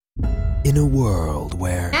In a world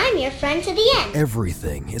where I'm your friend to the end.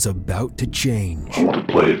 Everything is about to change. I want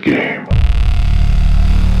to play a game.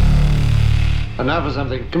 And now for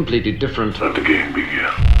something completely different. Let the game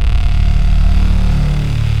begin.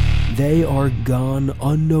 They are gone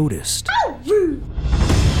unnoticed. Oh, rude.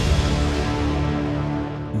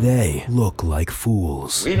 They look like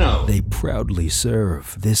fools. We know. They proudly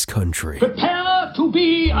serve this country. Prepare to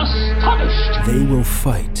be astonished. They will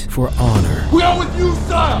fight for honor. We are with you,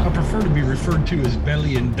 sir! I prefer to be referred to as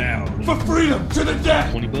belly and down. For freedom, to the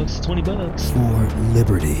death! $20. For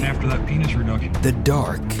liberty. After that penis reduction. The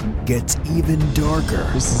dark gets even darker.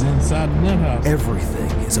 This is Inside the Nut House. Everything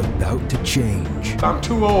is about to change. I'm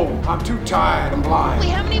too old. I'm too tired. I'm blind. We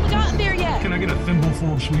haven't even gotten there yet. Can I get a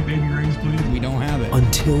thimbleful of Sweet Baby Ray's, please? We don't have it.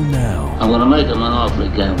 Until now. I'm gonna make him an offer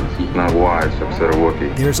again with you. Not wise, upset a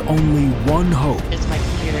Wookiee. There's only one hope. It's my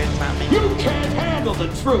computer, it's not me. You can't handle the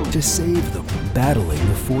truth! To save them, battling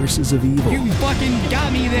the forces of evil. You fucking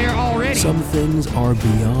got me there already. Some things are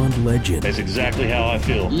beyond legend. That's exactly how I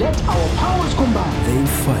feel. Let our powers combine. They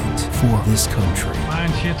fight for this country.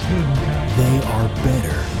 Fine shit's good, okay? They are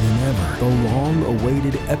better than ever. The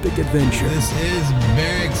long-awaited epic adventure. This is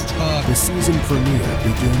Barracks Talk. The season premiere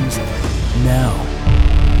begins now.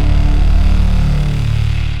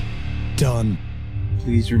 Done.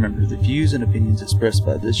 Please remember, the views and opinions expressed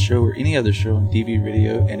by this show or any other show on DV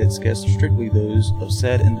Radio and its guests are strictly those of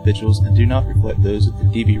said individuals and do not reflect those of the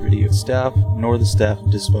DV Radio staff nor the staff of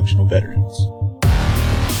Dysfunctional Veterans.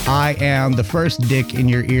 I am the first dick in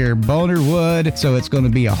your ear, Boner Wood, so it's going to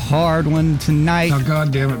be a hard one tonight. Now,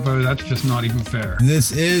 God damn it, Bo, that's just not even fair.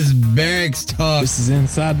 This is Barracks Talk. This is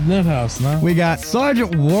Inside the Nut House now. We got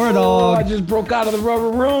Sergeant War Dog. I just broke out of the rubber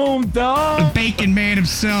room, dog. The Bacon Man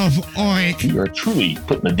himself, Oink. You are truly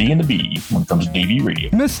putting the D in the B when it comes to DV radio.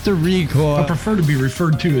 Mr. Recoil. I prefer to be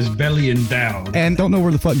referred to as belly and down. And don't know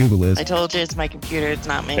where the fuck Google is. I told you it's my computer, it's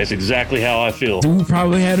not me. That's exactly how I feel. We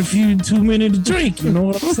probably had a few too many to drink, you know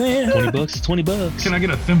what I'm saying? $20. Can I get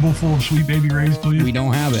a thimbleful of Sweet Baby Ray's, please? We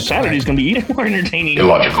don't have it. Saturday's gonna be even more entertaining.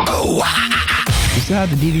 Illogical. We still have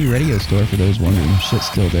the DV radio store for those wondering. Shit's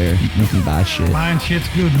still there. You can buy shit. Fine shit's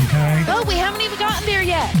good, okay? Oh, we haven't even gotten there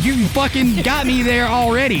yet. You fucking got me there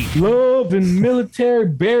already. Love and military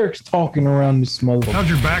barracks talking around this motherfucker. How's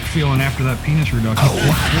your back feeling after that penis reduction?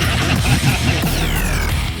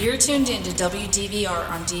 You're tuned in to WDVR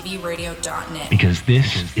on DVRadio.net. Because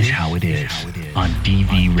this is how it is on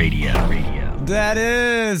DV Radio. That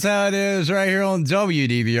is how it is right here on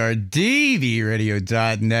WDVR,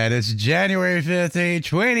 DVRadio.net. It's January 15th,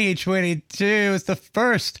 2022. It's the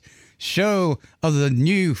first show of the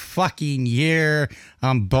new fucking year.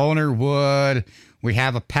 I'm Boner Wood. We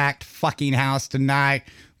have a packed fucking house tonight.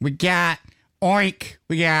 We got Oink.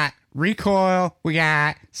 We got Recoil, we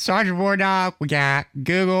got Sergeant War Dog, we got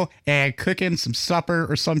Google, and cooking some supper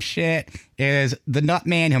or some shit is the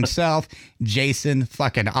Nutman himself, Jason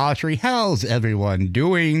fucking Autry. How's everyone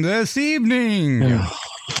doing this evening?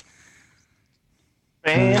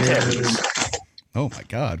 Fantastic. Oh my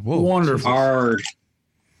God. Whoa. Wonderful. Hard.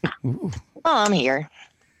 Oh, I'm here.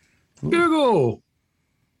 Google.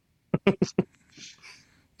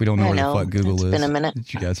 We don't know where know. the fuck Google It's is. been a minute.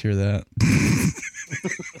 Did you guys hear that?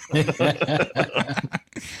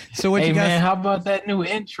 So what Hey you guys? man, how about that new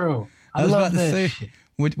intro? I was love about to that say, shit.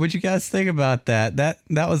 what'd you guys think about that? That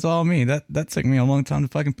was all me. That took me a long time to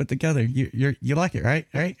fucking put together. You like it, right?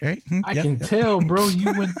 Right? I can tell, bro.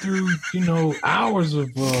 You went through, hours of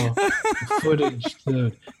footage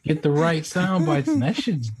to get the right sound bites, and that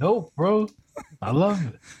shit's dope, bro. I love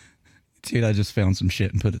it. Dude, I just found some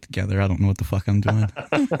shit and put it together. I don't know what the fuck I'm doing.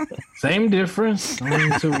 Same difference. I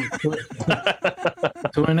mean,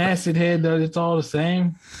 to an acid head, though, it's all the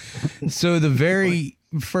same. So the very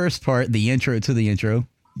first part, the intro to the intro,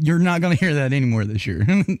 you're not going to hear that anymore this year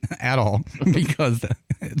at all because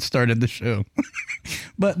it started the show.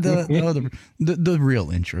 But the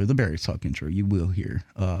real intro, the Barracks Talk intro, you will hear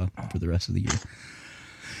for the rest of the year.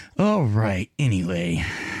 All right. Anyway,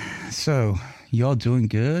 so y'all doing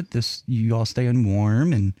good? You all staying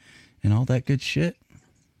warm and all that good shit?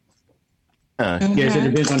 Yes, it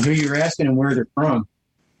depends on who you're asking and where they're from.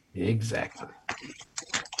 Exactly.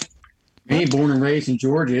 Me, born and raised in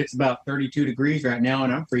Georgia, it's about 32 degrees right now,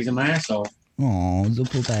 and I'm freezing my ass off. Oh,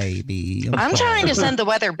 little baby. I'm trying to send the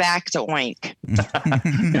weather back to Oink.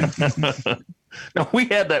 No, we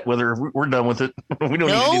had that weather. We're done with it. We don't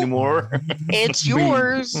need it anymore. It's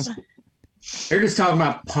yours. They're just talking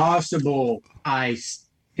about possible ice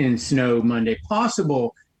and snow Monday.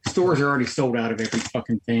 Possible. Stores are already sold out of every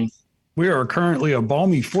fucking thing. We are currently a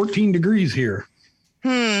balmy 14 degrees here.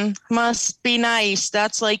 Must be nice.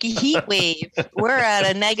 That's like a heat wave. We're at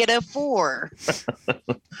a -4.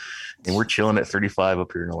 And we're chilling at 35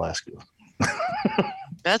 up here in Alaska.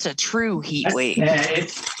 That's a true heat wave. Yeah,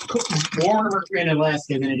 it's warmer in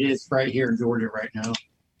Alaska than it is right here in Georgia right now.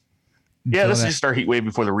 Yeah, this is just our heat wave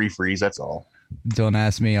before the refreeze. That's all. Don't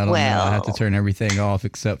ask me. I don't know. I have to turn everything off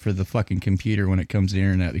except for the fucking computer when it comes to the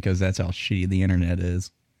internet because that's how shitty the internet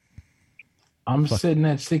is. I'm sitting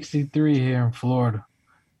at 63 here in Florida.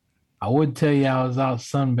 I would tell you I was out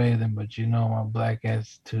sunbathing, but you know my black ass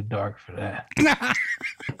is too dark for that.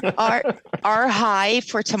 Our high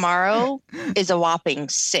for tomorrow is a whopping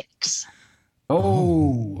 6.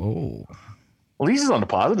 Oh. Well, these is on the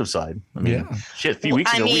positive side. I mean, shit, a few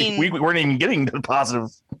weeks ago, we weren't even getting to the positive.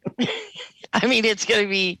 I mean, it's going to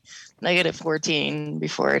be -14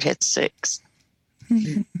 before it hits 6.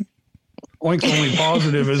 Oink's only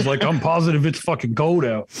positive is like, I'm positive it's fucking cold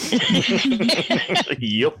out.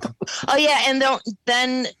 Yep. Oh, yeah. And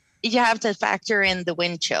then you have to factor in the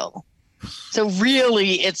wind chill. So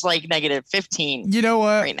really, it's like -15. You know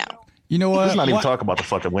what? Right now. You know what? Let's not even talk about the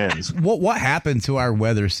fucking winds. What happened to our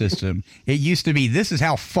weather system? It used to be, this is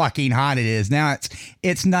how fucking hot it is. Now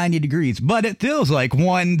it's 90 degrees, but it feels like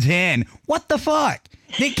 110. What the fuck?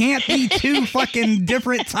 It can't be two fucking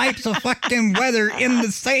different types of fucking weather in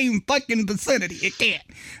the same fucking vicinity. It can't.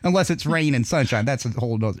 Unless it's rain and sunshine. That's a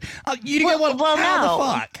whole nother. You get what? Well, how no. the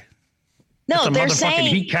fuck? No, they're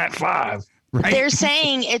saying Heat Cat 5. Right? They're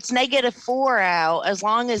saying it's -4 out as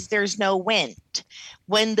long as there's no wind.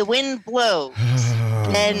 When the wind blows,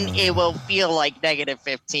 then it will feel like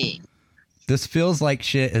 -15. This feels like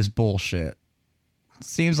shit is bullshit.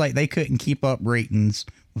 Seems like they couldn't keep up ratings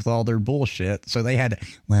with all their bullshit, so they had to,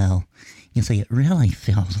 well, you see, it really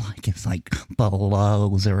feels like it's like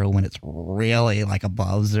below 0 when it's really like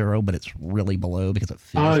above 0, but it's really below because it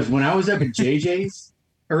feels. When I was up at JJ's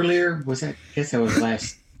earlier, I guess that was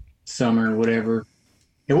last summer or whatever.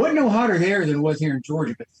 It wasn't no hotter there than it was here in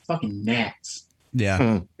Georgia, but fucking gnats.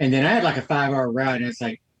 Yeah. And then I had like a 5-hour ride, and it's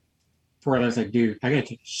like, before I was like, dude, I gotta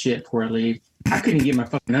take a shit before I leave. I couldn't get my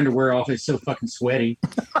fucking underwear off. It's so fucking sweaty.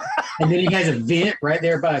 And then he has a vent right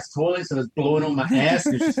there by his toilet, so it's blowing on my ass.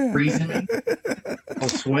 It's just freezing me. I'll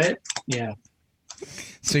sweat. Yeah.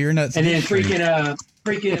 So you're nuts. And then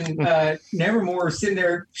freaking Nevermore was sitting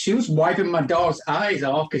there. She was wiping my dog's eyes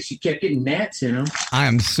off because she kept getting gnats in them. I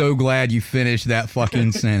am so glad you finished that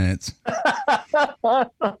fucking sentence.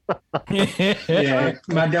 Yeah,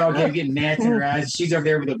 my dog kept getting gnats in her eyes. She's over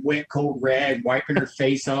there with a wet, cold rag wiping her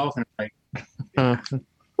face off. And I'm like,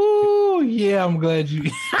 oh, yeah, I'm glad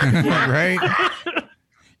you. Right?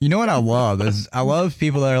 You know what I love is I love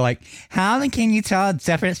people that are like, how can you tell the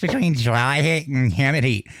difference between dry heat and humid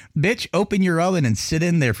heat? Bitch, open your oven and sit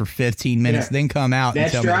in there for 15 minutes, then come out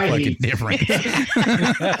and tell me the fucking difference.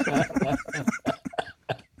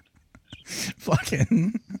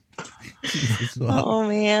 Fucking. Oh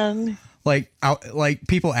man. Like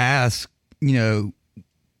people ask, you know,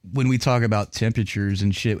 when we talk about temperatures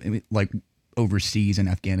and shit, like overseas in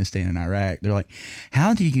Afghanistan and Iraq, they're like,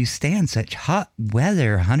 how do you stand such hot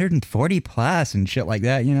weather, 140 plus and shit like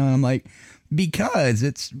that? You know, and I'm like, because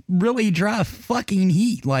it's really dry fucking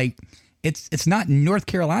heat. Like it's not North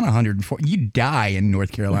Carolina 140. You die in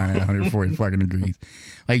North Carolina at 140 fucking degrees.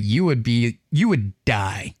 Like you would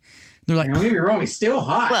die. They're like, don't get me wrong, it's still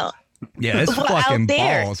hot. Well, yeah, it's fucking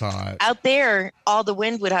balls hot. Out there, all the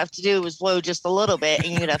wind would have to do was blow just a little bit,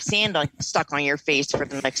 and you'd have sand stuck on your face for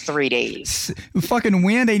the next 3 days. Fucking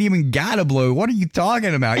wind ain't even gotta blow. What are you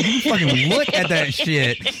talking about? You can fucking look at that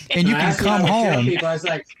shit, and you can come home. People, I was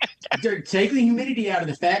like, take the humidity out of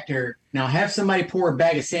the factor. Now have somebody pour a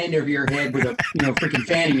bag of sand over your head with a freaking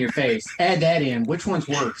fan in your face. Add that in. Which one's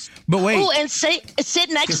worse? But wait. Oh, and sit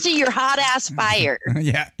next to your hot ass fire.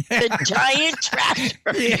 Yeah. The giant trash.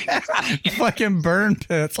 Yeah. Fucking burn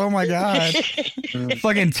pits. Oh my god.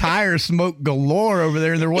 Fucking tire smoke galore over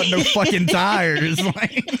there, and there wasn't no fucking tires.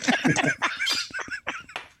 Like,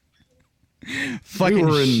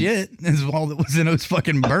 fucking shit is all that was in those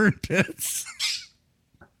fucking burn pits.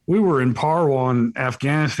 We were in Parwan,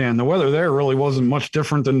 Afghanistan. The weather there really wasn't much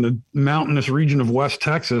different than the mountainous region of West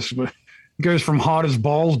Texas. But it goes from hot as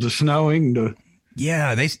balls to snowing to.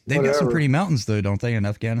 Yeah, they've got some pretty mountains though, don't they, in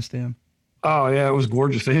Afghanistan? Oh yeah, it was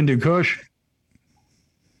gorgeous. The Hindu Kush.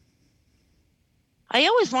 I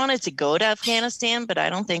always wanted to go to Afghanistan, but I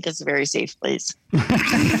don't think it's a very safe place.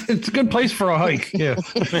 It's a good place for a hike. Yeah.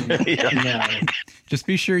 Yeah. Just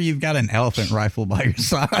be sure you've got an elephant rifle by your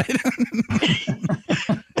side.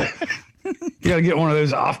 You got to get one of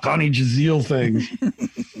those Afghani Jazeel things.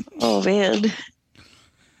 Oh, man.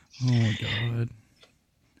 Oh, my God.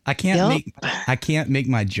 I can't make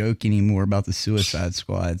my joke anymore about the Suicide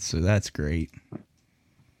Squad, so that's great.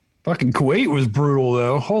 Fucking Kuwait was brutal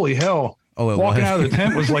though. Holy hell! Walking out of the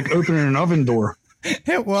tent was like opening an oven door.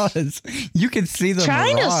 It was. You could see the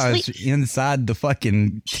mirage inside the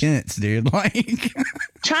fucking tents, dude. Like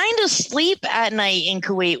trying to sleep at night in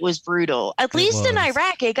Kuwait was brutal. At least in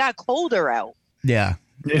Iraq, it got colder out. Yeah.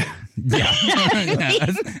 Yeah.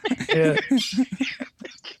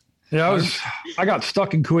 Yeah. I got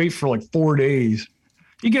stuck in Kuwait for like 4 days.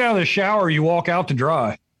 You get out of the shower, you walk out to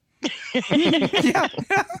dry. Yeah.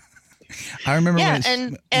 I remember. Yeah,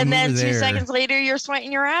 and then 2 seconds later, you're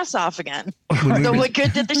sweating your ass off again. So what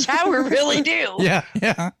good did the shower really do? Yeah.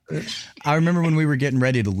 I remember when we were getting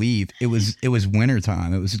ready to leave. It was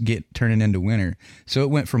wintertime. It was turning into winter. So it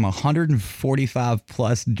went from 145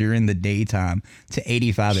 plus during the daytime to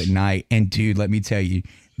 85 at night. And dude, let me tell you,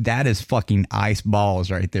 that is fucking ice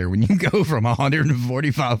balls right there. When you go from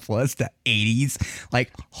 145 plus to 80s,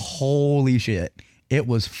 like holy shit. It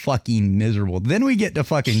was fucking miserable. Then we get to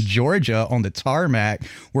fucking Georgia on the tarmac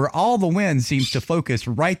where all the wind seems to focus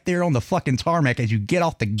right there on the fucking tarmac as you get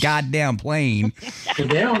off the goddamn plane. So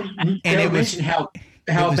they don't mention how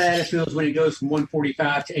bad it feels when it goes from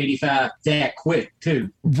 145 to 85 that quick, too.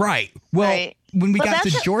 Right. Well, when we got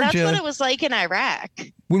to Georgia. That's what it was like in Iraq.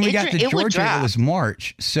 When we got to Georgia, it was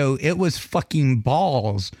March. So it was fucking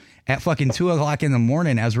balls at fucking 2 o'clock in the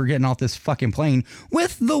morning as we're getting off this fucking plane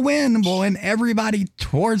with the wind blowing everybody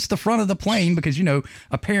towards the front of the plane because, you know,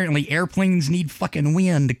 apparently airplanes need fucking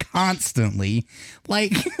wind constantly.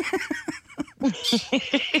 Like,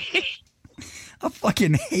 I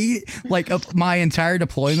fucking hate my entire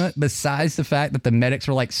deployment, besides the fact that the medics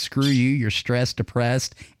were like, screw you, you're stressed,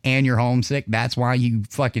 depressed, and you're homesick. That's why you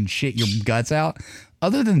fucking shit your guts out.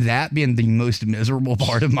 Other than that being the most miserable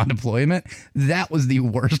part of my deployment, that was the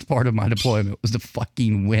worst part of my deployment, was the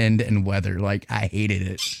fucking wind and weather. Like, I hated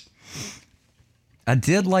it. I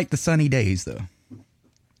did like the sunny days, though.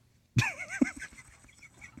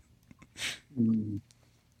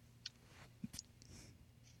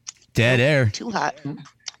 Dead air. Too hot.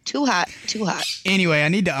 Anyway, I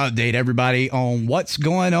need to update everybody on what's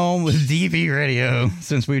going on with DV Radio,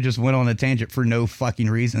 since we just went on a tangent for no fucking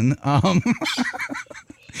reason.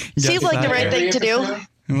 Seems like the right thing to do.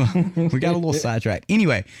 We got a little sidetracked.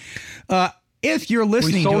 Anyway, if you're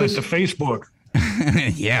listening to us to Facebook.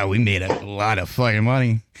 Yeah, we made a lot of fucking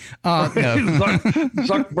money. No.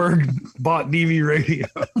 Zuckerberg bought DV Radio.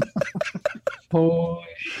 Boy.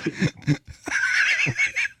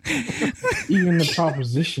 Even the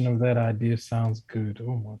proposition of that idea sounds good.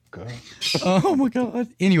 Oh my god. Oh my god.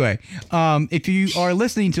 Anyway, if you are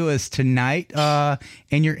listening to us tonight, and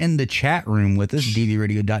you're in the chat room with us,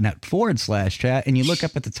 dvradio.net/chat, and you look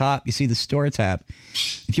up at the top, you see the store tab.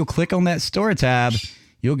 If you'll click on that store tab,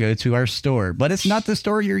 you'll go to our store. But it's not the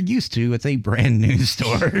store you're used to. It's a brand new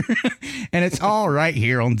store. And it's all right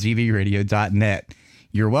here on dvradio.net.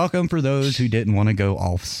 You're welcome for those who didn't want to go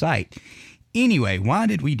off site. Anyway, why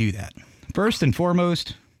did we do that? First and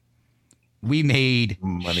foremost, we made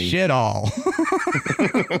money. Shit all.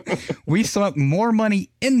 We sunk more money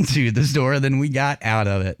into the store than we got out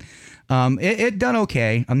of it. It done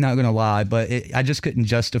okay. I'm not going to lie, but I just couldn't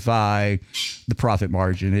justify the profit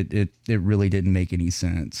margin. It really didn't make any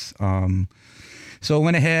sense. So I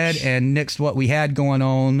went ahead and nixed what we had going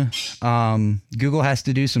on. Google has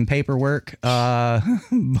to do some paperwork.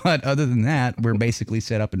 But other than that, we're basically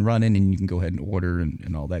set up and running, and you can go ahead and order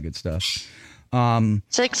and all that good stuff.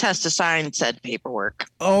 Six has to sign said paperwork.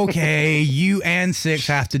 Okay, you and Six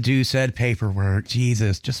have to do said paperwork.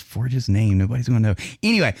 Jesus, just forge his name. Nobody's going to know.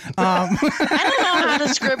 Anyway. I don't know how to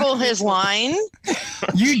scribble his line.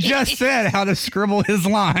 You just said how to scribble his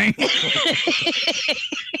line.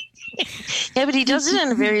 Yeah, but he does it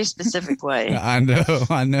in a very specific way. I know.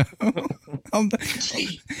 I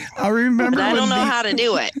remember. But I don't know how to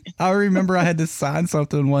do it. I remember I had to sign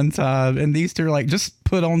something one time, and these two were like, just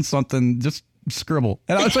put on something, just scribble.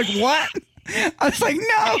 And I was like, what? I was like,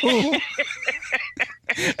 no.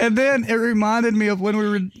 And then it reminded me of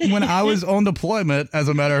when I was on deployment, as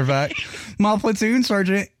a matter of fact, my platoon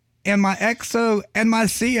sergeant and my XO and my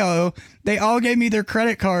CO, they all gave me their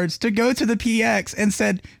credit cards to go to the PX and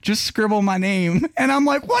said, just scribble my name. And I'm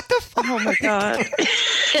like, what the fuck? Oh my God.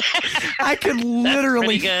 I could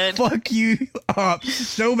literally fuck you up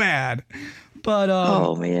so bad. But,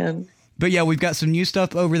 oh man. But yeah, we've got some new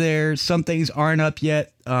stuff over there. Some things aren't up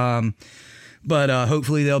yet. But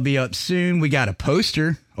hopefully they'll be up soon. We got a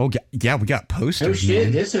poster. Oh yeah, we got posters. Oh shit,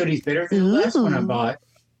 man. This hoodie's better than the last one I bought.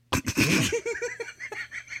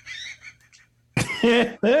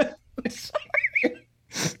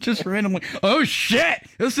 Just randomly. Oh shit!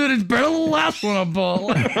 This hoodie's better than the last one I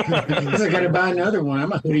bought. I got to buy another one.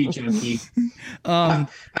 I'm a hoodie junkie. I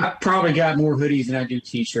probably got more hoodies than I do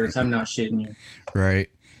t-shirts. I'm not shitting you. Right.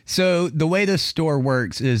 So the way this store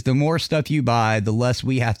works is the more stuff you buy, the less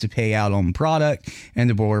we have to pay out on product and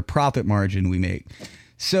the more profit margin we make.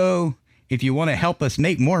 So if you want to help us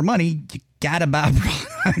make more money, you gotta buy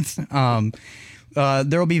products.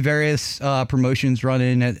 There will be various promotions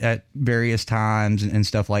running at various times and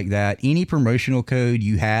stuff like that. Any promotional code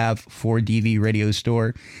you have for DV Radio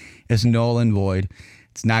Store is null and void.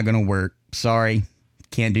 It's not going to work. Sorry.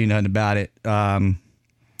 Can't do nothing about it.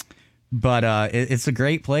 But it's a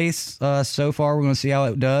great place so far. We're going to see how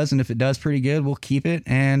it does. And if it does pretty good, we'll keep it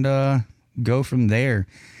and go from there.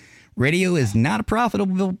 Radio is not a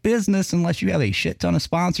profitable business unless you have a shit ton of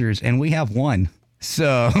sponsors, and we have one.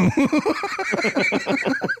 So,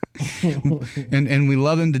 and we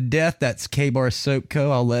love him to death. That's K-Bar Soap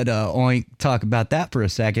Co. I'll let Oink talk about that for a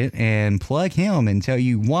second and plug him and tell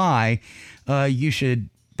you why you should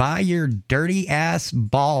buy your dirty ass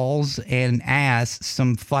balls and ass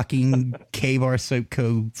some fucking K-Bar Soap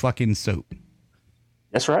Co. fucking soap.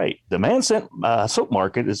 That's right. The man scent soap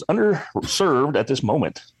market is underserved at this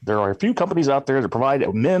moment. There are a few companies out there that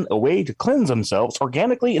provide men a way to cleanse themselves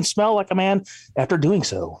organically and smell like a man after doing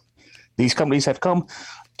so. These companies have come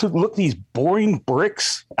to look these boring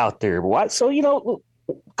bricks out there. What? So,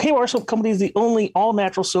 K-Bar Soap Company is the only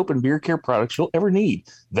all-natural soap and beer care products you'll ever need.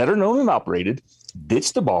 Veteran owned and operated.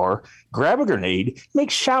 Ditch the bar, grab a grenade,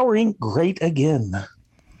 make showering great again.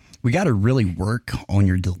 We got to really work on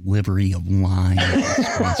your delivery of line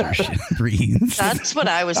sponsorship reads. That's what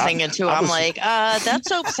I was thinking too. I'm like, that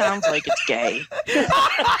soap sounds like it's gay.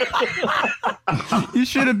 You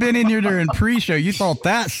should have been in here during pre-show. You thought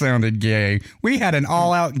that sounded gay. We had an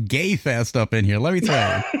all-out gay fest up in here. Let me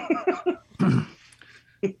tell you.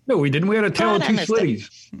 No, we didn't. We had a tale of two slitties.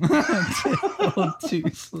 Tale of two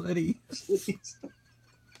slitties.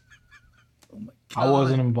 Oh my God. I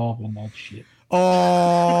wasn't involved in that shit. He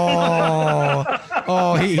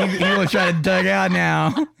will try to dug out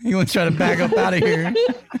now. He will try to back up out of here.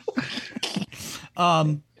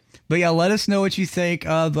 But yeah, let us know what you think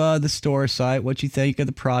of the store site, what you think of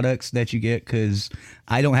the products that you get, because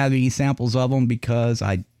I don't have any samples of them because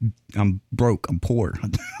I'm broke, I'm poor.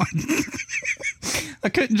 I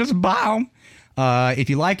couldn't just buy them. If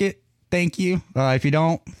you like it, thank you. If you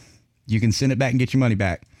don't, you can send it back and get your money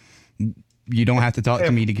back. You don't have to talk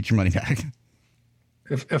to me to get your money back.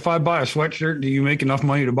 If I buy a sweatshirt, do you make enough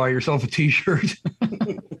money to buy yourself a t-shirt?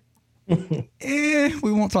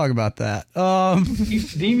 We won't talk about that.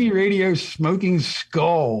 DV Radio Smoking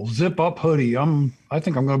Skull zip up hoodie. I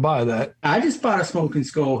think I'm going to buy that. I just bought a Smoking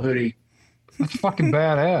Skull hoodie. That's fucking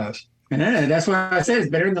badass. Yeah, that's why I said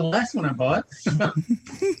it's better than the last one I bought.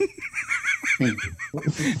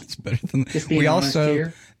 It's better than we also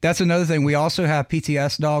here. That's another thing. We also have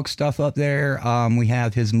PTS Dog stuff up there. We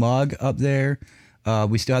have his mug up there.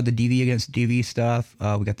 We still have the DV Against DV stuff.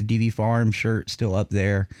 We got the DV Farm shirt still up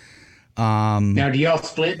there. Now, do y'all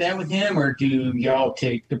split that with him, or do y'all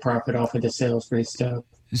take the profit off of the sales for his stuff?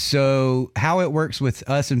 So how it works with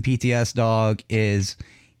us and PTS Dog is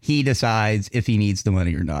he decides if he needs the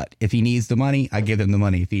money or not. If he needs the money, I give him the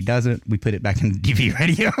money. If he doesn't, we put it back in the DV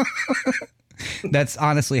Radio. That's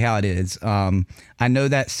honestly how it is. I know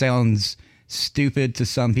that sounds stupid to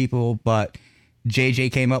some people, but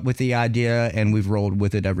JJ came up with the idea and we've rolled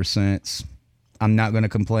with it ever since. I'm not going to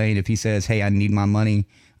complain. If he says, hey, I need my money,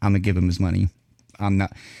 I'm going to give him his money. I'm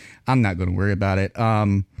not going to worry about it.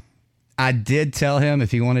 I did tell him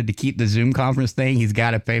if he wanted to keep the Zoom conference thing, he's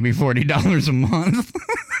got to pay me $40 a month.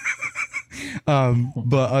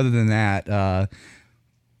 But other than that,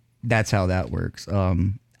 that's how that works.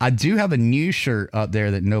 I do have a new shirt up there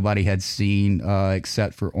that nobody had seen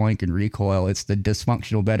except for Oink and Recoil. It's the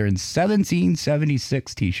Dysfunctional Veteran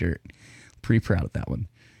 1776 t-shirt. Pretty proud of that one.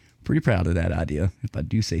 Pretty proud of that idea, if I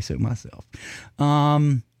do say so myself.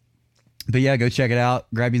 But yeah, go check it out.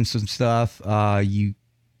 Grab you some stuff. I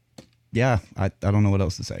don't know what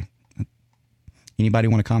else to say. Anybody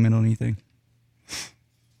want to comment on anything?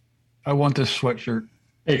 I want this sweatshirt.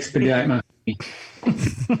 Expedite my.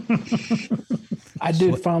 I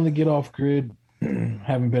did finally get off grid.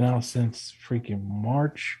 Haven't been out since freaking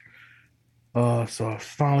March. So I was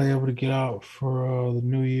finally able to get out for the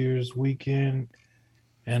New Year's weekend,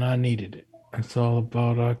 and I needed it. It's all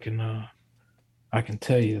about I can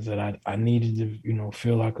tell you that I needed to,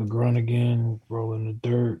 feel like a grunt again, roll in the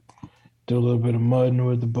dirt, do a little bit of mudding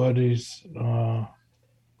with the buddies.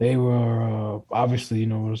 They were obviously,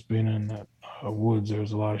 us being in that woods. There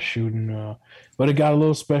was a lot of shooting, but it got a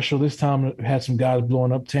little special this time. It had some guys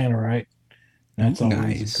blowing up Tannerite. That's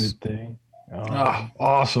always a good thing.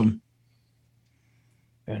 Awesome.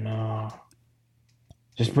 And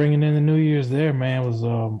just bringing in the New Year's there, man, was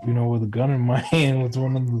with a gun in my hand was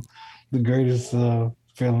one of the greatest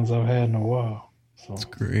feelings I've had in a while. So. That's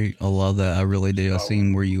great. I love that. I really did. I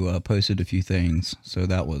seen where you posted a few things, so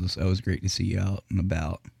that was great to see you out and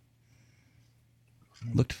about.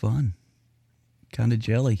 Looked fun, kind of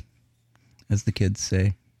jelly, as the kids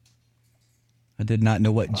say. I did not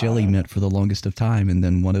know what jelly meant for the longest of time, and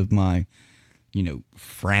then one of my,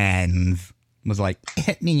 friends was like,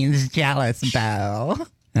 "It means jealous, Bo."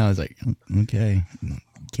 And I was like, "Okay, you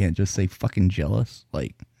can't just say fucking jealous,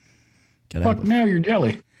 like." Fuck now, you're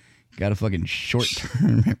jelly. Got a fucking short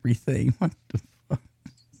term everything. What the fuck?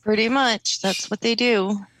 Pretty much. That's what they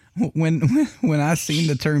do. When I seen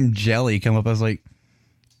the term jelly come up, I was like,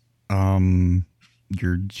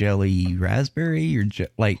 your jelly raspberry?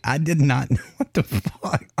 Like, I did not know what the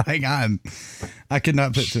fuck. Like, I could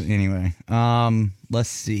not put to anyway. Let's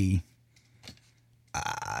see.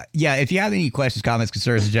 Yeah, if you have any questions, comments,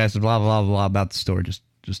 concerns, suggestions, blah, blah, blah, about the store, just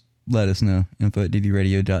let us know.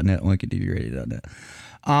 info@dvradio.net, link at dvradio.net.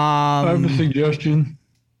 I have a suggestion.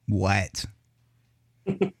 What?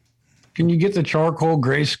 Can you get the charcoal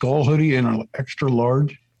gray skull hoodie in an extra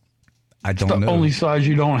large? I don't know. The only size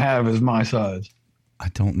you don't have is my size. I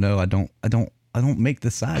don't know. I don't make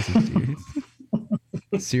the sizes, dude.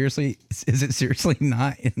 Seriously? Is it seriously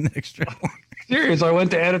not in the extra large? Serious. I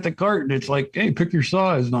went to edit the cart and it's like, hey, pick your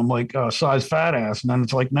size. And I'm like, size fat ass. And then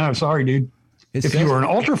it's like, no, sorry, dude. If you were an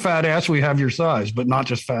ultra fat ass, we have your size, but not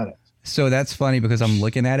just fat ass. So that's funny because I'm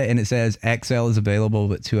looking at it and it says XL is available,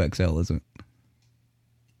 but 2XL isn't.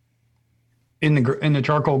 In the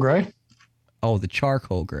charcoal gray? Oh, the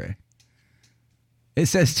charcoal gray. It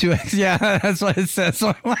says 2X. Yeah, that's what it says.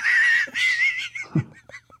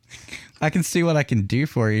 I can see what I can do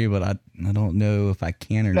for you, but I don't know if I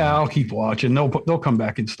can or not. I'll keep watching. They'll come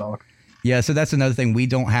back in stock. Yeah, so that's another thing. We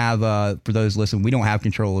don't have, for those listening, we don't have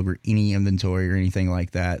control over any inventory or anything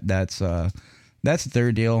like that. That's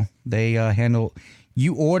their deal. They handle,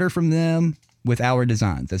 you order from them with our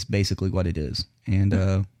designs. That's basically what it is.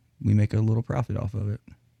 And we make a little profit off of it.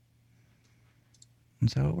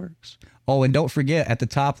 That's how it works. Oh, and don't forget, at the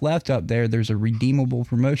top left up there, there's a redeemable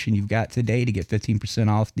promotion you've got today to get 15%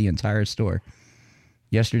 off the entire store.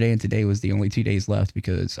 Yesterday and today was the only 2 days left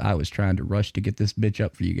because I was trying to rush to get this bitch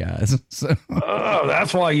up for you guys. So. Oh,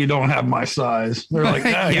 that's why you don't have my size. They're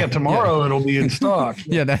like, tomorrow it'll be in stock.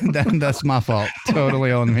 Yeah, that's my fault.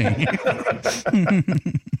 Totally on me.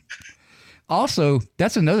 Also,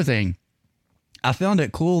 that's another thing. I found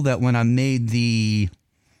it cool that when I made the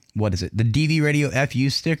DV Radio FU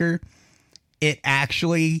sticker, it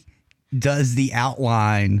actually does the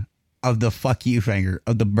outline of the fuck you finger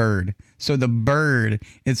of the bird. So the bird,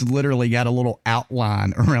 it's literally got a little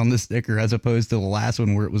outline around the sticker as opposed to the last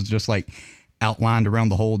one where it was just like outlined around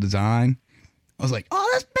the whole design. I was like, oh,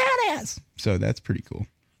 that's badass. So that's pretty cool.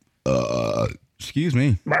 Excuse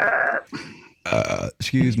me.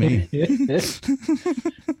 Excuse me.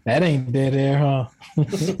 That ain't dead air, huh?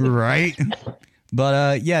 Right?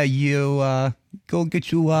 But you go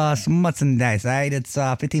get you some merchandise, right? It's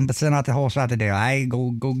 15% off the whole shop today. I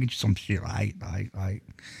go get you some shit. I.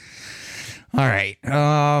 All right.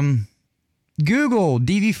 Google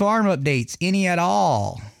DV Farm updates, any at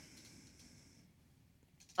all?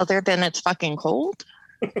 Other than it's fucking cold.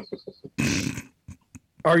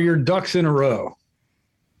 Are your ducks in a row?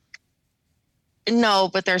 No,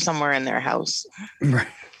 but they're somewhere in their house. Right.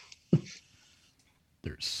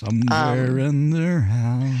 They're somewhere in their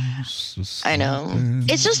house. I know.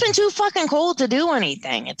 It's just been too fucking cold to do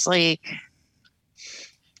anything. It's like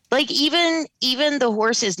even the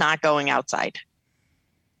horse is not going outside.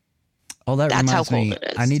 Oh, that's reminds how cold me. it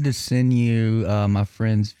is. I need to send you my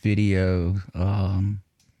friend's video.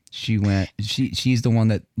 She went. She's the one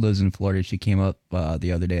that lives in Florida. She came up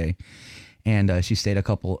the other day, and she stayed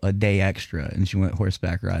a day extra, and she went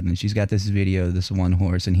horseback riding. And she's got this video of this one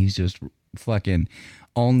horse, and he's just fucking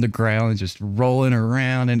on the ground, just rolling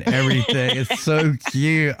around and everything. It's so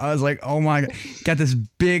cute. I was like, oh my God. Got this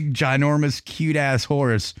big, ginormous, cute ass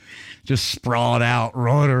horse just sprawled out,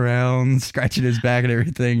 rolling around, scratching his back and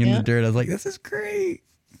everything in the dirt. I was like, this is great.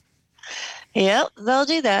 Yep, they'll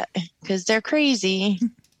do that because they're crazy.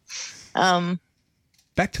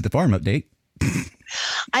 Back to the farm update.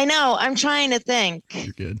 I know. I'm trying to think.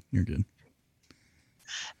 You're good.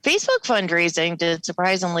 Facebook fundraising did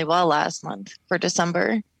surprisingly well last month for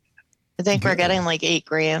December. I think we're getting like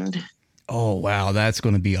 $8,000. Oh, wow. That's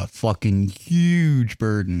going to be a fucking huge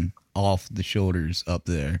burden. off the shoulders up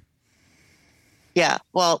there. Yeah,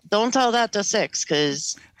 well, don't tell that to Six,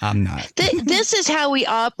 because I'm not. This is how he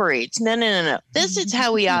operates. No. This is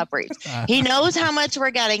how he operates. He knows how much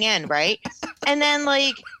we're getting in, right? And then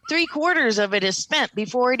like 3/4 of it is spent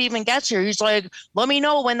before it even gets here. He's like, let me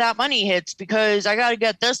know when that money hits because I got to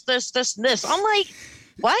get this, and this. I'm like,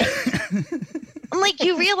 what? I'm like,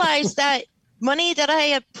 you realize that money that I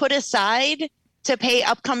had put aside to pay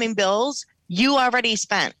upcoming bills, you already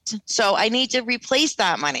spent. So I need to replace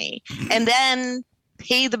that money and then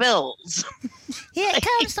pay the bills. Here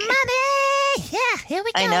comes the money. Yeah, here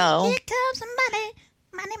we go. I know. Here comes the money.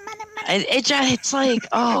 Money. It's like,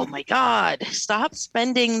 oh my God, stop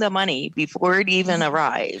spending the money before it even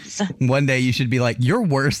arrives. One day you should be like, you're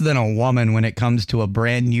worse than a woman when it comes to a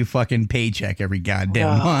brand new fucking paycheck every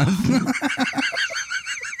goddamn month.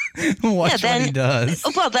 Watch what he does.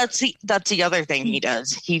 Well, that's the other thing he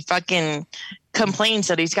does. He fucking complains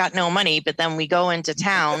that he's got no money, but then we go into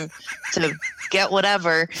town to get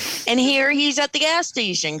whatever, and here he's at the gas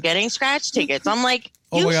station getting scratch tickets. I'm like,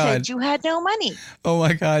 you said you had no money. Oh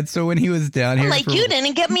my God. So when he was down here, you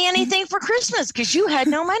didn't get me anything for Christmas because you had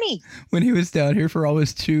no money. When he was down here for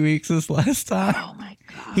almost 2 weeks this last time, oh my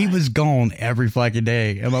God, he was gone every fucking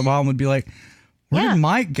day. And my mom would be like, where did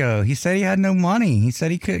Mike go? He said he had no money. He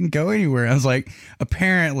said he couldn't go anywhere. I was like,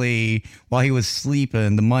 apparently, while he was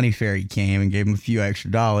sleeping, the money fairy came and gave him a few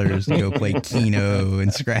extra dollars to go play Keno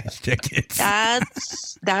and scratch tickets.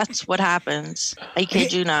 That's what happens. I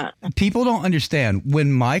kid you not. People don't understand.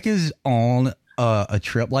 When Mike is on a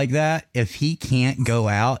trip like that, if he can't go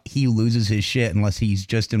out, he loses his shit unless he's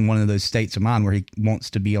just in one of those states of mind where he wants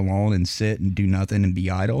to be alone and sit and do nothing and be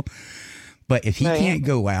idle. But if he can't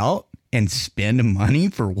go out and spend money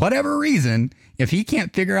for whatever reason, if he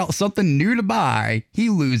can't figure out something new to buy, he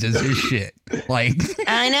loses his shit. Like,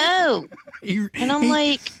 I know. And I'm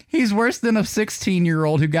like, he's worse than a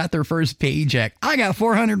 16-year-old who got their first paycheck. I got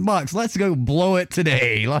 $400. Let's go blow it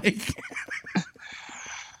today. Like,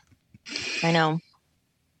 I know.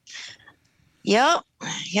 Yep.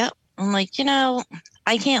 I'm like,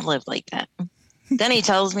 I can't live like that. Then he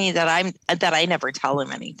tells me that I never tell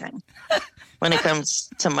him anything when it comes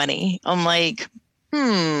to money. I'm like,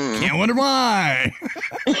 Can't wonder why.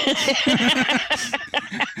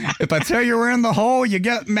 If I tell you we're in the hole, you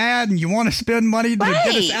get mad and you want to spend money to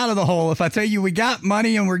get us out of the hole. If I tell you we got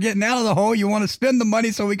money and we're getting out of the hole, you want to spend the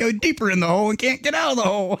money so we go deeper in the hole and can't get out of the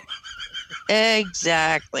hole.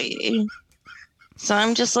 Exactly. So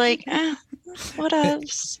I'm just like, what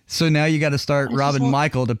else? So now you got to start robbing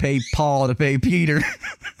Michael to pay Paul to pay Peter.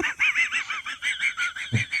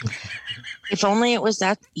 If only it was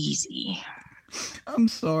that easy. I'm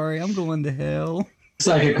sorry. I'm going to hell. It's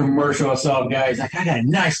like a commercial I saw, guys. Like, I got a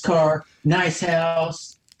nice car, nice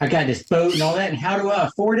house. I got this boat and all that. And how do I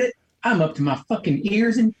afford it? I'm up to my fucking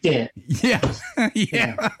ears in debt. Yeah.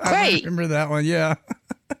 I remember that one. Yeah.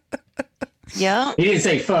 Yeah. He didn't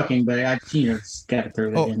say fucking, but I, just got to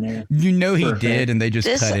throw that in there. You know he did, and they just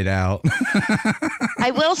cut it out.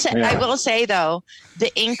 I will say though,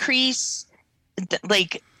 the increase,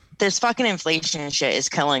 like this fucking inflation shit is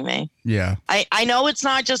killing me. Yeah. I know it's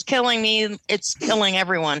not just killing me, it's killing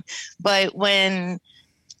everyone. But when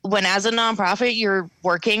as a nonprofit, you're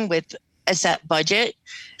working with a set budget,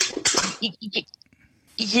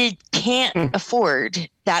 you can't afford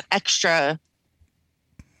that extra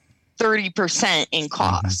 30% in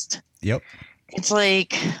cost. Yep. It's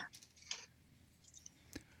like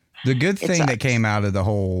the good thing that came out of the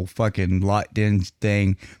whole fucking locked-in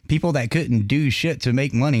thing, people that couldn't do shit to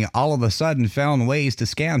make money all of a sudden found ways to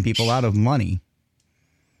scam people out of money.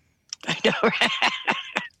 I know, right?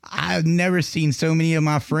 I've never seen so many of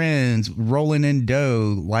my friends rolling in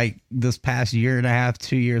dough like this past year and a half,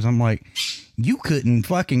 2 years. I'm like, you couldn't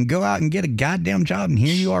fucking go out and get a goddamn job, and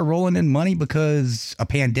here you are rolling in money because a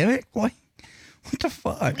pandemic? What the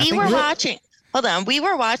fuck? We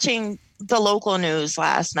were watching the local news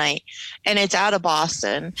last night, and it's out of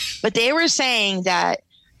Boston, but they were saying that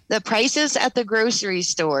the prices at the grocery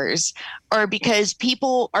stores are because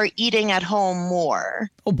people are eating at home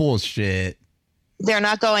more. Oh, bullshit. They're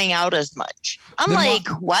not going out as much. I'm like,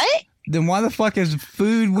 what? Then why the fuck is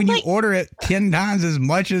food when you order it 10 times as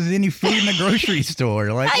much as any food in the grocery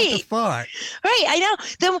store? Like, what the fuck? Right, I know.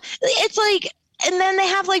 Then it's like, and then they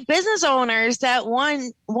have like business owners that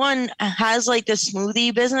one has like the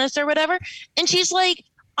smoothie business or whatever, and she's like,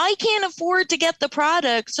 I can't afford to get the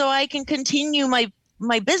product so I can continue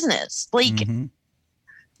my business. Like,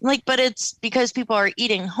 but it's because people are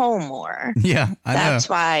eating home more. Yeah, that's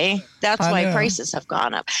why prices have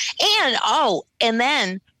gone up. And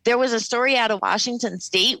then there was a story out of Washington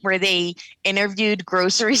State where they interviewed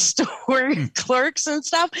grocery store clerks and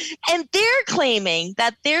stuff, and they're claiming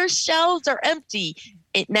that their shelves are empty.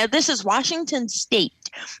 Now, this is Washington State.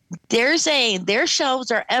 They're saying their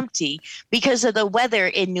shelves are empty because of the weather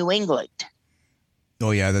in New England. Oh,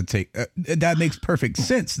 yeah, that makes perfect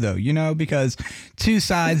sense, though, because two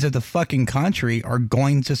sides of the fucking country are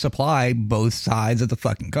going to supply both sides of the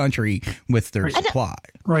fucking country with their supply.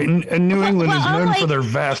 Right. And New England is known for their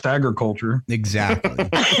vast agriculture. Exactly.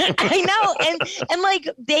 I know. And like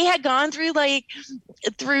they had gone through the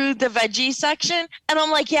veggie section. And I'm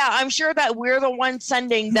like, yeah, I'm sure that we're the ones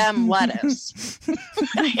sending them lettuce.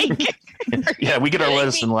 Yeah, we get our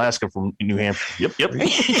lettuce in Alaska from New Hampshire. Yep.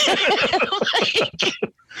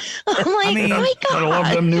 I mean, oh my God. I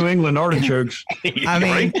love them New England artichokes.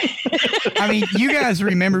 I mean, you guys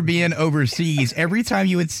remember being overseas. Every time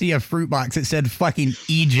you would see a fruit box, it said fucking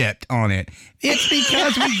Egypt on it. It's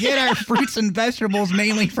because we get our fruits and vegetables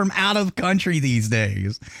mainly from out of country these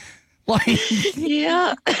days.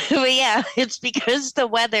 Yeah, it's because the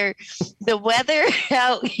weather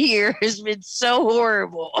out here has been so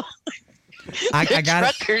horrible.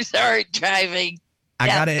 Truckers aren't driving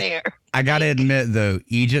there. I gotta admit though,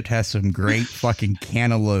 Egypt has some great fucking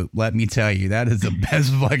cantaloupe. Let me tell you, that is the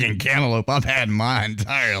best fucking cantaloupe I've had in my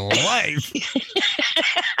entire life.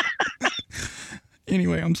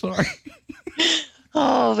 Anyway, I'm sorry.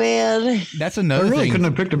 Oh man, that's another thing. I really thing. couldn't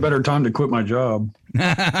have picked a better time to quit my job.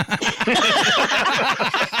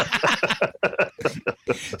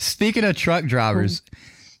 Speaking of truck drivers,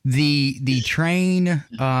 the train,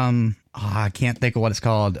 I can't think of what it's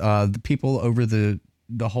called. The people over the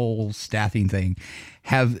whole staffing thing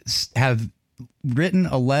have written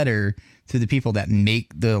a letter to the people that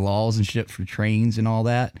make the laws and shit for trains and all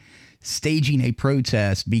that, staging a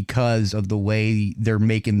protest because of the way they're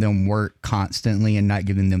making them work constantly and not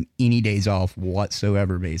giving them any days off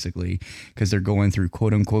whatsoever, basically, because they're going through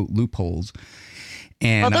quote unquote loopholes.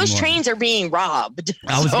 And those trains are being robbed.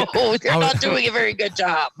 They're not doing a very good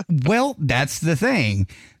job. Well, that's the thing.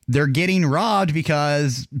 They're getting robbed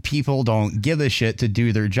because people don't give a shit to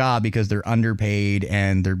do their job because they're underpaid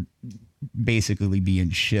and they're basically being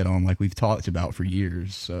shit on, like we've talked about for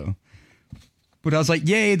years. So, but I was like,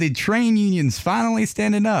 yay, the train union's finally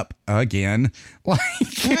standing up again.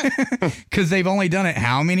 Because they've only done it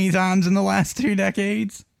how many times in the last 2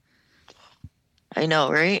 decades? I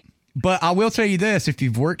know, right? But I will tell you this, if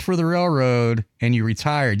you've worked for the railroad and you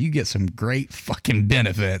retired, you get some great fucking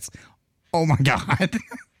benefits. Oh my God.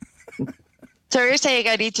 So you're saying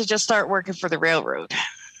I need to just start working for the railroad?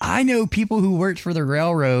 I know people who worked for the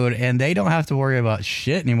railroad and they don't have to worry about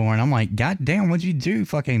shit anymore. And I'm like, God damn, what'd you do?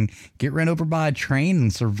 Fucking get run over by a train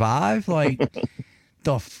and survive? Like,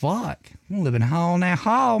 the fuck? I'm living hall now,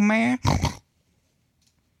 hall, man.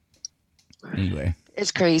 Anyway.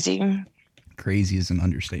 It's crazy. Crazy is an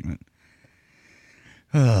understatement.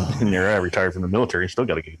 And you're retired from the military, you still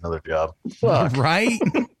got to get another job. Fuck. Right?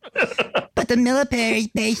 But the military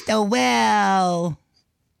pays so well.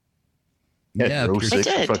 Yeah, row 6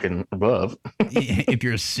 fucking above. If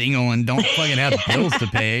you're single and don't fucking have bills to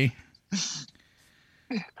pay.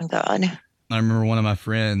 Oh God. I remember one of my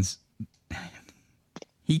friends,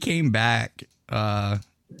 he came back on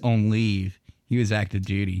leave. He was active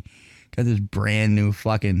duty. Got this brand new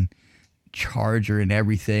fucking Charger and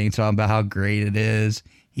everything, talking about how great it is.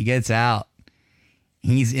 He gets out.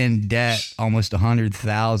 He's in debt almost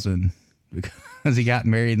 $100,000 because he got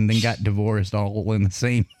married and then got divorced all in the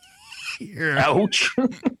same year. Ouch.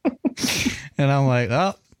 And I'm like,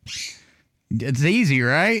 oh, it's easy,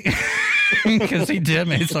 right? Because he did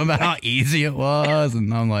me something about how easy it was.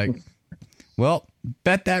 And I'm like, well,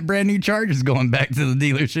 bet that brand new Charger's going back to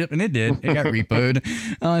the dealership. And it did. It got repoed.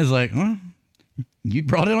 I was like, well, you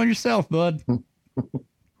brought it on yourself, bud.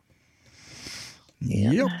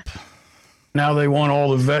 Yep. Now they want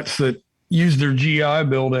all the vets that use their GI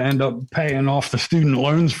Bill to end up paying off the student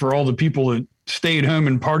loans for all the people that stayed home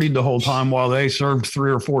and partied the whole time while they served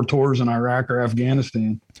 3 or 4 tours in Iraq or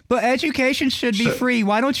Afghanistan. But education should be free.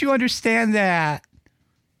 Why don't you understand that?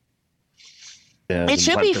 Yeah, it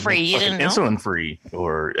should be free. You didn't know? Insulin free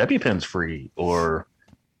or EpiPen's free or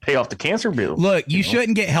pay off the cancer bill. Look, you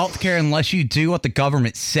shouldn't get health care unless you do what the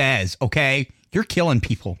government says, okay? You're killing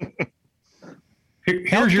people.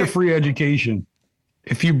 Here's your free education.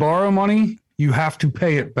 If you borrow money, you have to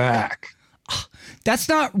pay it back. That's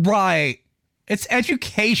not right. It's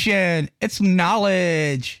education. It's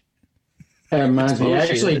knowledge. That reminds me. I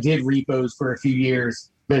actually did repos for a few years.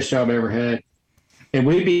 Best job I ever had. And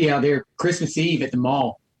we'd be out there Christmas Eve at the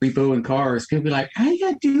mall, repoing cars. People be like, how you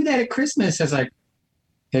got to do that at Christmas? I was like,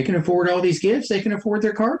 They can afford all these gifts. They can afford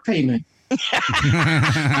their card payment.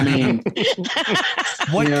 I mean,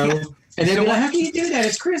 What you know, can- and they're so like, how can you do that?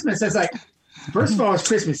 It's Christmas. It's like, first of all, it's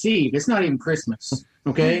Christmas Eve. It's not even Christmas.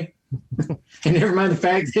 Okay. And never mind the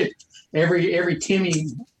fact that every Timmy,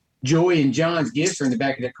 Joy, and John's gifts are in the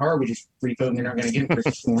back of that car. We just repoed and they're not going to get them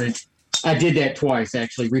Christmas morning. I did that twice,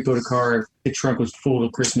 actually. Repoed a car. The trunk was full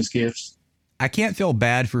of Christmas gifts. I can't feel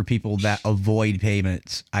bad for people that avoid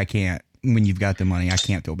payments. I can't. When you've got the money, I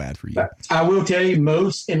can't feel bad for you. I will tell you,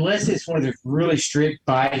 unless it's one of the really strict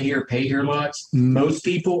buy here, pay here lots, most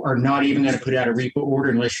people are not even going to put out a repo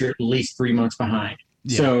order unless you're at least 3 months behind.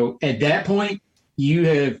 Yeah. So at that point, you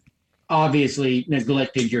have obviously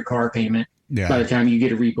neglected your car payment by the time you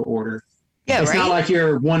get a repo order. Yeah, it's right? not like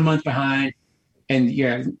you're 1 month behind and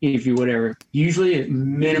if you whatever. Usually at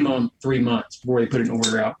minimum 3 months before they put an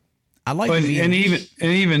order out. I like But, and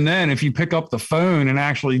even then, if you pick up the phone and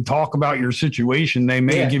actually talk about your situation, they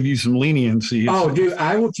may give you some leniency. Oh, dude,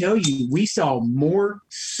 I will tell you, we saw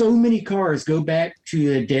so many cars go back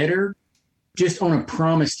to the debtor just on a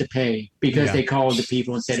promise to pay because they called the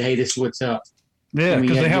people and said, hey, this is what's up. Yeah,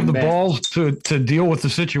 because they have the balls to deal with the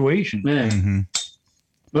situation. Yeah. Mm-hmm.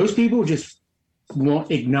 Most people just want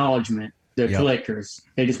acknowledgement. The collectors,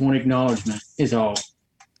 they just want acknowledgement is all.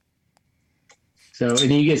 So, and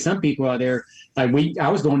then you get some people out there, like I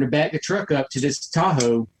was going to back the truck up to this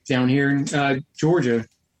Tahoe down here in Georgia.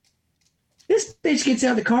 This bitch gets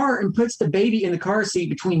out of the car and puts the baby in the car seat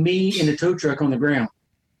between me and the tow truck on the ground.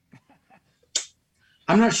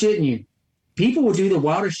 I'm not shitting you. People will do the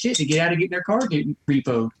wildest shit to get out of getting their car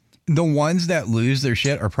repoed. The ones that lose their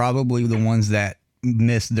shit are probably the ones that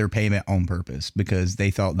missed their payment on purpose because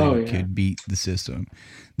they thought they could beat the system.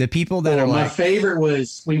 The people that are my like, favorite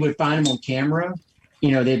was we would find them on camera. You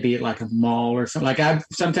know, they'd be at like a mall or something. Like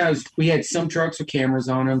sometimes we had some trucks with cameras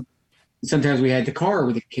on them. Sometimes we had the car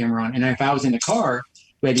with a camera on. And if I was in the car,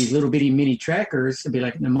 we had these little bitty mini trackers. It'd be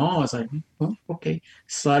like in the mall. I was like, oh, okay.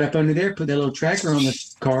 Slide up under there, put that little tracker on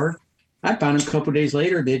the car. I'd find them a couple of days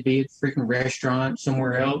later. They'd be at a freaking restaurant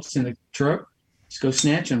somewhere else in the truck. Just go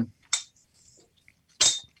snatch them.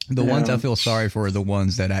 the ones I feel sorry for are the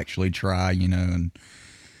ones that actually try, you know, and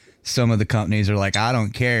some of the companies are like, I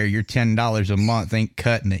don't care, your $10 a month ain't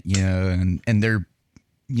cutting it, you know, and they're,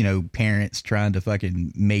 you know, parents trying to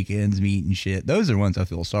fucking make ends meet and shit. Those are ones I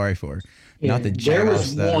feel sorry for. Yeah, not the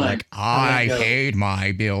jackoffs that are like, I paid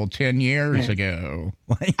my bill 10 years ago.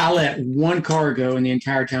 I let one car go, and the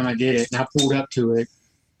entire time I did it, and I pulled up to it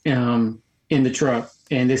in the truck,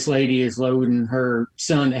 and this lady is loading her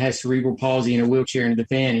son that has cerebral palsy in a wheelchair into the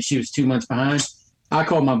van, and she was 2 months behind. I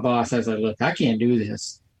called my boss. I was like, look, I can't do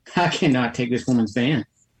this. I cannot take this woman's van.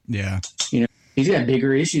 Yeah. You know, he's got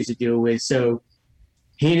bigger issues to deal with. So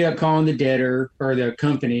he ended up calling the debtor or the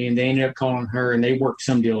company, and they ended up calling her, and they worked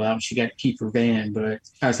some deal out. She got to keep her van. But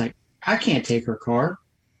I was like, I can't take her car.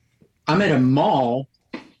 I'm at a mall,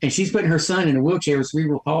 and she's putting her son in a wheelchair with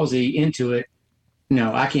cerebral palsy into it.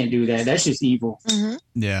 No, I can't do that. That's just evil. Mm-hmm.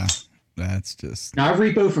 Yeah. That's just. Now, I've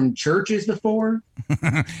repoed from churches before.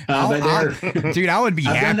 But dude, I would be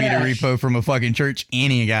happy to repo from a fucking church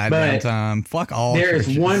any goddamn time. Fuck all. There is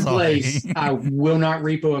churches. one Sorry. place I will not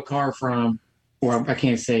repo a car from, or I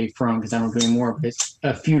can't say from because I don't do anymore, but it's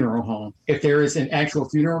a funeral home. If there is an actual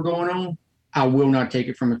funeral going on, I will not take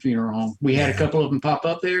it from a funeral home. We had a couple of them pop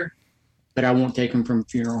up there, but I won't take them from a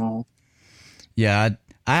funeral home. Yeah,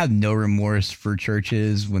 I have no remorse for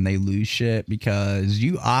churches when they lose shit because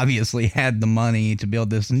you obviously had the money to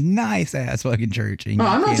build this nice ass fucking church. No,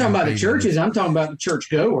 I'm not talking about the churches. I'm talking about the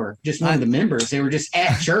church goer, just one of the members. They were just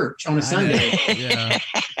at church on a Sunday. Yeah.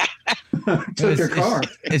 Took their car.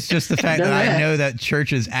 It's just the fact that I know that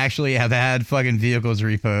churches actually have had fucking vehicles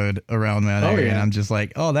repoed around that area. And I'm just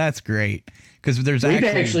like, oh, that's great. Because there's We've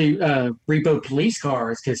actually repoed police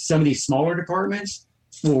cars because some of these smaller departments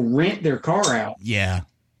will rent their car out. Yeah.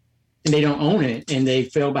 And they don't own it, and they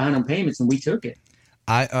fell behind on payments, and we took it.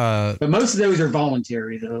 But most of those are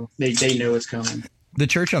voluntary, though. They know it's coming. The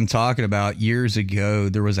church I'm talking about, years ago,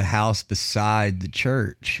 there was a house beside the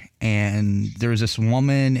church, and there was this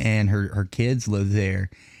woman and her kids lived there.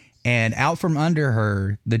 And out from under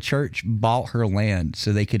her, the church bought her land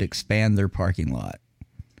so they could expand their parking lot.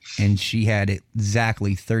 And she had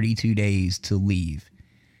exactly 32 days to leave.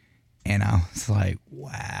 And I was like,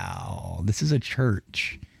 wow, this is a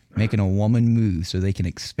church making a woman move so they can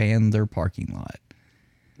expand their parking lot.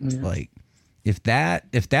 Yeah. Like, if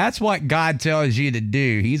that's what God tells you to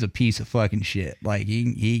do, he's a piece of fucking shit. Like,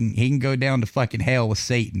 he can go down to fucking hell with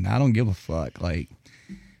Satan. I don't give a fuck. Like,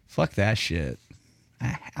 fuck that shit.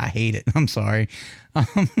 I hate it. I'm sorry.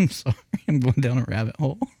 I'm sorry. I'm going down a rabbit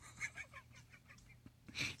hole.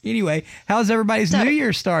 Anyway, how's everybody's New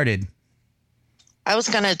Year started? I was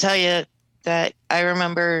going to tell you that I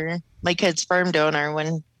remember my kid's sperm donor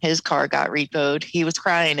when his car got repoed. He was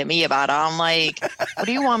crying to me about it. I'm like, what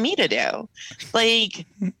do you want me to do? Like,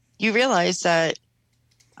 you realize that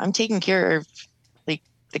I'm taking care of, like,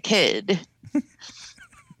 the kid.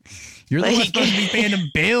 You're the one supposed to be paying the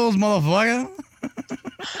bills, motherfucker.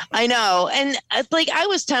 I know. And, like, I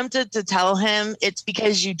was tempted to tell him it's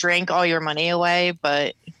because you drank all your money away,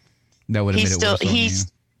 but that would have made it worse on you.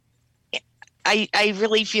 I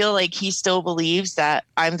really feel like he still believes that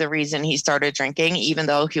I'm the reason he started drinking, even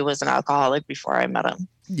though he was an alcoholic before I met him.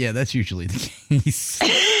 Yeah, that's usually the case.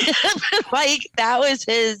 Like, that's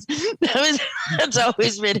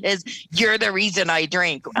always been his, you're the reason I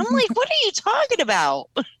drink. I'm like, what are you talking about?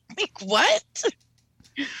 Like, what?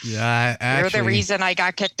 Yeah, actually, you're the reason I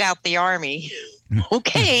got kicked out the army.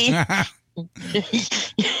 Okay. I'm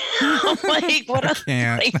like, what?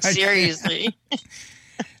 Like, seriously.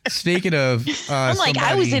 Speaking of, I'm like,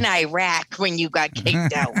 I was in Iraq when you got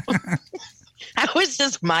kicked out. That was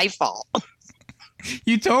just my fault.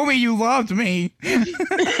 You told me you loved me. Right?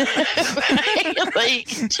 Like,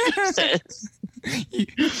 Jesus.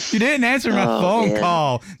 You didn't answer my phone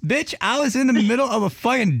call. Bitch, I was in the middle of a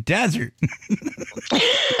fucking desert.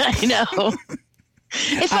 I know.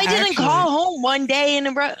 If I didn't call home one day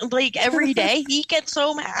and like every day, he gets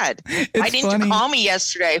so mad. Why didn't you call me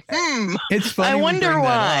yesterday? It's funny. I wonder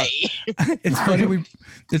why. It's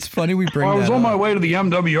funny we bring. Well, I was that on up. my way to the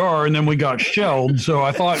MWR and then we got shelled, so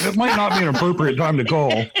I thought it might not be an appropriate time to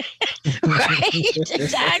call. Right?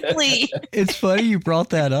 Exactly. It's funny you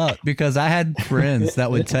brought that up because I had friends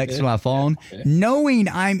that would text my phone knowing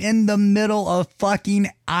I'm in the middle of fucking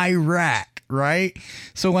Iraq. Right.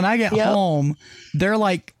 So when I get home, they're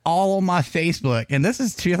like all on my Facebook. And this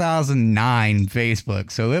is 2009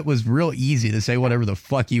 Facebook. So it was real easy to say whatever the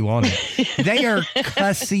fuck you wanted. They are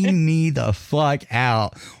cussing me the fuck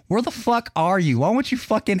out. Where the fuck are you? Why won't you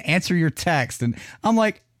fucking answer your text? And I'm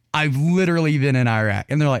like, I've literally been in Iraq.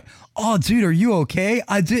 And they're like, oh, dude, are you okay?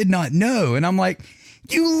 I did not know. And I'm like,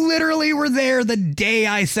 you literally were there the day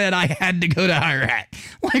I said I had to go to Iraq.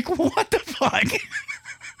 Like, what the fuck?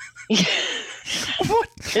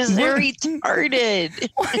 Because they're retarded.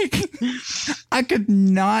 Like, I could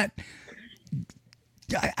not.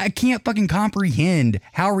 I can't fucking comprehend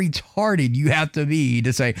how retarded you have to be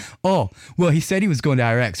to say, oh, well, he said he was going to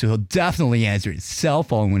Iraq, so he'll definitely answer his cell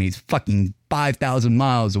phone when he's fucking 5,000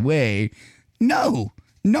 miles away. No,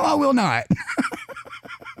 I will not.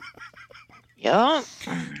 Yeah.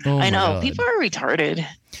 I know. God. People are retarded.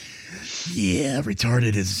 Yeah,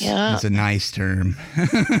 retarded is a nice term.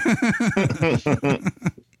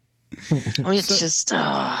 It's just.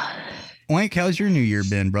 Oink, how's your New Year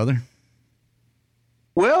been, brother?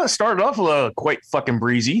 Well, it started off quite fucking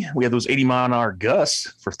breezy. We had those 80-mile-an-hour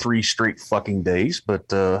gusts for 3 straight fucking days.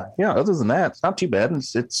 But, other than that, it's not too bad.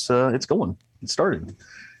 It's going. It started.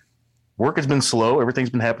 Work has been slow.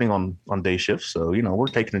 Everything's been happening on day shifts. So, we're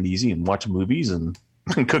taking it easy and watching movies and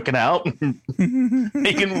cooking out and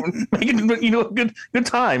making a good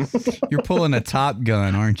time. You're pulling a Top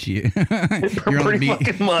Gun, aren't you? You're pretty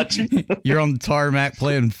fucking much. You're on the tarmac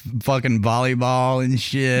playing fucking volleyball and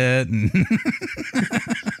shit and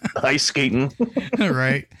ice skating.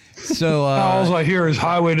 Right. So all I hear is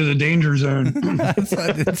Highway to the Danger Zone. That's what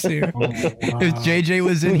I did too. If JJ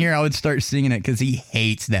was in here, I would start singing it because he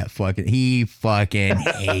hates that fucking. He fucking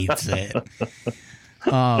hates it.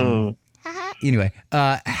 Anyway,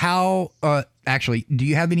 how? Actually, do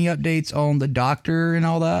you have any updates on the doctor and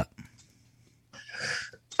all that?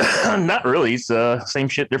 Not really. It's same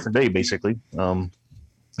shit, different day, basically. I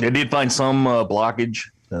did find some blockage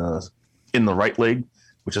in the right leg,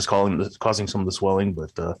 which is causing some of the swelling,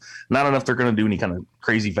 but not enough they're going to do any kind of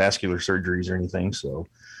crazy vascular surgeries or anything. So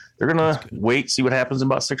they're going to wait, see what happens in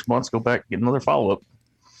about 6 months, go back, get another follow-up.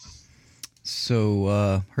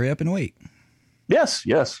 So hurry up and wait. Yes.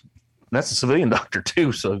 And that's a civilian doctor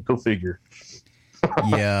too, so go figure.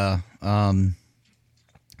 Yeah.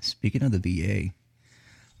 Speaking of the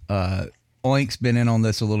VA, Oink's been in on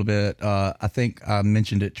this a little bit. I think I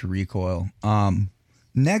mentioned it to Recoil.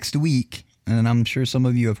 Next week, and I'm sure some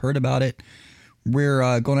of you have heard about it,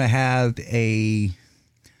 we're going to have I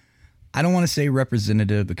don't want to say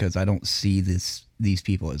representative because I don't see these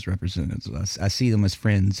people as representatives. I see them as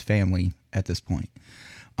friends, family at this point.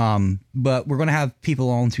 But we're going to have people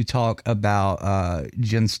on to talk about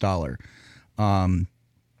Jen Stoller.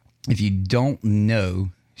 If you don't know,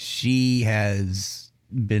 she has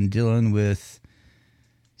been dealing with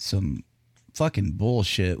some fucking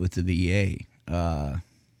bullshit with the VA.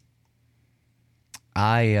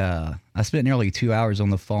 I spent nearly 2 hours on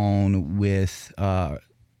the phone with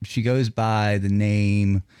she goes by the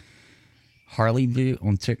name Harley Vu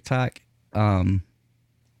on TikTok. And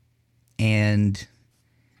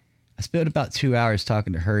I spent about 2 hours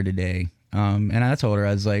talking to her today. And I told her,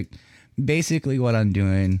 I was like, basically what I'm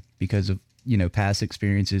doing because of, past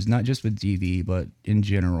experiences, not just with DV, but in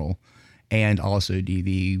general, and also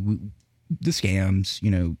DV, the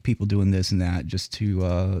scams, people doing this and that just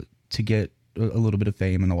to get a little bit of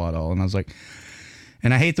fame and a lot all. And I was like,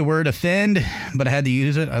 and I hate the word offend, but I had to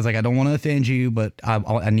use it. I was like, I don't want to offend you, but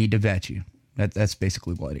I need to vet you. That's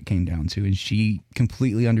basically what it came down to. And she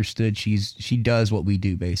completely understood. She does what we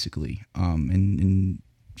do basically. And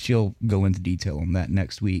she'll go into detail on that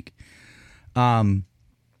next week.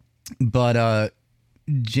 But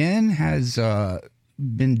Jen has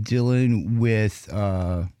been dealing with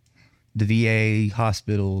the VA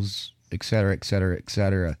hospitals, et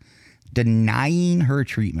cetera, denying her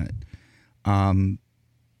treatment.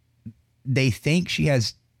 They think she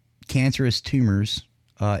has cancerous tumors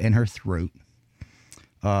in her throat.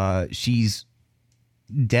 She's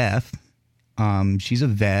deaf. She's a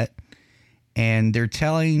vet. And they're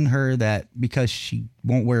telling her that because she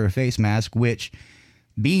won't wear a face mask, which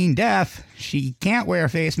being deaf, she can't wear a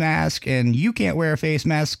face mask and you can't wear a face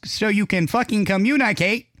mask so you can fucking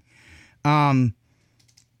communicate. And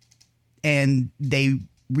they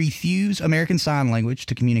refuse American Sign Language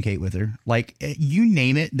to communicate with her. Like, you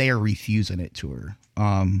name it, they are refusing it to her.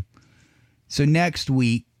 So next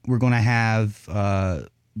week, we're going to have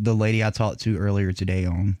the lady I talked to earlier today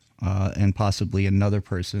on, and possibly another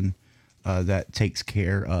person that takes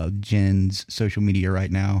care of Jen's social media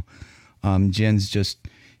right now. Jen's just,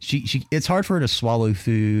 she it's hard for her to swallow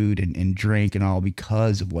food and drink and all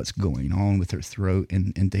because of what's going on with her throat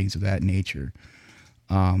and things of that nature.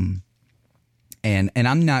 And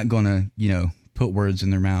I'm not going to, put words in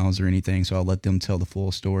their mouths or anything, so I'll let them tell the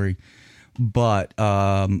full story. But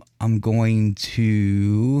I'm going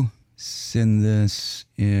to send this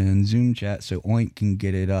in Zoom chat so Oink can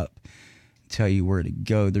get it up, tell you where to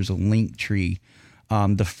go. There's a link tree.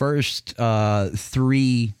 The first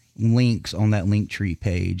 3 links on that link tree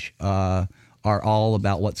page are all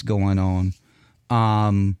about what's going on.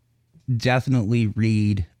 Definitely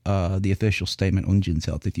read the official statement on Jen's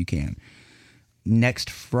Health if you can. Next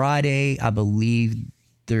Friday, I believe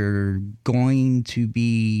they're going to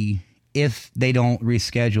be, if they don't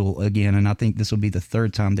reschedule again, and I think this will be the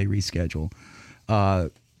 3rd time they reschedule,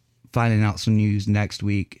 finding out some news next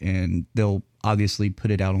week, and they'll obviously put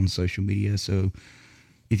it out on social media. So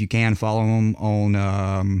if you can follow them on,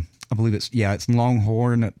 I believe it's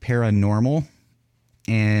Longhorn Paranormal,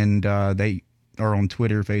 and they are on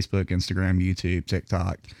Twitter, Facebook, Instagram, YouTube,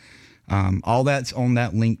 TikTok. All that's on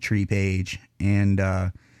that link tree page. And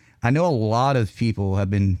I know a lot of people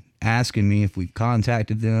have been asking me if we've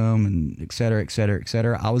contacted them and et cetera, et cetera, et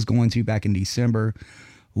cetera. I was going to back in December.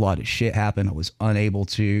 A lot of shit happened. I was unable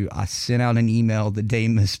to. I sent out an email the day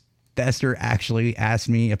Miss Fester actually asked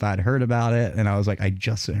me if I'd heard about it. And I was like, I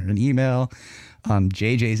just sent her an email.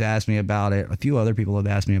 JJ's asked me about it. A few other people have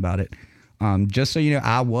asked me about it. Just so you know,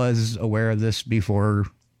 I was aware of this before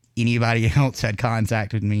anybody else had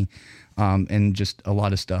contacted me. And just a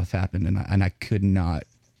lot of stuff happened, and I could not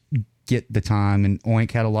get the time, and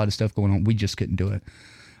Oink had a lot of stuff going on. We just couldn't do it.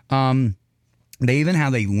 They even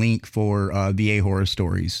have a link for VA horror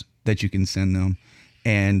stories that you can send them.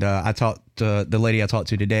 And I talked to the lady I talked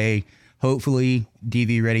to today. Hopefully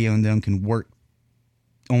DV Radio and them can work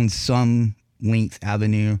on some length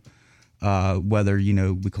avenue, whether,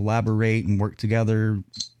 we collaborate and work together,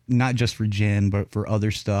 not just for Jen, but for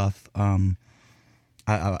other stuff.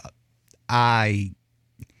 I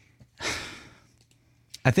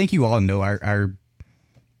think you all know our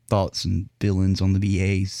thoughts and feelings on the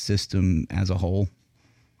VA system as a whole.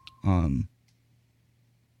 We're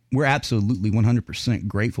absolutely 100%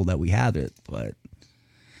 grateful that we have it, but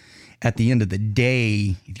at the end of the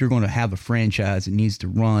day, if you're going to have a franchise, it needs to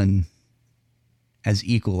run as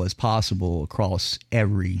equal as possible across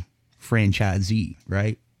every franchisee,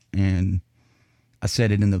 right? And I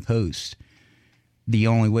said it in the post. The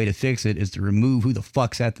only way to fix it is to remove who the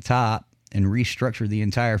fuck's at the top and restructure the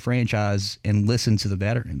entire franchise and listen to the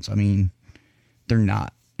veterans. I mean, they're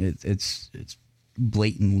not. It's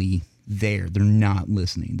blatantly there. They're not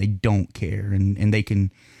listening. They don't care. And they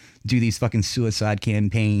can do these fucking suicide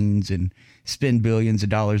campaigns and spend billions of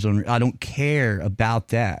dollars on. I don't care about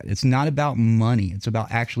that. It's not about money. It's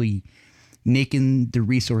about actually making the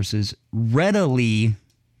resources readily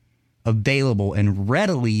available and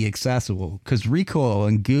readily accessible, because Recoil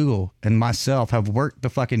and Google and myself have worked the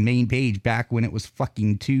fucking main page back when it was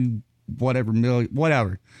fucking 2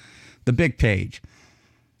 whatever, the big page.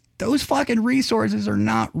 Those fucking resources are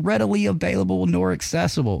not readily available nor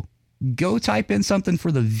accessible. Go type in something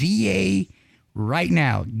for the VA right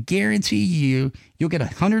now. Guarantee you'll get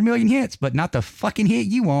 100 million hits, but not the fucking hit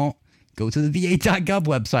you want. Go to the VA.gov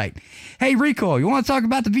website. Hey, Rico, you want to talk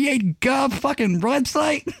about the VA.gov fucking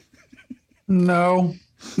website? No.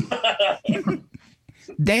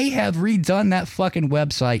 They have redone that fucking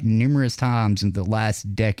website numerous times in the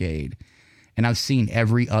last decade. And I've seen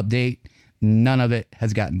every update. None of it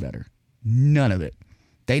has gotten better. None of it.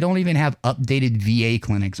 They don't even have updated VA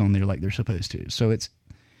clinics on there like they're supposed to. So it's...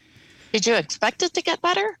 Did you expect it to get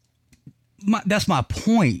better? That's my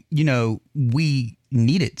point. You know, we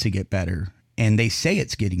need it to get better. And they say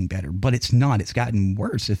it's getting better, but it's not. It's gotten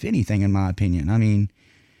worse, if anything, in my opinion. I mean,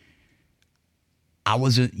 I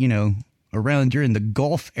wasn't, around during the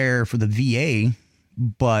Gulf era for the VA,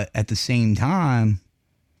 but at the same time,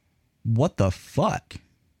 what the fuck?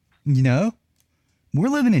 We're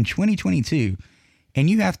living in 2022 and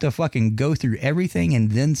you have to fucking go through everything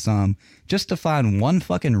and then some just to find one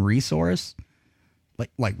fucking resource.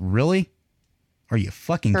 Like really? Are you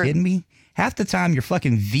fucking kidding me? Half the time your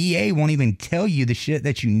fucking VA won't even tell you the shit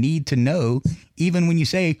that you need to know. Even when you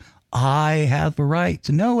say, I have a right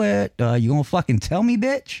to know it. You gonna fucking tell me,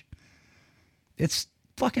 bitch? It's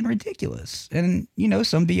fucking ridiculous. And,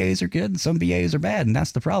 some VAs are good and some VAs are bad. And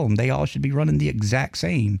that's the problem. They all should be running the exact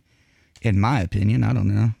same. In my opinion, I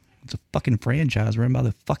don't know. It's a fucking franchise run by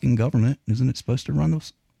the fucking government. Isn't it supposed to run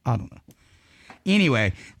those? I don't know.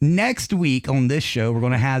 Anyway, next week on this show, we're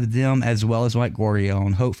going to have them as well as Mike Gordia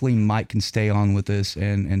on. Hopefully Mike can stay on with us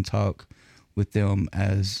and talk with them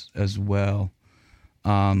as well.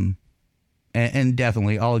 And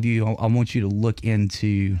definitely all of you, I want you to look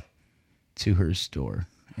into her story.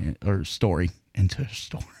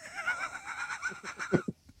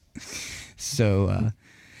 So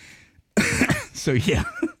yeah,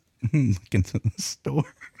 look into the store.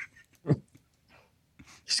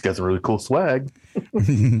 She's got some really cool swag.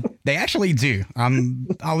 They actually do.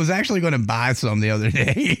 I was actually going to buy some the other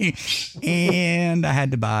day, and I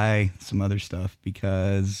had to buy some other stuff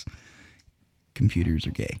because computers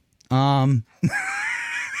are gay.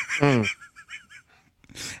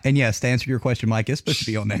 And yes, to answer your question, Mike, it's supposed to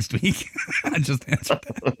be on next week. I just answered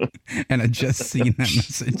that. And I just seen that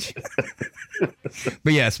message.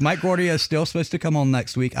 But yes, Mike Gordia is still supposed to come on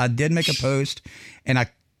next week. I did make a post, and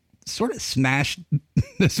I sort of smashed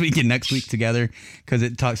this week and next week together because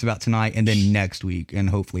it talks about tonight and then next week. And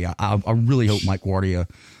hopefully, I really hope Mike Gordia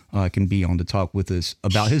can be on to talk with us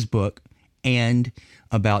about his book and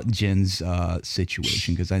about Jen's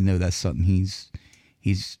situation, because I know that's something he's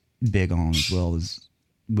big on as well as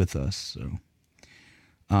with us. So,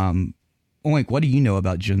 Oink, what do you know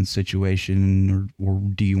about Jen's situation, or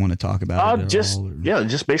do you want to talk about it at all?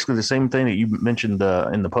 Just basically the same thing that you mentioned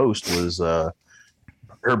in the post was her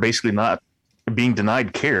basically not being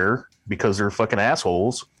denied care because they're fucking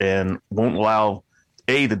assholes and won't allow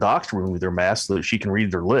the docs to remove their masks so that she can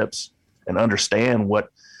read their lips and understand what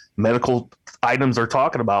medical items are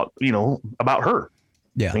talking about, about her.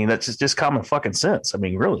 Yeah. I mean, that's just common fucking sense. I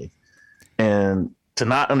mean, really. And to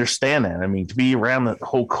not understand that, I mean, to be around the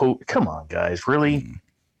whole coat, come on, guys, really?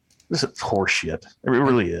 This is horse shit. It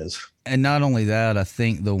really is. And not only that, I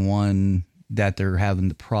think the one that they're having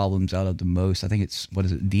the problems out of the most, I think it's, what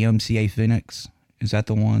is it, DMCA Phoenix? Is that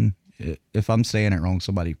the one? If I'm saying it wrong,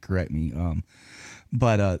 somebody correct me.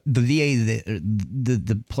 But the VA,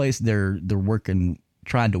 the place they're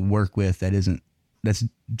trying to work with that's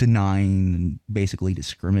denying and basically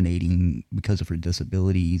discriminating because of her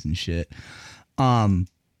disabilities and shit.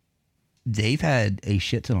 They've had a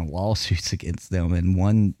shit ton of lawsuits against them, and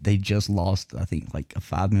one they just lost, I think, like a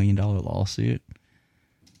 $5 million lawsuit.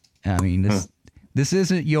 I mean, this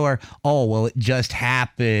isn't your, it just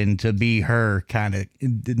happened to be her kind of,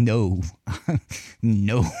 no,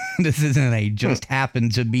 no, this isn't a just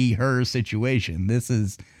happened to be her situation. This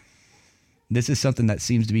is something that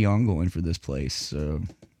seems to be ongoing for this place. So,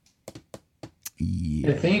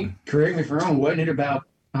 yeah. I think, correct me if I'm wrong, wasn't it about,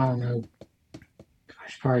 I don't know,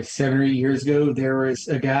 probably 7 or 8 years ago, there was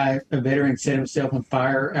a veteran set himself on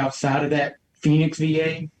fire outside of that Phoenix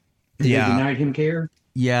VA. They denied him care.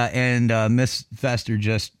 Yeah, and Miss Fester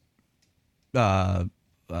just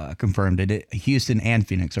confirmed it. Houston and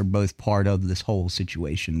Phoenix are both part of this whole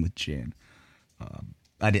situation with Jen.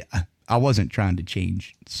 I wasn't trying to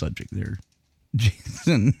change the subject there,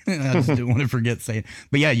 Jason. I just didn't want to forget saying.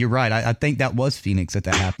 But yeah, you're right. I think that was Phoenix that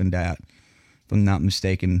happened at, if I'm not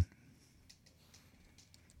mistaken.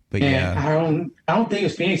 But and yeah, I don't think it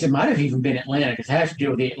was Phoenix. It might have even been Atlanta because it has to do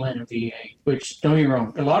with the Atlanta VA. Which, don't get me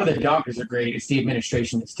wrong, a lot of the doctors are great. It's the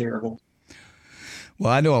administration that's terrible.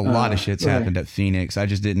 well, I know a lot of shit's right. happened at Phoenix. I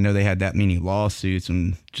just didn't know they had that many lawsuits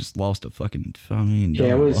and just lost a fucking $5 million.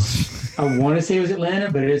 Yeah, it was. I want to say it was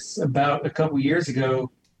Atlanta, but it's about a couple years ago.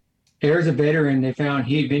 There's a veteran they found.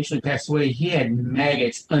 He eventually passed away. He had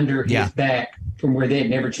maggots under his back from where they had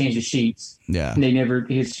never changed the sheets. Yeah, and they never.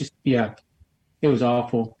 It's just it was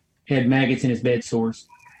awful. He had maggots in his bed sores.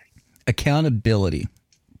 accountability,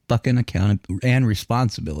 fucking and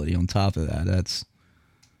responsibility on top of that.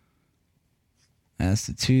 That's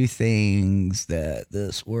the two things that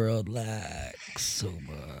this world lacks so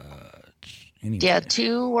much. Anyway. Yeah,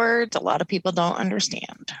 2 words a lot of people don't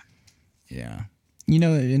understand. Yeah. You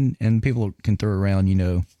know, and people can throw around, you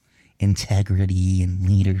know, integrity and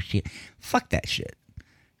leadership. Fuck that shit.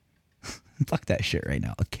 Fuck that shit right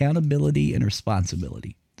now. Accountability and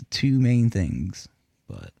responsibility. The 2 main things.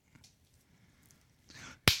 But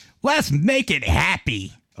let's make it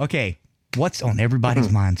happy. Okay. What's on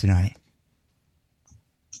everybody's mind tonight?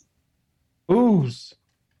 Booze.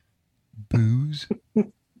 Booze?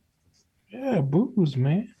 Yeah, booze,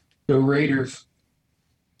 man. Go Raiders.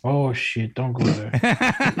 Oh, shit. Don't go there.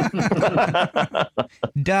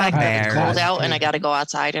 Doug It's cold out and I got to go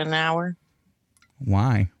outside in an hour.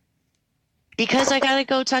 Why? Because I got to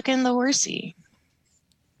go tuck in the horsey.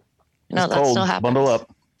 No, It's that cold. still happens. Bundle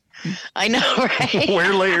up. I know, right?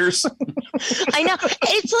 Wear layers. I know.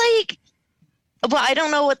 It's like, well, I don't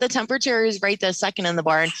know what the temperature is right this second in the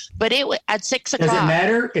barn, but at 6 o'clock. Does it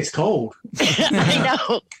matter? It's cold. I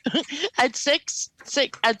know. At 6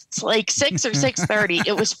 at like 6 or 6:30,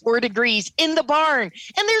 it was 4 degrees in the barn,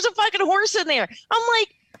 and there's a fucking horse in there. I'm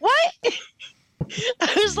like, what?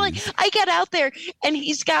 I was like, I get out there, and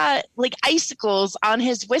he's got like icicles on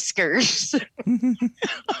his whiskers. I'm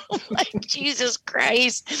like, Jesus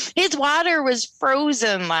Christ. His water was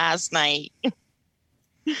frozen last night.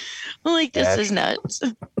 I'm like, this is nuts.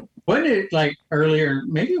 Wasn't it like earlier?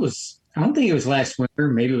 Maybe it was, I don't think it was last winter.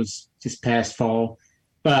 Maybe it was just past fall.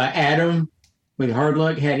 Adam with Hard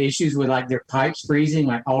Luck had issues with like their pipes freezing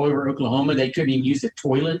like all over Oklahoma. They couldn't even use the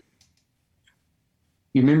toilet.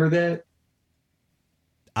 You remember that?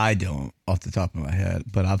 I don't off the top of my head,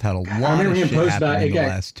 but I've had a lot remember of him shit post happen about in it the got-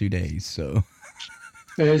 last 2 days. So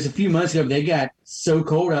It was a few months ago. They got so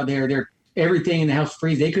cold out there. Everything in the house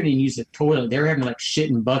freeze. They couldn't even use the toilet. They were having like shit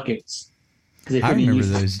in buckets. They I couldn't remember use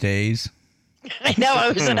those days. I know, I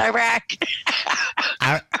was in Iraq.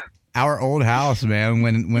 Our old house, man,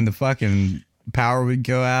 when the fucking power would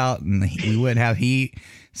go out and we wouldn't have heat.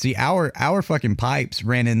 See, our fucking pipes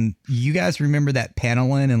ran in. You guys remember that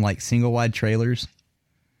paneling and like single wide trailers?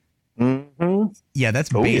 Mm-hmm. Yeah, that's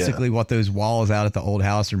basically what those walls out at the old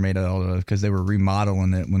house are made out of, because they were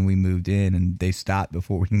remodeling it when we moved in, and they stopped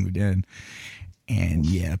before we moved in. And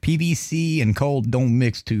yeah, PVC and cold don't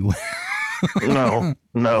mix too well.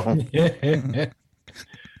 No.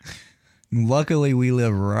 Luckily, we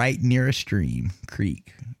live right near a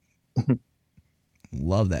creek.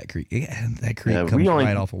 Love that creek. Yeah, that creek comes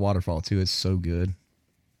right off a waterfall too. It's so good.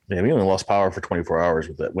 Yeah, we only lost power for 24 hours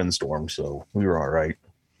with that windstorm, so we were all right.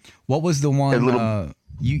 What was the one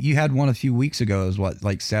you had one a few weeks ago? It was what,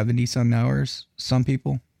 like 70 some hours? Some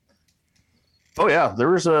people? Oh yeah, there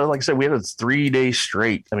was like I said, we had a 3 days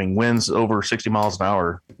straight. I mean, winds over 60 miles an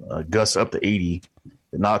hour, gusts up to 80.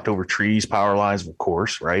 It knocked over trees, power lines, of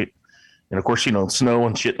course, right? And of course, you know, snow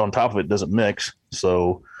and shit on top of it doesn't mix.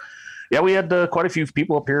 So yeah, we had quite a few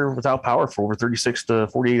people up here without power for over 36 to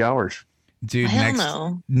 48 hours. Dude,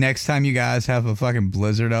 next time you guys have a fucking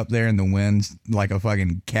blizzard up there and the wind's like a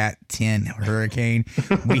fucking Cat 10 hurricane,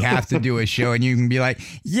 we have to do a show, and you can be like,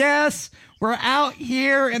 yes, we're out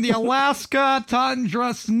here in the Alaska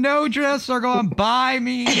tundra. Snowdrifts are going by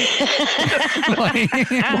me.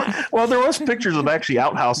 Well, there was pictures of actually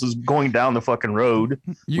outhouses going down the fucking road.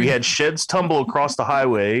 We had sheds tumble across the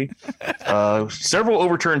highway, several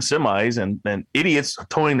overturned semis, and idiots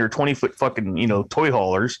towing their 20-foot fucking, you know, toy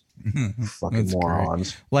haulers. Fucking That's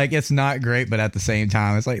morons. Great. Like, it's not great, but at the same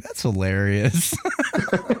time, it's like, that's hilarious.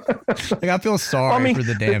 Like, I feel sorry for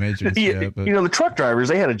the damage and shit. But. You know, the truck drivers,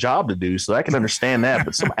 they had a job to do, so I can understand that.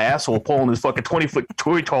 But some asshole pulling this fucking 20-foot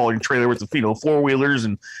toy hauling trailer with, you know, 4-wheelers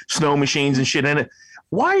and snow machines and shit in it.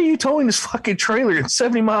 Why are you towing this fucking trailer in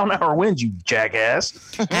 70-mile-an-hour winds, you jackass?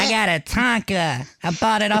 I got a Tonka. I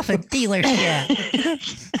bought it off a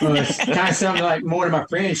dealership. Well, it's kind of something like one of my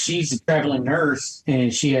friends. She's a traveling nurse,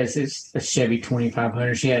 and she has a Chevy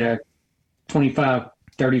 2500. She had a 25,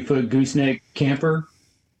 30-foot gooseneck camper,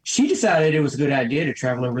 she decided it was a good idea to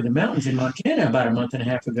travel over the mountains in Montana about a month and a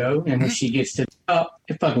half ago. And when she gets to the top,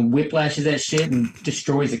 it fucking whiplashes that shit and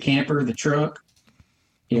destroys the camper, the truck.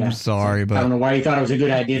 Yeah. I'm sorry, but I don't know why you thought it was a good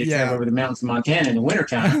idea to travel over the mountains of Montana in the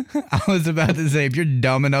wintertime. I was about to say, if you're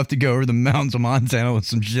dumb enough to go over the mountains of Montana with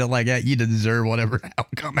some shit like that, you deserve whatever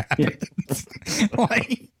outcome happens.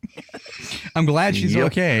 Like, I'm glad she's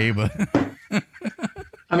okay, but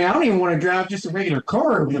I mean, I don't even want to drive just a regular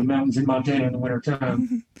car over the mountains in Montana in the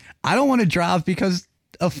wintertime. I don't want to drive because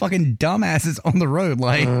of fucking dumbasses on the road.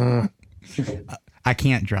 Like, I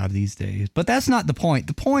can't drive these days, but that's not the point.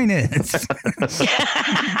 The point is,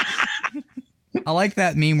 I like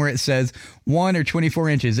that meme where it says 1 or 24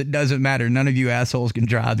 inches. It doesn't matter. None of you assholes can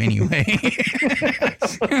drive anyway.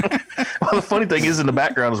 Well, the funny thing is, in the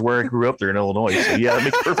background is where I grew up there in Illinois. So yeah, it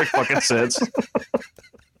makes perfect fucking sense.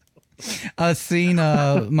 I've seen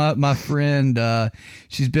my friend.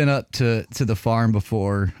 She's been up to the farm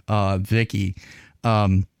before. Vicky.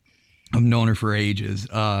 I've known her for ages.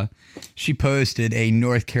 She posted a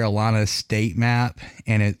North Carolina state map,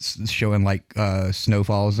 and it's showing like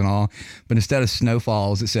snowfalls and all. But instead of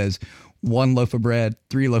snowfalls, it says 1 loaf of bread,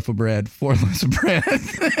 3 loaf of bread, 4 loaves of bread.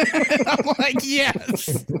 I'm like,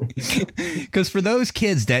 yes. Because for those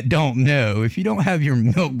kids that don't know, if you don't have your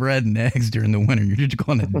milk, bread, and eggs during the winter, you're just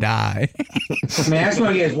going to die. I mean, that's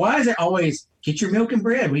what I guess. Why is it always get your milk and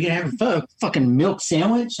bread? We can have a fucking milk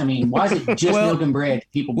sandwich. I mean, why is it just milk and bread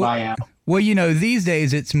people buy out? Well, you know, these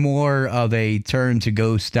days it's more of a turn to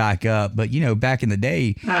go stock up. But, you know, back in the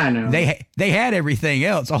day, I know they had everything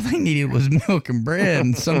else. All they needed was milk and bread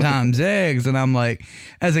and sometimes eggs. And I'm like,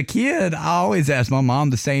 as a kid, I always asked my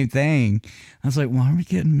mom the same thing. I was like, why are we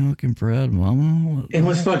getting milk and bread, Mama? And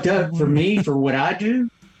what's fucked up for me, for what I do,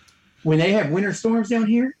 when they have winter storms down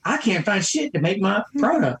here, I can't find shit to make my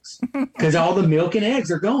products because all the milk and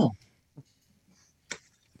eggs are gone.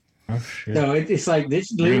 Oh, shit. So it's like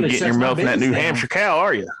this. You ain't getting your milk from that New down. Hampshire cow,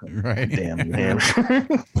 are you? Right. Damn New Hampshire.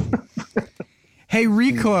 Hey,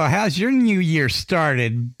 Recoil, how's your new year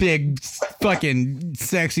started? Big fucking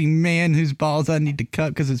sexy man whose balls I need to cut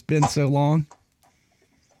because it's been so long.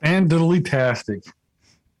 Diddly-tastic.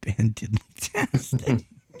 Diddly-tastic.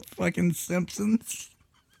 Fucking Simpsons.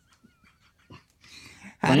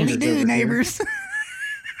 How do we do, neighbors?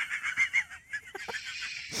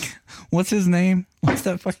 What's his name? What's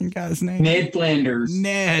that fucking guy's name? Ned Flanders.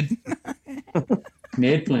 Ned.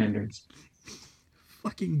 Ned Flanders.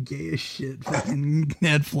 Fucking gay as shit. Fucking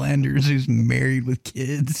Ned Flanders, who's married with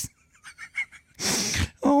kids.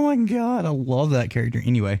 Oh my god, I love that character.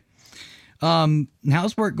 Anyway,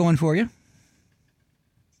 how's work going for you?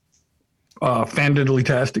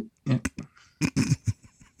 Diddly-tastic. Yeah.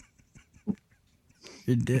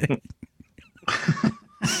 You're a dick.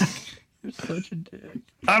 You're such a dick.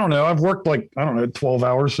 I don't know. I've worked 12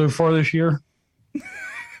 hours so far this year.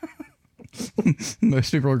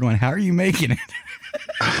 Most people are going, how are you making it?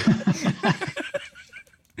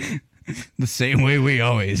 The same way we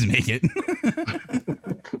always make it.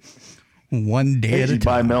 One day at a time.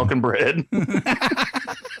 Buy milk and bread.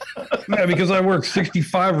 Yeah, because I work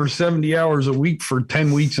 65 or 70 hours a week for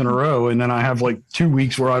 10 weeks in a row, and then I have 2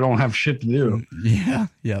 weeks where I don't have shit to do.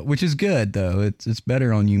 Yeah, which is good though. It's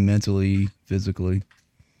better on you mentally, physically.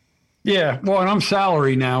 Yeah, well, and I'm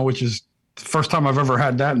salary now, which is the first time I've ever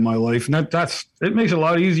had that in my life, and it makes it a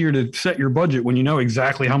lot easier to set your budget when you know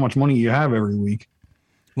exactly how much money you have every week.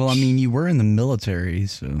 Well, I mean, you were in the military,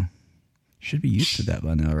 so you should be used to that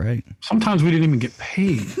by now, right? Sometimes we didn't even get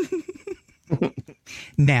paid.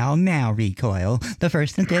 Now, Recoil, the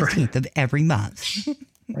 1st and 15th of every month.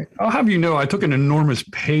 Right. I'll have you know, I took an enormous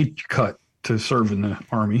pay cut to serve in the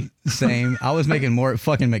Army. Same. I was making more at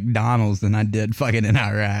fucking McDonald's than I did fucking in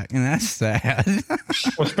Iraq, and that's sad.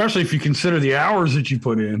 Well, especially if you consider the hours that you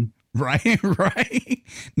put in. Right.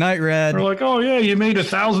 Night Red. They're like, oh yeah, you made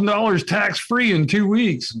 $1,000 tax free in 2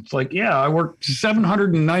 weeks. It's like, yeah, I worked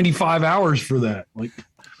 795 hours for that. Like,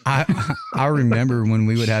 I remember when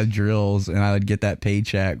we would have drills and I would get that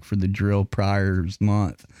paycheck for the drill prior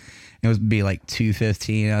month. It would be like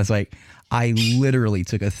 $215. I was like, I literally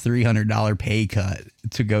took a $300 pay cut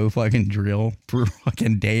to go fucking drill for a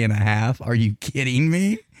fucking day and a half. Are you kidding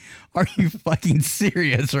me? Are you fucking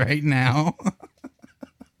serious right now?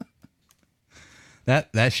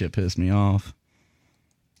 That shit pissed me off.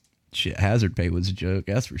 Shit, hazard pay was a joke,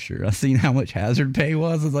 that's for sure. I seen how much hazard pay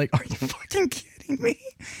was. I was like, are you fucking kidding me?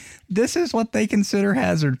 This is what they consider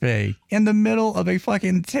hazard pay in the middle of a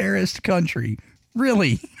fucking terrorist country.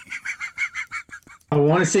 Really? I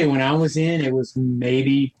want to say when I was in, it was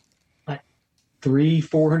maybe like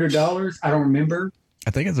 $300-$400. I don't remember.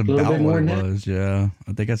 I think it's little about bit more what it than that. was. Yeah,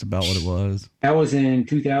 I think that's about what it was. That was in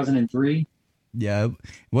 2003. Yeah, it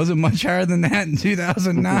wasn't much higher than that in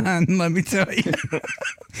 2009. Let me tell you.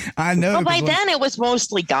 I know. Well, by 'cause then it was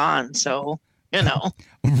mostly gone. So, you know.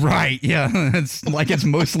 Right. Yeah. It's like it's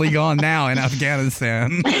mostly gone now in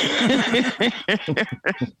Afghanistan.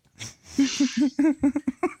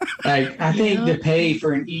 I think the pay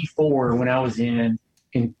for an E4 when I was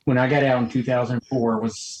when I got out in 2004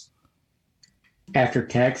 was, after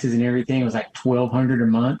taxes and everything, was like $1,200 a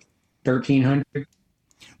month, $1,300.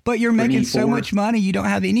 But you're making so E4. much money, you don't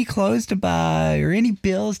have any clothes to buy or any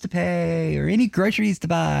bills to pay or any groceries to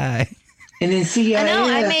buy. And then CIA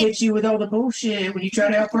I hits you with all the bullshit when you try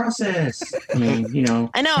to out process. I mean, you know.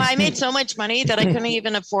 I know. I made so much money that I couldn't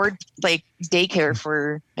even afford like daycare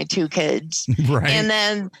for my 2 kids. Right.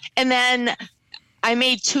 And then I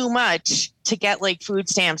made too much to get like food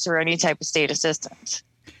stamps or any type of state assistance.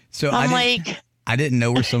 So I I didn't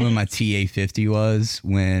know where some of my TA50 was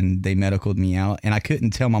when they medicaled me out, and I couldn't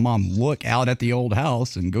tell my mom, look out at the old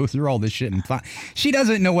house and go through all this shit and find. She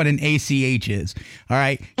doesn't know what an ACH is. All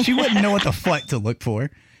right. She wouldn't know what the fuck to look for.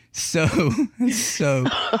 So so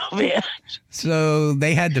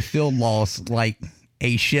they had to field loss like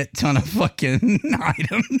a shit ton of fucking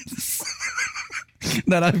items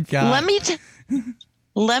that I've got.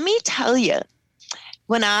 Let me tell you,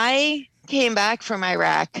 when I came back from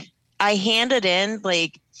Iraq, I handed in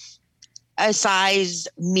like a size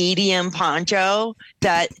medium poncho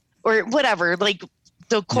or whatever, like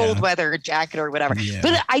the cold weather jacket or whatever. Yeah.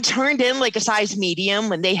 But I turned in like a size medium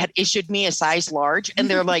when they had issued me a size large, and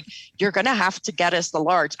they're like, "You're gonna have to get us the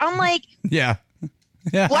large." I'm like, yeah.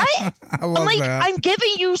 What? I love I'm like, that. I'm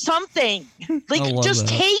giving you something. Like, love just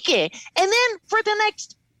that. take it. And then for the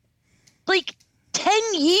next like 10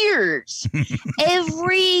 years,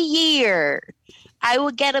 every year, I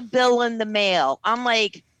would get a bill in the mail. I'm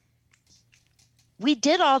like, we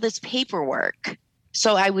did all this paperwork,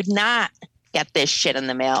 so I would not get this shit in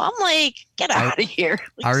the mail. I'm like, get out of here.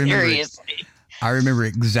 Like, seriously. I remember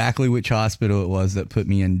exactly which hospital it was that put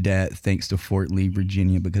me in debt thanks to Fort Lee,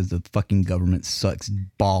 Virginia, because the fucking government sucks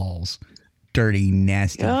balls. Dirty,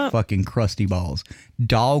 nasty, fucking crusty balls.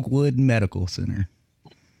 Dogwood Medical Center.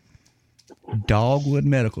 Dogwood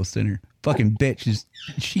Medical Center. Fucking bitch.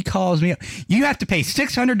 She calls me up. You have to pay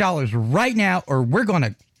 $600 right now or we're going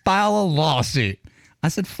to file a lawsuit. I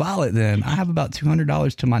said, file it then. I have about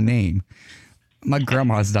 $200 to my name. My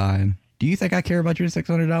grandma's dying. Do you think I care about your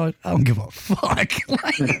 $600? I don't give a fuck.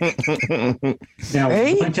 Now,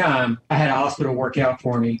 one time I had a hospital work out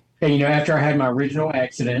for me. And, you know, after I had my original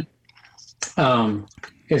accident, it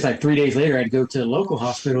was like 3 days later, I had to go to the local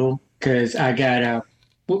hospital because I got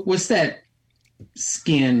what's that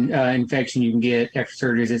skin infection you can get after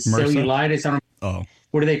surgery? Is it MRSA? cellulitis? I don't know. Oh.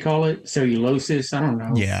 What do they call it? Cellulosis? I don't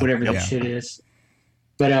know. Yeah. Whatever that shit is.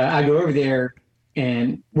 But I go over there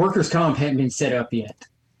and workers' comp hadn't been set up yet.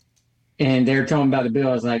 And they're telling me about the bill.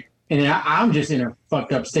 I was like, and I'm just in a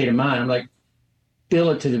fucked up state of mind. I'm like,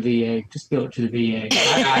 bill it to the VA. Just bill it to the VA.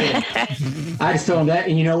 I just told them that.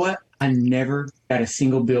 And you know what? I never got a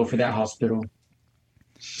single bill for that hospital.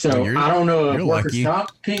 So I don't know if workers'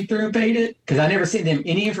 comp came through and paid it because I never sent them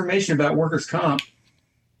any information about workers' comp.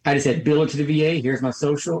 I just said, bill it to the VA. Here's my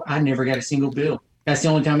social. I never got a single bill. That's the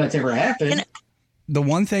only time that's ever happened. The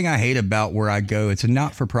one thing I hate about where I go, it's a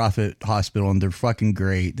not-for-profit hospital, and they're fucking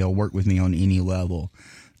great. They'll work with me on any level.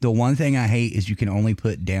 The one thing I hate is you can only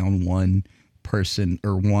put down one person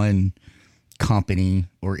or one company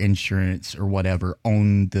or insurance or whatever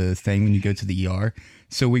on the thing when you go to the ER.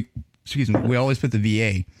 So we always put the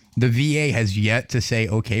VA. The VA has yet to say,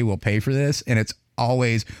 okay, we'll pay for this. And it's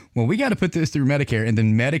always, well, we got to put this through Medicare. And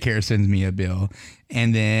then Medicare sends me a bill.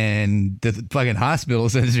 And then the fucking hospital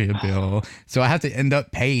sends me a bill. So I have to end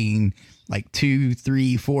up paying like $2,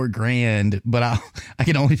 $3, $4 grand, but I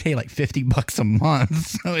can only pay like $50 a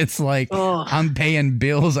month. So it's like I'm paying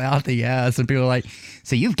bills out the ass, and people are like,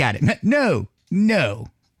 so you've got it. No.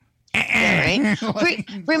 Yeah, right?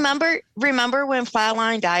 Remember when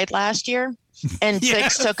Flatline died last year? And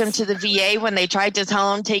Six took him to the VA when they tried to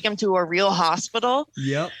tell him take him to a real hospital.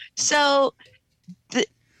 Yep. So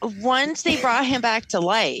once they brought him back to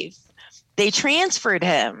life, they transferred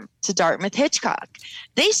him to Dartmouth Hitchcock.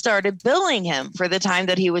 They started billing him for the time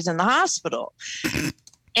that he was in the hospital.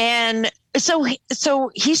 And so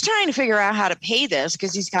he's trying to figure out how to pay this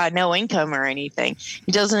because he's got no income or anything.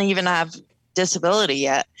 He doesn't even have disability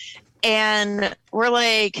yet. And we're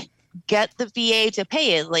like, get the VA to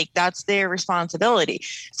pay it. Like, that's their responsibility.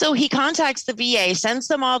 So he contacts the VA, sends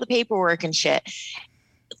them all the paperwork and shit.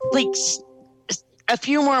 Like, a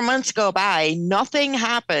few more months go by, nothing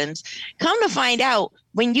happens. Come to find out,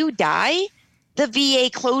 when you die, the VA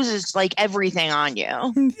closes like everything on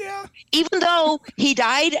you. Yeah. Even though he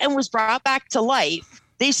died and was brought back to life,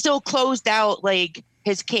 they still closed out like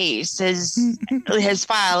his case, his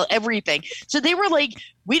file, everything. So they were like,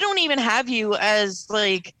 we don't even have you as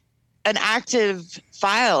like an active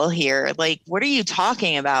file here. Like, what are you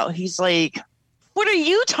talking about? He's like, what are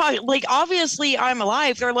you talking? Like, obviously I'm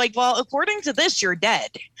alive. They're like, well, according to this, you're dead.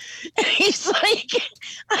 He's like,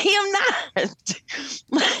 I am not.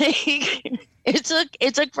 Like,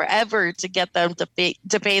 it took forever to get them to pay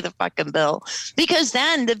the fucking bill, because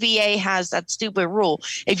then the VA has that stupid rule.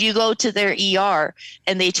 If you go to their ER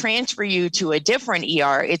and they transfer you to a different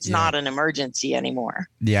ER, it's not an emergency anymore.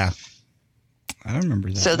 Yeah. I don't remember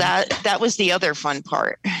that. So that was the other fun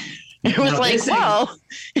part. It was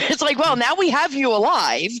well, now we have you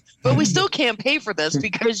alive, but we still can't pay for this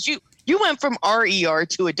because you went from our ER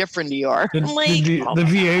to a different ER. The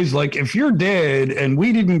VA's like, if you're dead and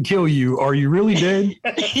we didn't kill you, are you really dead?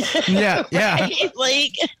 Yeah. Right?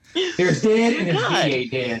 Like, there's dead and there's VA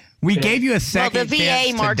dead. We gave you a second the VA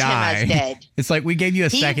chance to marked him die. as dead. It's like we gave you a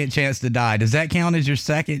second chance to die. Does that count as your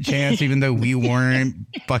second chance, even though we weren't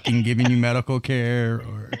fucking giving you medical care?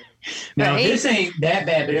 Or no, this ain't that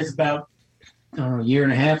bad, but it's about a year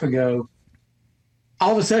and a half ago.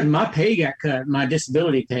 All of a sudden, my pay got cut, my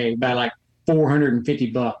disability pay, by like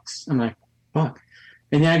 $450. I'm like, fuck.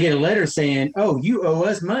 And then I get a letter saying, oh, you owe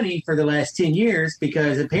us money for the last 10 years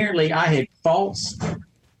because apparently I had falsely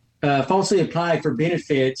applied for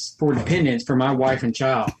benefits for dependents for my wife and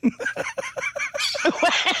child.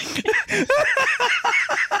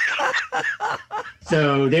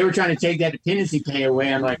 So they were trying to take that dependency pay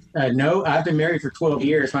away. I'm like, no, I've been married for 12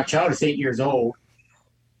 years. My child is 8 years old.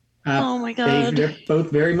 Oh my God. They're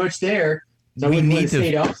both very much there. So we need to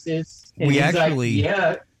state offices. And we he's actually,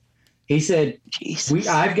 like, he said,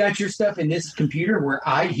 I've got your stuff in this computer where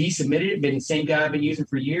he submitted it, been the same guy I've been using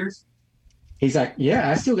for years. He's like, yeah,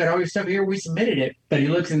 I still got all your stuff here. We submitted it. But he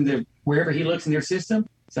looks wherever he looks in their system.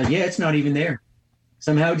 It's like, yeah, it's not even there.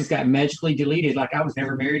 Somehow it just got magically deleted. Like I was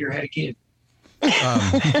never married or had a kid.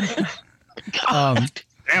 Damn,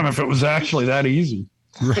 if it was actually that easy.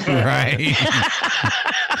 Right.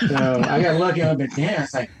 So I got lucky on it, but damn,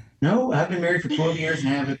 it's like, no, I've been married for 12 years and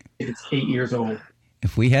have it. It's 8 years old.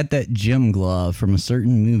 If we had that gym glove from a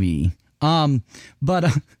certain movie.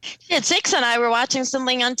 Six and I were watching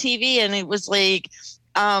something on TV and it was like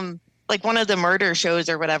one of the murder shows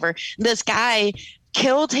or whatever. This guy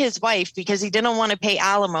killed his wife because he didn't want to pay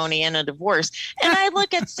alimony in a divorce. And I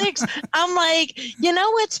look at Six, I'm like, you know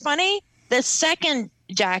what's funny? The second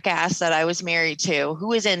jackass that I was married to, who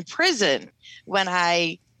was in prison when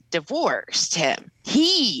I divorced him,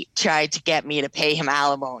 he tried to get me to pay him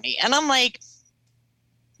alimony. And I'm like,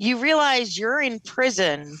 you realize you're in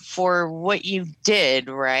prison for what you did,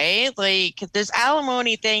 right? Like, this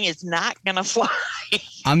alimony thing is not going to fly.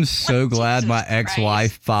 I'm so glad my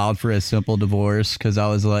ex-wife filed for a simple divorce, because I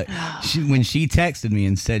was like, when she texted me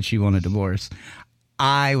and said she wanted a divorce,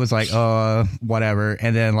 I was like, whatever.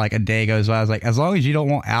 And then like a day goes by, I was like, as long as you don't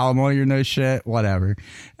want alimony or no shit, whatever.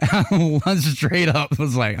 One straight up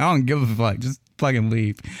was like, I don't give a fuck. Just fucking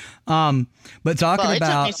leave. But talking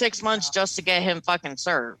about, it took me 6 months just to get him fucking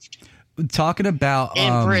served. Talking about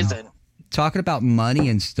in prison. Talking about money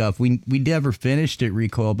and stuff. We never finished it,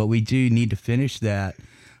 Recoil, but we do need to finish that.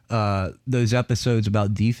 Those episodes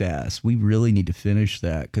about DFAS. We really need to finish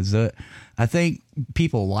that, because I think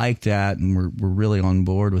people like that and we're really on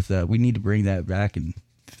board with that. We need to bring that back and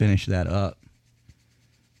finish that up.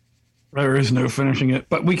 There is no finishing it,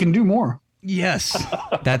 but we can do more. Yes,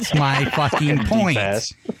 that's my fucking point.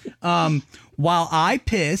 While I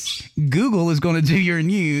piss, Google is going to do your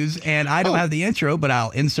news, and I don't have the intro, but I'll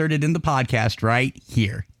insert it in the podcast right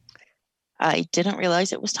here. I didn't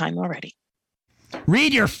realize it was time already.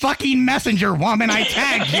 Read your fucking messenger, woman. I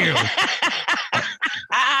tagged you.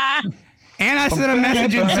 And I sent a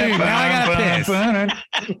message in too. Now I gotta piss.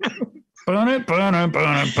 All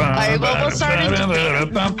right, well, we'll start in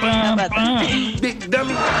Japan. Big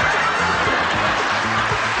dummy.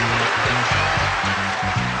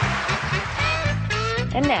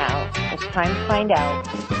 And now it's time to find out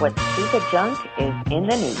what stupid junk is in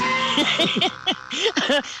the news.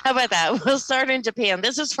 How about that? We'll start in Japan.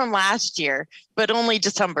 This is from last year, but only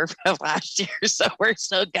December of last year, so we're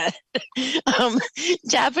so good.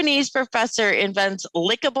 Japanese professor invents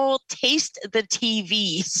lickable taste the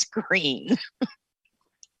TV screen.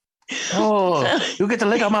 Oh, you get to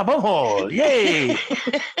lick on my butthole. Yay.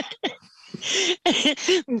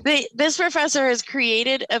 This professor has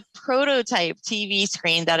created a prototype TV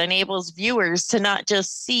screen that enables viewers to not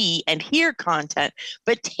just see and hear content,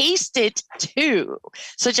 but taste it too,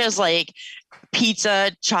 such as like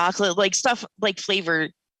pizza, chocolate, like stuff like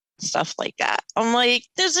flavored stuff like that. I'm like,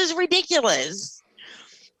 this is ridiculous.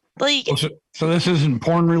 Like, so this isn't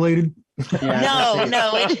porn related? No,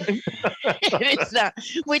 it's not.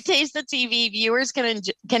 With Taste the TV, viewers can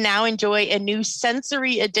now enjoy a new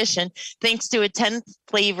sensory addition thanks to a 10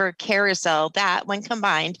 flavor carousel that, when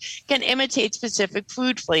combined, can imitate specific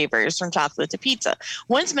food flavors from chocolate to pizza.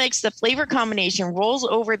 Once mixed, the flavor combination rolls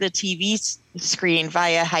over the TV screen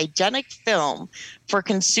via hygienic film for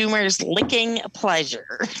consumers' licking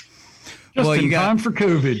pleasure. Just in time for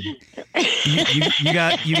COVID.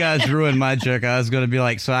 You guys ruined my joke. I was going to be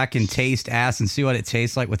like, so I can taste ass and see what it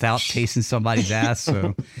tastes like without tasting somebody's ass.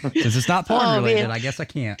 So since it's not porn related, I guess I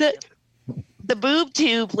can't. The boob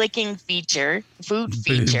tube licking food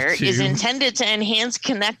feature is intended to enhance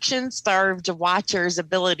connection-starved watchers'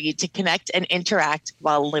 ability to connect and interact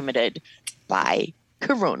while limited by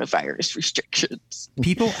coronavirus restrictions.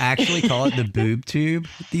 People actually call it the boob tube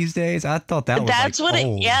these days. I thought that was that's like what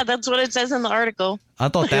old. that's what it says in the article. I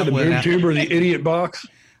thought that the went boob out. tube or the idiot box.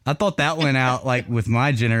 I thought that went out like with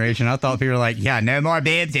my generation. I thought people were like, yeah, no more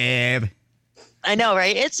boob tube. I know,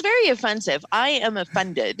 right? It's very offensive. I am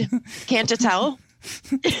offended. Can't you tell?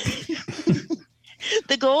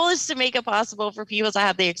 The goal is to make it possible for people to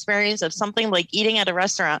have the experience of something like eating at a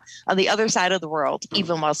restaurant on the other side of the world,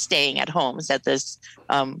 even while staying at home, said this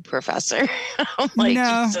professor. I'm like,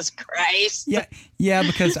 no. Jesus Christ. Yeah,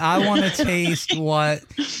 because I want to taste what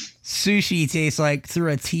sushi tastes like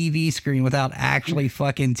through a TV screen without actually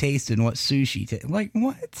fucking tasting what sushi tastes like.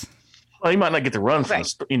 What? Well, you might not get the run from,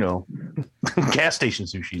 gas station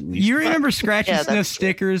sushi. At least. You remember Scratch and Sniff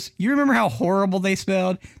stickers? You remember how horrible they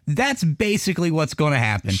smelled? That's basically what's going to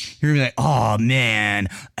happen. You're going to be like, oh, man,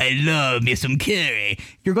 I love me some curry.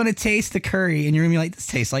 You're going to taste the curry, and you're going to be like, this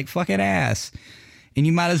tastes like fucking ass. And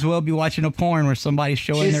you might as well be watching a porn where somebody's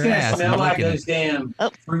showing their ass. It's going to smell like those damn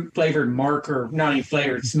fruit-flavored not even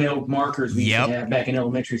flavored, smelled markers we used to have back in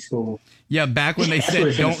elementary school. Yeah, back when they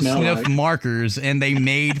said don't sniff markers, and they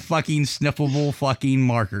made fucking sniffable fucking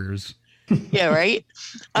markers. Yeah, right?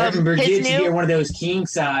 I remember kids to get one of those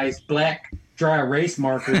king-size black dry erase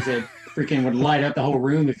markers that freaking would light up the whole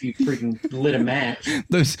room if you freaking lit a match.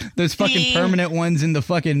 Those fucking permanent ones in the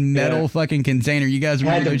fucking metal fucking container. You guys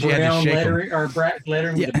remember those? You had to shake lettering, them. Or black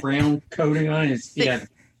lettering with the brown coating on it.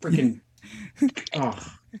 Freaking... Oh.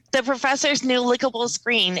 The professor's new lickable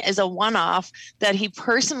screen is a one-off that he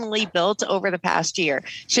personally built over the past year.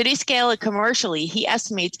 Should he scale it commercially, he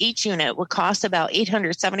estimates each unit would cost about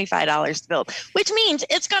 $875 to build, which means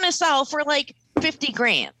it's going to sell for like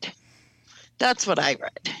 $50,000. That's what I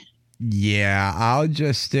read. Yeah, I'll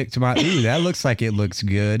just stick to my. Ooh, that looks like it looks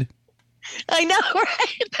good. I know,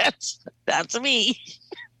 right? That's me.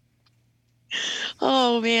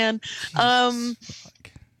 Oh man.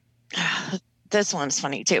 This one's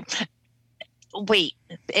funny too. Wait,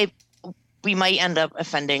 we might end up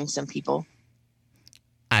offending some people.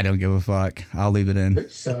 I don't give a fuck. I'll leave it in.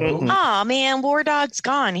 Oh man, War Dog's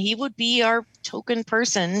gone. He would be our token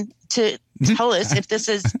person to tell us if this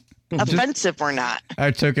is offensive or not.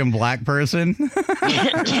 Our token black person.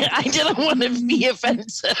 I didn't want to be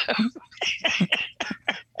offensive.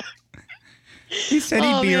 He said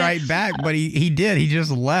he'd be right back, but he did. He just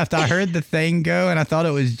left. I heard the thing go, and I thought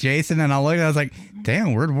it was Jason, and I looked, and I was like,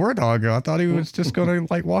 damn, where'd War Dog go? I thought he was just going to,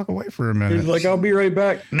 like, walk away for a minute. He's like, I'll be right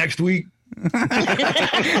back next week. I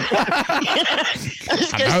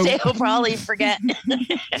was going to say he'll probably forget.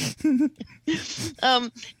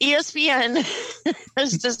 ESPN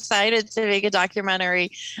has decided to make a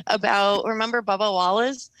documentary about, remember Bubba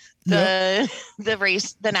Wallace? The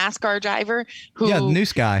NASCAR driver who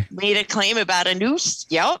noose guy made a claim about a noose.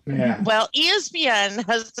 Yep. Yeah. Well, ESPN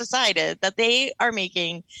has decided that they are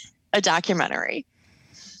making a documentary.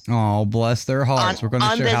 Oh, bless their hearts. We're going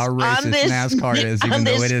to show how racist NASCAR is, even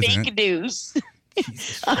though it isn't. Fake news.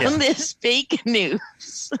 On this fake news.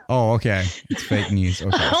 Oh, okay. It's fake news.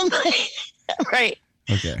 Okay. I'm like, right.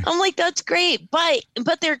 Okay. I'm like, that's great, but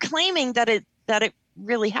they're claiming that it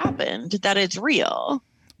really happened, that it's real.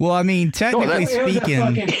 Well, I mean, technically speaking, it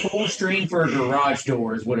was a fucking pull string for a garage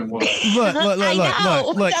door is what it was.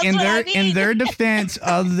 Look. In their defense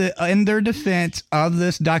of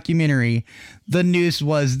this documentary, the noose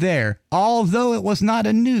was there. Although it was not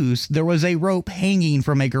a noose, there was a rope hanging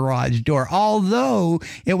from a garage door. Although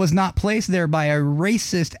it was not placed there by a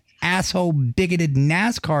racist, asshole, bigoted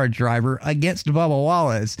NASCAR driver against Bubba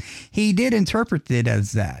Wallace, he did interpret it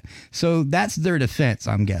as that. So that's their defense,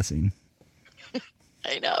 I'm guessing.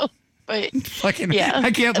 I know. But fucking, yeah,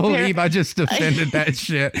 I can't believe I just defended that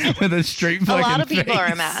shit with a straight fucking A lot of people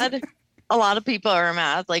face. are mad. A lot of people are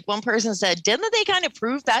mad. Like one person said, didn't they kind of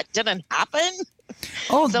prove that didn't happen?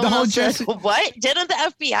 Oh, Someone the whole else said, Jesse. what? Didn't the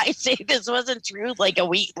FBI say this wasn't true like a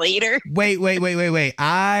week later? Wait.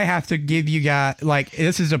 I have to give you guys, like,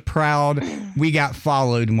 this is a proud we got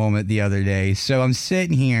followed moment the other day. So I'm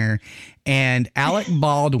sitting here and Alec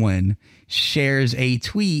Baldwin shares a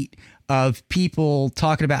tweet of people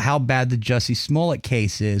talking about how bad the Jussie Smollett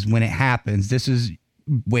case is when it happens. This is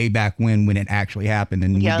way back when it actually happened,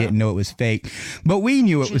 and we didn't know it was fake, but we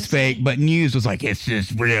knew it was fake. But news was like, it's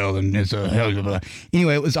just real, and it's a hell of a.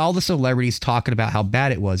 Anyway, it was all the celebrities talking about how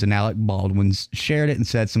bad it was, and Alec Baldwin shared it and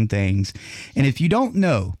said some things. And if you don't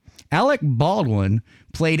know, Alec Baldwin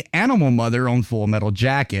played Animal Mother on Full Metal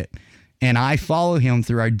Jacket. And I follow him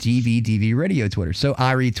through our DV Radio Twitter. So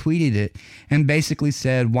I retweeted it and basically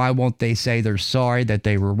said, why won't they say they're sorry that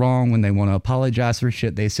they were wrong when they want to apologize for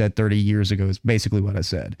shit they said 30 years ago is basically what I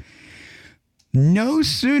said. No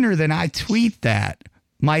sooner than I tweet that,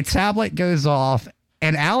 my tablet goes off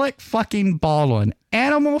and Alec fucking Baldwin,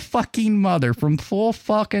 Animal fucking Mother from Full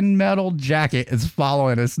fucking Metal Jacket is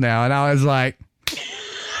following us now. And I was like,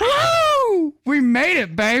 woo! We made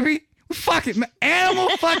it, baby. Fucking Animal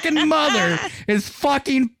fucking Mother is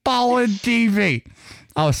fucking following TV.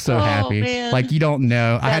 I was so happy. Man. Like, you don't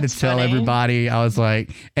know. I had to tell everybody. I was like,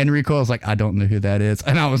 Enrico was like, I don't know who that is.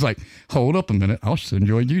 And I was like, hold up a minute. I'll send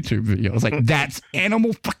you a YouTube video. I was like, that's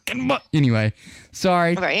Animal fucking Mother. Anyway,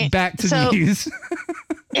 sorry. Right. Back to the news.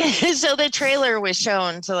 So the trailer was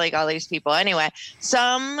shown to like all these people. Anyway,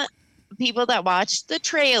 some people that watched the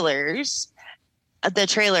trailer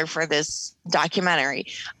for this documentary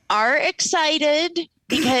are excited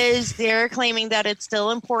because they're claiming that it's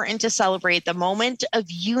still important to celebrate the moment of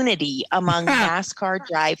unity among NASCAR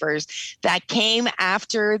drivers that came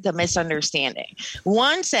after the misunderstanding.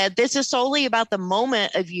 One said this is solely about the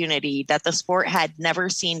moment of unity that the sport had never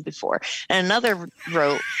seen before. And another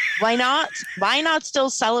wrote, why not still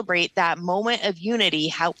celebrate that moment of unity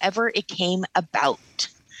however it came about?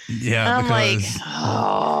 Yeah, I'm like,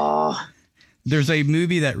 oh. There's a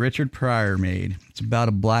movie that Richard Pryor made. It's about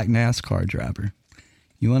a black NASCAR driver.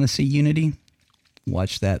 You want to see unity?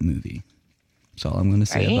 Watch that movie. That's all I'm going to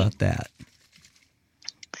say about that.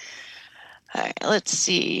 All right, let's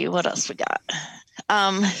see what else we got.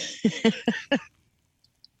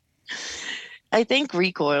 I think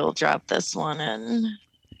Recoil dropped this one in.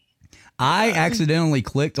 I accidentally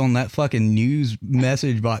clicked on that fucking news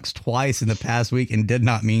message box twice in the past week and did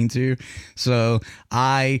not mean to. So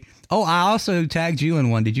I also tagged you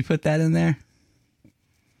in one. Did you put that in there?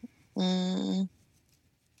 I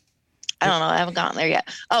don't know. I haven't gotten there yet.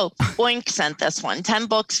 Oh, Boink sent this one. 10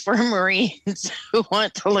 books for Marines who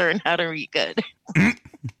want to learn how to read good.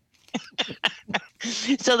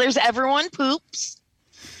 So there's Everyone Poops,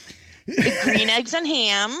 Green Eggs and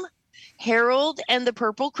Ham, Harold and the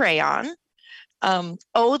Purple Crayon,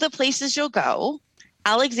 Oh, the Places You'll Go,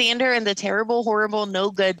 Alexander and the Terrible, Horrible,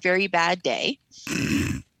 No Good, Very Bad Day,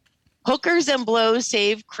 Hookers and Blows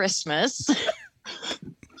Save Christmas,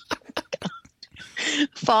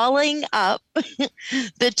 Falling Up,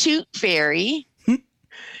 The Toot Fairy,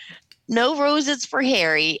 No Roses for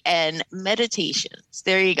Harry, and Meditations.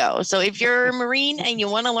 There you go. So if you're a Marine and you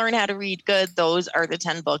want to learn how to read good, those are the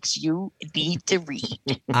 10 books you need to read.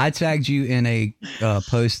 I tagged you in a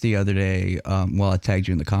post the other day. I tagged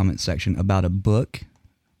you in the comments section about a book.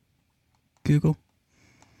 Google.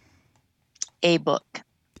 A book.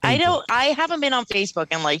 I haven't been on Facebook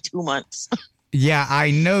in like 2 months. Yeah,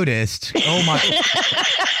 I noticed. Oh my.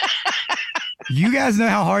 You guys know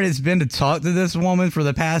how hard it's been to talk to this woman for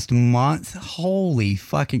the past month? Holy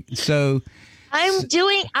fucking. So I'm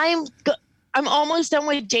almost done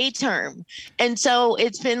with J term. And so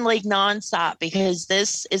it's been like nonstop because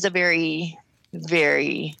this is a very,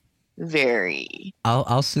 very, very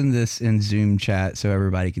I'll send this in Zoom chat so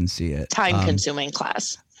everybody can see it. time consuming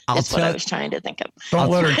class. That's what I was trying to think of. Don't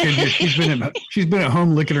let her kid you. She's been at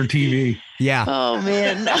home looking at her TV. Yeah. Oh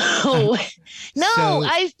man, no.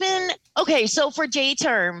 I've been okay. So for J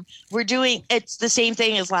term, it's the same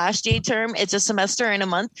thing as last J term. It's a semester and a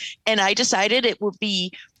month, and I decided it would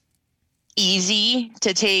be easy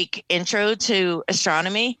to take Intro to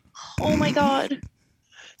Astronomy. Oh my god,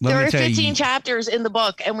 there are 15 chapters in the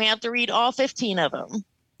book, and we have to read all 15 of them.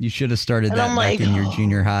 You should have started that back in your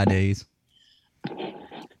junior high days.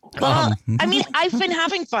 Well, I mean, I've been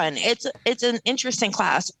having fun. It's an interesting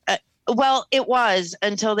class. Well, it was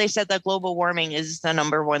until they said that global warming is the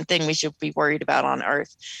number one thing we should be worried about on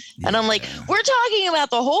Earth. Yeah. And I'm like, we're talking about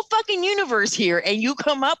the whole fucking universe here, and you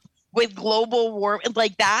come up with global warming.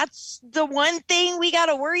 Like, that's the one thing we got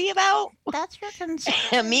to worry about. That's your concern.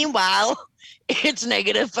 And meanwhile, it's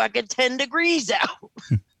negative fucking 10 degrees out.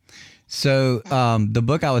 So the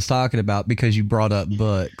book I was talking about, because you brought up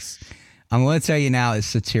books, I'm going to tell you now it's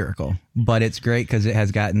satirical, but it's great because it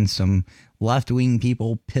has gotten some left-wing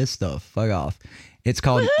people pissed the fuck off. It's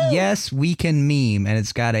called Yes, We Can Meme, and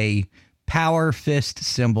it's got a power fist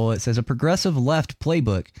symbol. It says a progressive left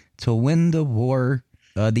playbook to win the war,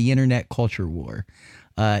 the internet culture war.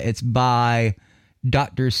 It's by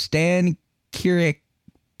Dr. Stan Kierke.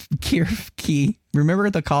 Remember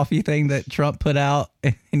the coffee thing that Trump put out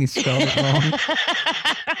and he spelled it wrong?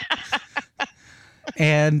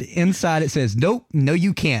 And inside it says, nope, no,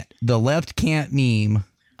 you can't. The left can't meme.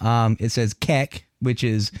 It says Keck, which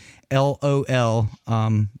is LOL,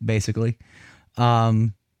 basically.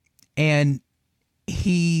 And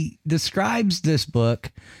he describes this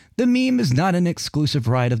book. The meme is not an exclusive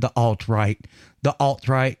right of the alt-right,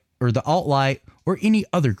 or the alt-light, or any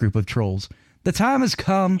other group of trolls. The time has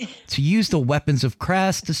come to use the weapons of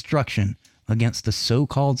crass destruction against the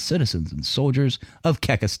so-called citizens and soldiers of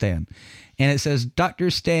Kekistan. And it says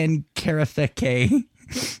Dr. Stan Kierke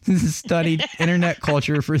studied internet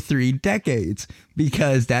culture for 3 decades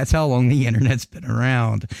because that's how long the internet's been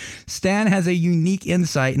around. Stan has a unique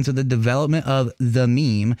insight into the development of the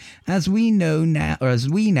meme as we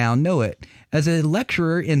now know it. As a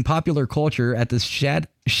lecturer in popular culture at the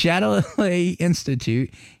Chatelet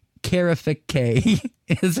Institute, Kierke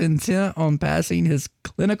is intent on passing his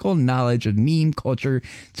clinical knowledge of meme culture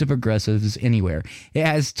to progressives anywhere. It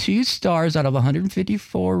has 2 stars out of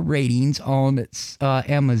 154 ratings on its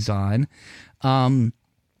Amazon. Some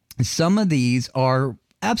of these are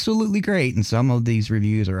absolutely great, and some of these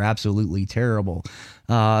reviews are absolutely terrible.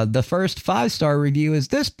 The first 5-star review is,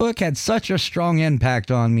 this book had such a strong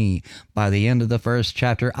impact on me. By the end of the first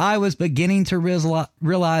chapter, I was beginning to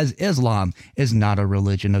realize Islam is not a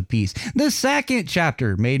religion of peace. The second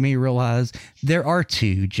chapter made me realize there are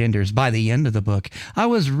 2 genders. By the end of the book, I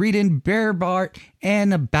was reading Breitbart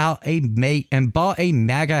and bought a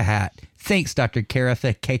MAGA hat. Thanks, Dr.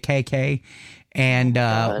 Kierke, KKK. And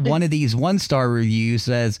one of these 1-star reviews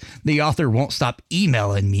says, the author won't stop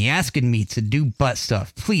emailing me, asking me to do butt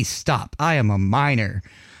stuff. Please stop. I am a minor.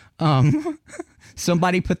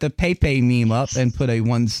 Somebody put the Pepe meme up and put a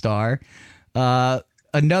 1-star.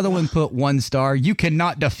 Another one put 1 star. You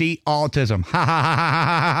cannot defeat autism. Ha ha ha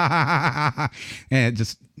ha ha ha. And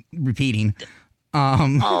just repeating.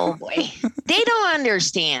 Oh boy, they don't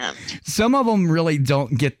understand. Some of them really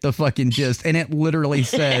don't get the fucking gist, and it literally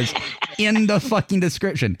says in the fucking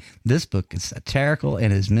description, this book is satirical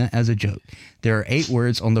and is meant as a joke. There are 8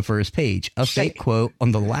 words on the first page, a fake quote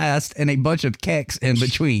on the last, and a bunch of kecks in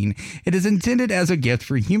between. It is intended as a gift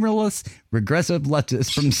for humorless, regressive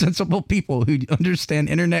leftists from sensible people who understand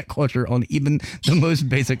internet culture on even the most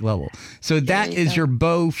basic level. So that is your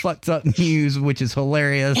Bo fucked up news, which is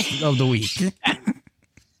hilarious of the week.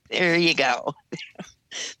 There you go.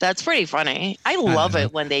 That's pretty funny. I love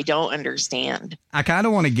it when they don't understand. I kind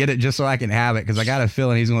of want to get it just so I can have it because I got a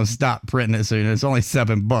feeling he's going to stop printing it soon. It's only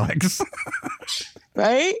 $7.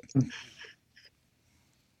 Right?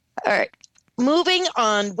 All right. Moving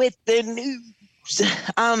on with the news.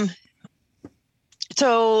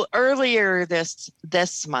 So earlier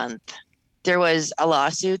this month, there was a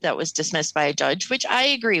lawsuit that was dismissed by a judge, which I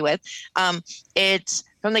agree with. It's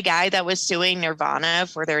from the guy that was suing Nirvana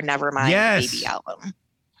for their Nevermind Baby album.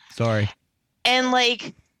 Sorry. And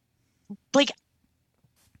like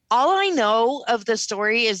all I know of the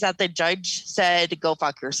story is that the judge said, go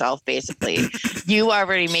fuck yourself, basically. You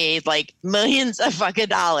already made like millions of fucking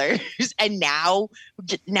dollars. And now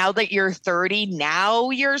that you're 30, now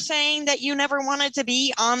you're saying that you never wanted to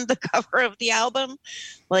be on the cover of the album.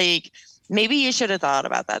 Like, maybe you should have thought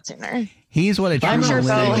about that sooner. He's what a true I'm sure Bo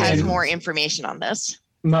millennial has is. more information on this.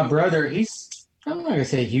 My brother, I'm not going to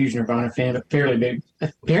say a huge Nirvana fan, but fairly big.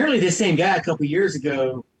 Apparently, this same guy a couple years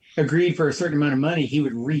ago agreed for a certain amount of money, he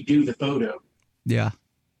would redo the photo. Yeah,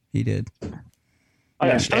 he did. I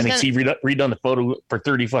understand. He's redone the photo for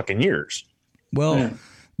 30 fucking years. Well,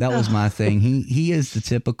 that was my thing. He is the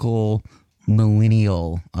typical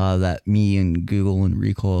millennial that me and Google and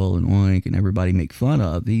Recoil and Oink and everybody make fun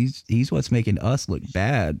of. He's what's making us look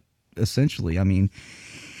bad, essentially. I mean,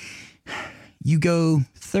 you go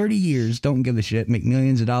 30 years, don't give a shit, make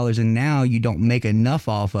millions of dollars, and now you don't make enough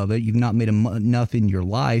off of it. You've not made enough in your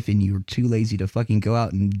life, and you're too lazy to fucking go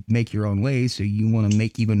out and make your own way, so you want to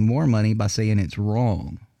make even more money by saying it's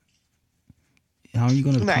wrong. How are you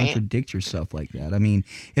going to contradict yourself like that? I mean,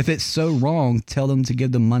 if it's so wrong, tell them to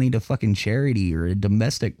give the money to fucking charity or a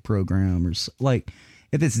domestic program or like.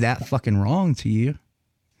 If it's that fucking wrong to you.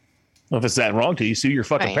 Well, if it's that wrong to you, sue your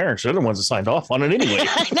fucking parents. They're the ones that signed off on it anyway.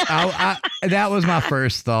 That was my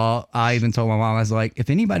first thought. I even told my mom, I was like, if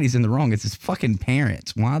anybody's in the wrong, it's his fucking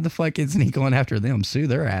parents. Why the fuck isn't he going after them? Sue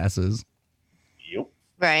their asses. Yep.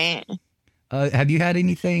 Right. Have you heard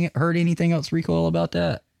anything else recoil about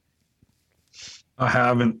that? I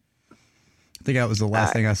haven't. I think that was the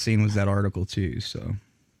last thing I seen was that article too. So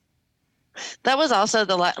that was also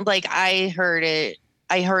I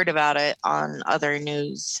heard about it on other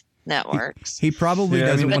news networks. He probably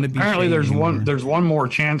doesn't want to be. Apparently, there's one more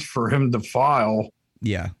chance for him to file.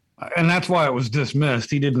 Yeah, and that's why it was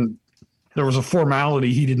dismissed. There was a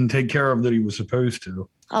formality he didn't take care of that he was supposed to.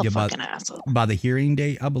 Fucking asshole. By the hearing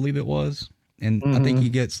date, I believe it was, and I think he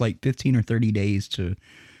gets like 15 or 30 days to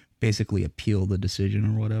basically appeal the decision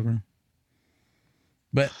or whatever.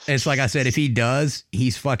 But it's like I said, if he does,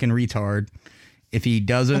 he's fucking retard. If he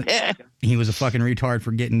doesn't, he was a fucking retard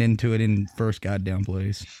for getting into it in first goddamn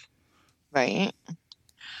place. Right.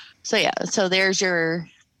 So yeah, so there's your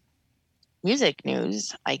music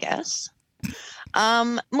news, I guess.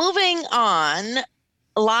 Moving on,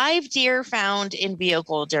 live deer found in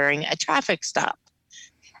vehicle during a traffic stop.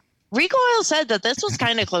 Recoil said that this was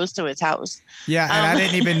kind of close to his house. Yeah, and I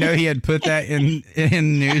didn't even know he had put that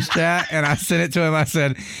in news chat, and I sent it to him. I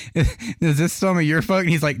said, "Is this some of your folk?" And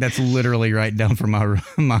he's like, "That's literally right down from my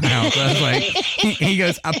house." I was like, he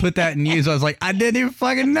goes, "I put that in news." I was like, "I didn't even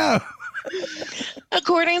fucking know."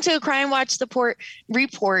 According to a Crime Watch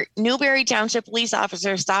report, Newberry Township police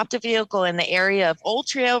officers stopped a vehicle in the area of Old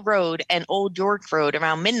Trail Road and Old York Road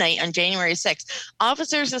around midnight on January 6th.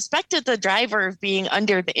 Officers suspected the driver of being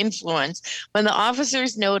under the influence when the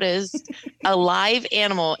officers noticed a live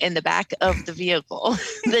animal in the back of the vehicle.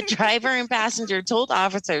 The driver and passenger told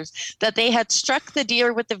officers that they had struck the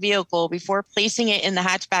deer with the vehicle before placing it in the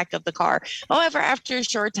hatchback of the car. However, after a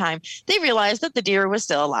short time, they realized that the deer was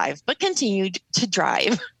still alive, but continued to drive.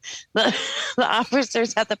 The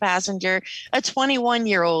officers had the passenger, a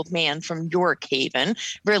 21-year-old man from York Haven,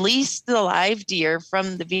 released the live deer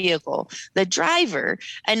from the vehicle. The driver,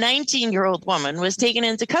 a 19-year-old woman, was taken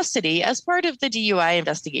into custody as part of the DUI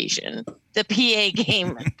investigation. The PA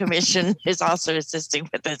Game Commission is also assisting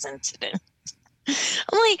with this incident.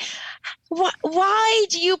 I'm like, why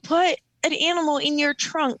do you put an animal in your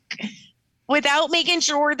trunk without making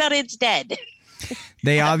sure that it's dead?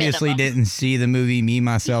 They obviously didn't see the movie Me,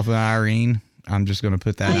 Myself, and Irene. I'm just going to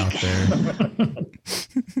put that out there.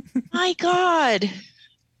 My God.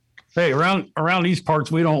 Hey, around these parts,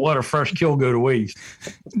 we don't let a fresh kill go to waste.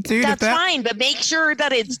 Dude, that's fine, but make sure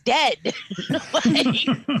that it's dead. That's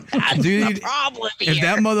the problem here. If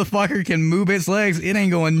that motherfucker can move its legs, it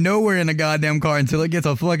ain't going nowhere in the goddamn car until it gets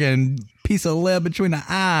a fucking piece of lead between the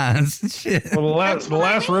eyes. Shit. Well, the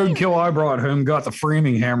last roadkill I brought home got the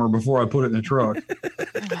framing hammer before I put it in the truck.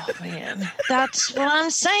 Oh, man. That's what I'm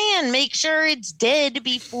saying. Make sure it's dead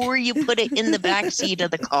before you put it in the back seat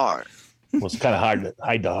of the car. Well, it's kind of hard to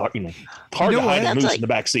hide the moose in the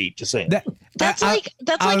back seat. Just saying. That's like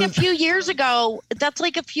a few years ago. That's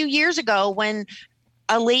like a few years ago when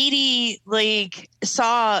a lady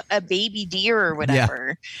saw a baby deer or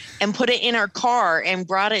whatever and put it in her car and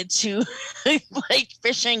brought it to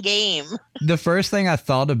Fish and Game. The first thing I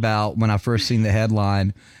thought about when I first seen the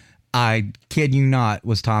headline, I kid you not,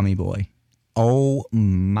 was Tommy Boy. Oh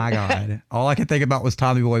my God. All I could think about was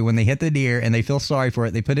Tommy Boy when they hit the deer and they feel sorry for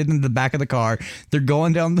it. They put it in the back of the car. They're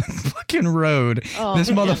going down the fucking road. Oh, this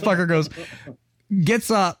motherfucker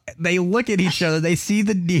gets up. They look at each other. They see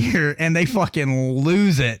the deer and they fucking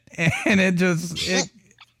lose it. And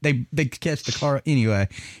they catch the car. Anyway,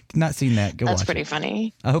 not seen that. That's pretty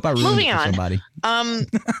funny. I hope I ruined it for somebody.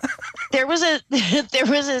 There was a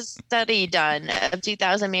study done of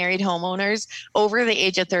 2,000 married homeowners over the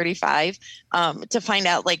age of 35 to find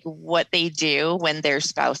out what they do when their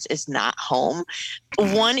spouse is not home.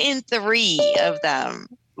 1 in 3 of them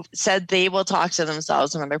said they will talk to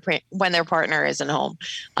themselves when their partner isn't home.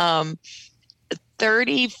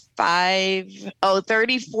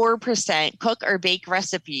 34% cook or bake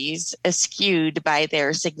recipes skewed by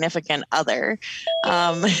their significant other.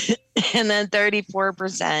 And then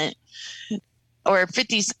 34% or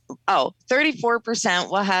 34%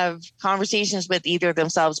 will have conversations with either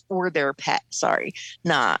themselves or their pet. Sorry,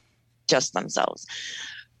 not just themselves.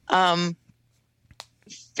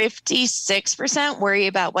 56% worry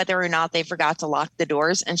about whether or not they forgot to lock the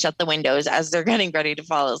doors and shut the windows as they're getting ready to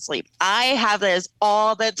fall asleep. I have this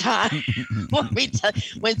all the time.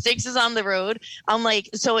 When Six is on the road, I'm like,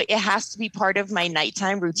 so it has to be part of my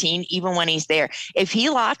nighttime routine, even when he's there. If he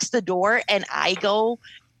locks the door and I go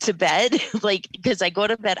to bed, like, because I go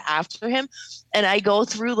to bed after him and I go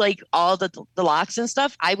through like all the locks and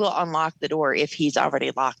stuff, I will unlock the door if he's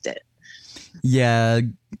already locked it. Yeah.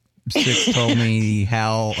 Six told me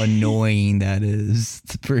how annoying that is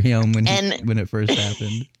for him when it first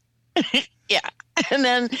happened. Yeah. And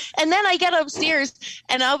then I get upstairs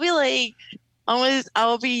and I'll be like,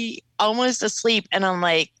 I'll be almost asleep. And I'm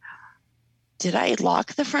like, did I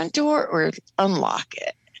lock the front door or unlock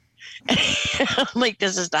it? I'm like,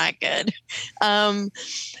 this is not good.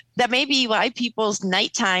 That may be why people's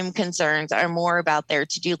nighttime concerns are more about their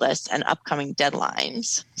to-do lists and upcoming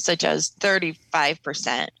deadlines, such as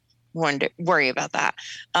 35% worry about that.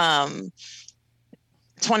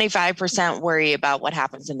 25% worry about what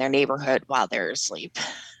happens in their neighborhood while they're asleep.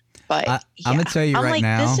 But I'm going to tell you right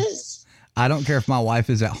now, I don't care if my wife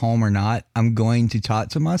is at home or not. I'm going to talk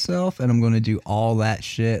to myself and I'm going to do all that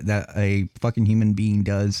shit that a fucking human being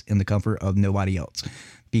does in the comfort of nobody else.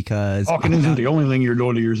 Because talking isn't the only thing you're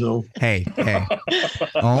doing to yourself. Hey.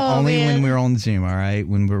 Only when we're on Zoom, all right?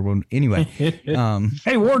 Anyway.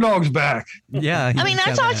 Hey, War Dog's back. Yeah. I mean,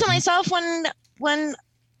 I talk to myself when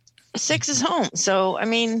Six is home. So, I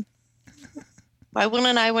mean, why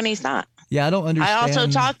wouldn't I when he's not? Yeah, I don't understand. I also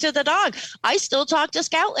talk to the dog. I still talk to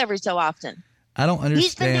Scout every so often. I don't understand.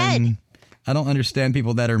 He's been dead. I don't understand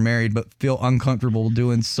people that are married but feel uncomfortable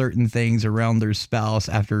doing certain things around their spouse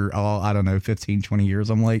after, 15, 20 years.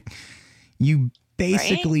 I'm like, you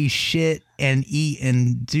basically shit and eat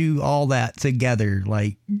and do all that together.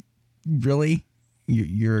 Like, really?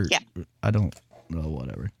 You're I don't know,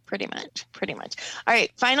 whatever. Pretty much. All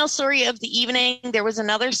right. Final story of the evening. There was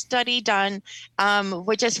another study done,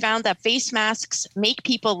 which has found that face masks make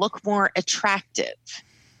people look more attractive.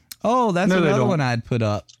 Oh, that's another one I'd put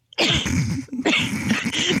up.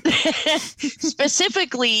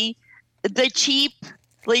 Specifically, the cheap,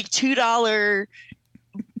 like $2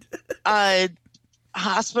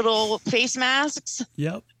 hospital face masks.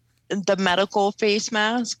 Yep. The medical face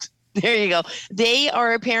masks. There you go. They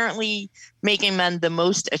are apparently making men the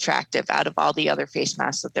most attractive out of all the other face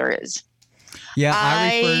masks that there is. Yeah,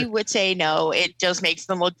 I would say no. It just makes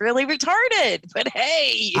them look really retarded. But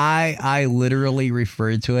hey, I literally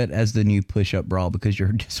refer to it as the new push-up bra because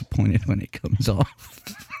you're disappointed when it comes off.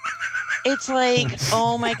 It's like,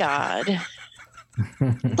 oh my God.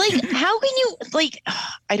 Like, how can you, like,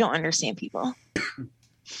 I don't understand people.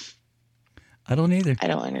 I don't either. I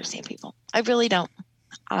don't understand people. I really don't.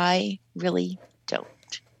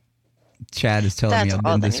 Chad is telling me I've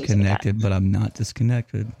been disconnected, but I'm not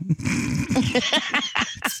disconnected.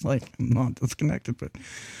 It's like I'm not disconnected, but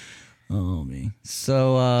oh me.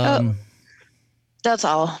 So that's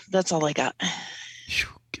all. That's all I got.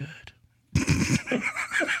 Good.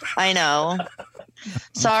 I know.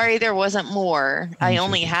 Sorry, there wasn't more. I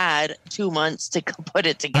only had 2 months to put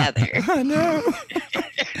it together. I know.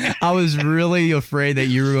 I was really afraid that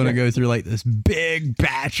you were going to go through like this big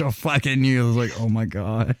batch of fucking news. Like, oh my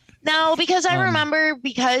God. No, because I remember,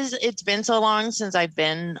 because it's been so long since I've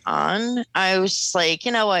been on, I was just like,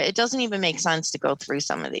 you know what? It doesn't even make sense to go through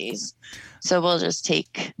some of these. So we'll just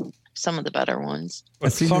take some of the better ones.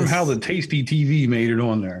 But somehow the Tasty TV made it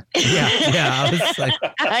on there. Yeah. I was like,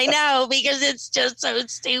 I know, because it's just so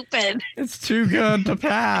stupid. It's too good to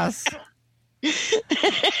pass.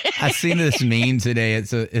 I seen this meme today.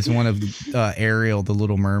 It's one of Ariel, the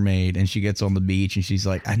Little Mermaid, and she gets on the beach and she's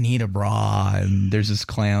like, I need a bra. And there's this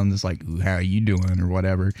clown that's like, ooh, how are you doing? Or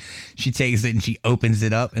whatever. She takes it and she opens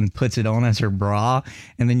it up and puts it on as her bra.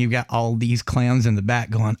 And then you've got all these clowns in the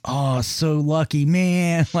back going, oh, so lucky,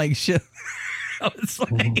 man. Like shit. I was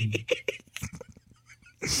like,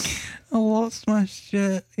 I lost my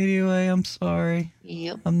shit. Anyway, I'm sorry.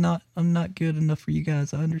 Yep. I'm not good enough for you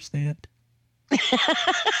guys. I understand.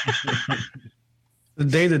 The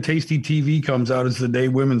day the Tasty TV comes out is the day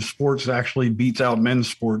women's sports actually beats out men's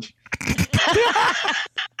sports.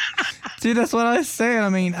 Dude, that's what I was saying. I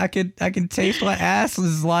mean, I can taste what ass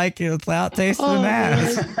is like without tasting an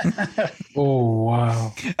ass. Oh,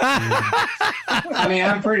 wow. I mean,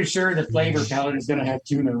 I'm pretty sure the flavor palette is going to have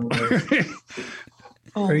tuna on it.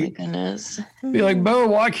 Oh my goodness. Be like, Bo,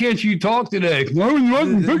 why can't you talk today? You know,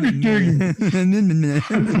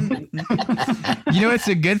 it's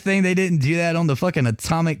a good thing they didn't do that on the fucking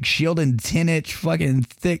Atomic Shield and 10-inch fucking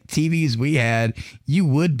thick TVs we had. You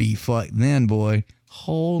would be fucked then, boy.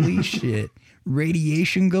 Holy shit.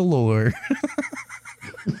 Radiation galore.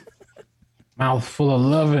 Mouth full of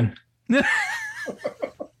loving.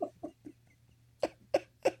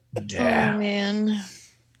 Yeah. Oh, man.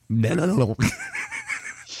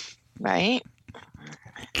 Right?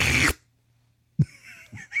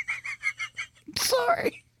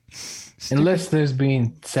 Sorry. Unless there's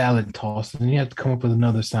being salad tossed, and you have to come up with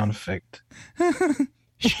another sound effect. I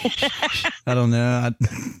don't know.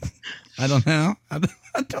 I don't know. I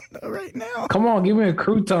don't know right now. Come on, give me a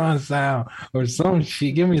crouton sound or some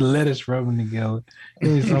shit. Give me lettuce rubbing together.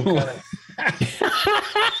 Give me some kind of...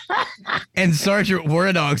 And Sergeant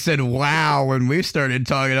War Dog said, "Wow," when we started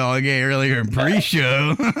talking all gay earlier in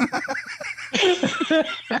pre-show.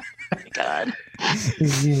 God.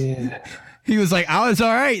 Yeah. He was like, "I was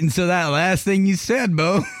all right until that last thing you said,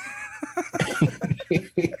 Bo."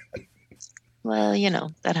 Well, you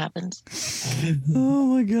know, that happens.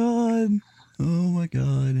 Oh my God. Oh my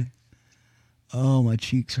God. Oh, my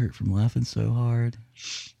cheeks hurt from laughing so hard.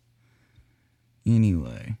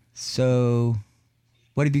 Anyway, so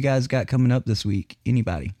what have you guys got coming up this week?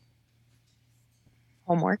 Anybody?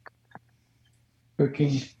 Homework. Cooking.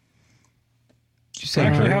 Did you say I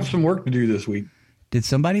actually have some work to do this week. Did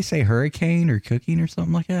somebody say hurricane or cooking or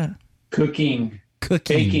something like that? Cooking.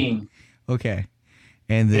 Cooking. Baking. Okay.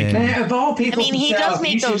 And then Man, of all people, I mean, he does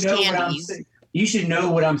make those candies. You should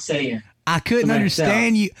know what I'm saying. I couldn't To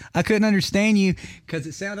understand you. I couldn't understand you because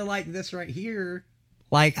it sounded like this right here.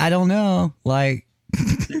 Like, I don't know. Like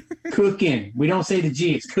Cooking. We don't say the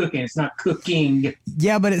G. It's cooking. It's not cooking.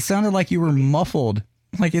 Yeah, but it sounded like you were muffled.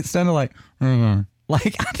 Like it sounded like I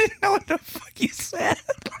didn't know what the fuck you said.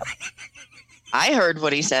 I heard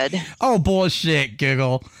what he said. Oh, bullshit,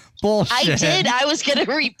 Giggle. Bullshit. I did. I was going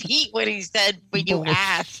to repeat what he said when you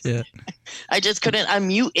asked. I just couldn't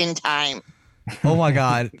unmute in time. Oh my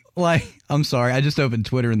God. Like, I'm sorry. I just opened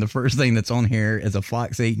Twitter and the first thing that's on here is a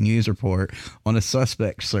Fox 8 news report on a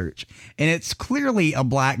suspect search. And it's clearly a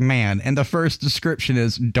black man. And the first description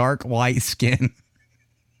is dark white skin.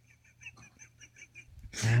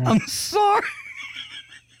 I'm sorry.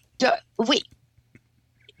 Wait.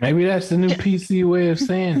 Maybe that's the new PC way of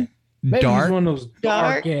saying it. Maybe Dark, he's one of those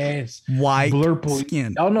dark ass white blurple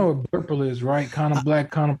skin. Y'all know what blurple is, right? Kind of black,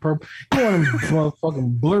 kind of purple. You want them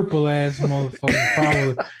motherfucking blurple ass motherfucking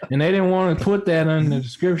probably. And they didn't want to put that in the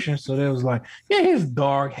description, so they was like, yeah, he's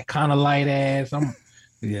dark, kind of light ass.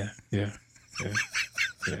 Yeah.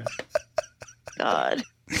 God.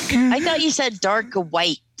 I thought you said dark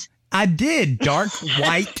white. I did. Dark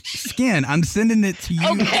white skin. I'm sending it to you.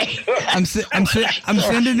 Okay. I'm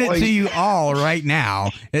sending it to you all right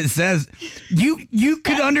now. It says you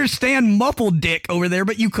could understand muffled dick over there,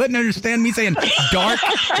 but you couldn't understand me saying dark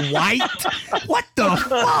white. What the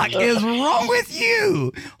fuck is wrong with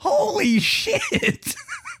you? Holy shit.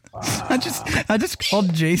 I just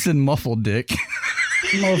called Jason muffled dick.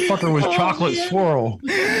 Motherfucker was chocolate swirl.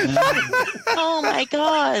 Oh my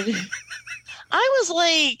God. I was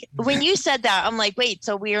like, when you said that, I'm like, wait,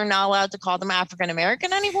 so we are not allowed to call them African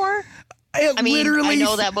American anymore? I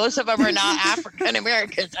know that most of them are not African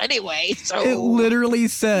Americans anyway. So it literally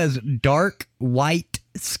says dark white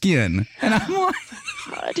skin, and I'm like,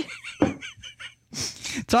 God.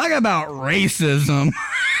 Talk about racism.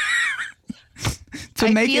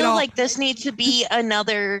 I feel like this needs to be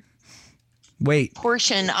another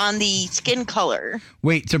portion on the skin color.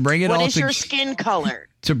 Wait, to bring it all. What is your skin color?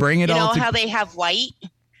 To bring it all. You know how they have white,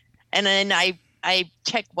 and then I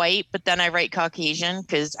check white, but then I write Caucasian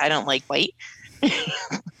because I don't like white.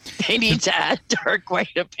 They need to add dark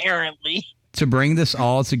white, apparently. To bring this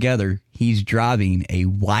all together, he's driving a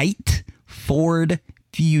white Ford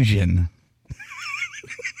Fusion.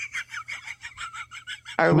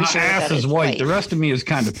 Are we My sure ass that is white. The rest of me is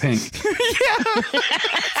kind of pink.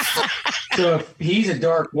 So if he's a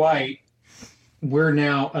dark white, we're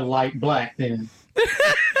now a light black then.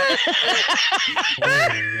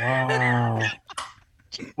 Wow.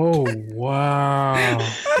 Oh, wow.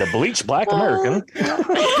 The bleach black American.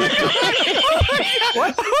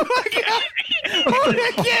 What? Oh, my God. Oh,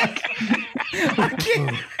 I can't.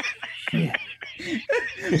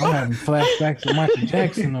 I'm having flashbacks to Michael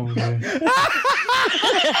Jackson over there.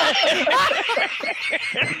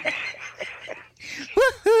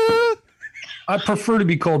 I prefer to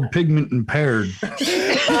be called pigment impaired.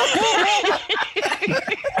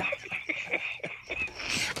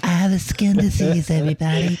 I have a skin disease,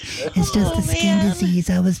 everybody. It's just a skin disease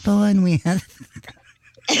I was born with.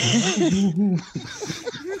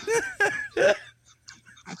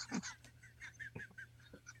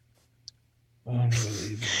 Oh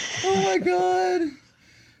my God.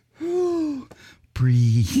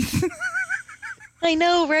 Breathe. I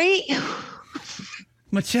know, right?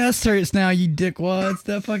 My chest hurts now, you dickwads.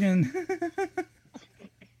 That fucking.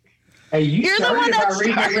 Hey, You're the one that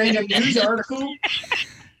reading a random news article?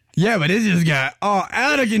 Yeah, but it just got all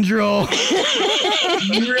out of control.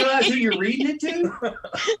 You realize who you're reading it to?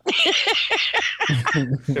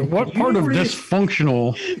 And what part of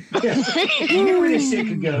dysfunctional? You knew where this shit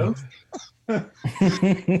could go.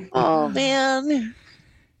 Oh man.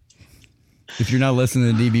 If you're not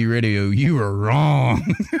listening to DB Radio, you are wrong.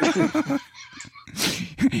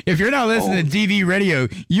 If you're not listening to DB Radio,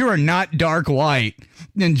 you are not dark white,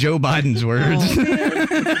 in Joe Biden's words.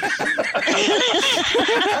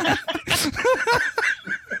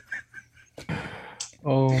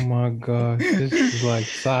 Oh my God. This is like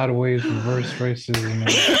sideways reverse racism.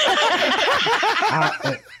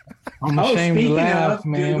 I'm ashamed to laugh,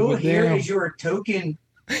 man. Google, But here damn. is your token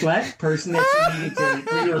black person that you needed to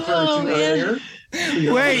refer to earlier.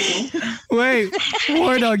 Wait,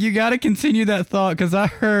 War Dog, you got to continue that thought because I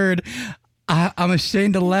heard I'm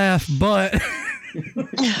ashamed to laugh, but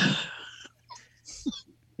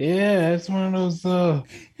Yeah, it's one of those,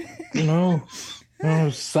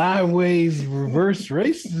 sideways reverse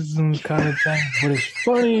racism kind of thing. But it's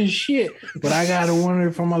funny as shit. But I gotta wonder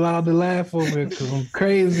if I'm allowed to laugh over it because I'm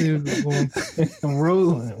crazy. I'm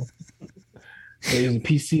rolling. Is it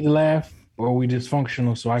PC to laugh, or are we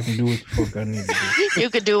dysfunctional so I can do what the fuck I need to do? You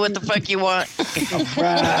could do what the fuck you want.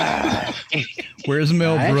 Right. Where's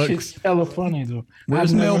Mel That Brooks? shit's hella funny though.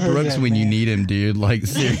 Where's I've never Mel heard Brooks that, when you man. need him, dude? Like,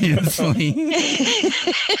 seriously.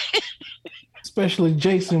 Especially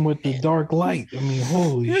Jason with the dark light. I mean,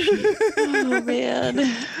 holy shit. Oh man.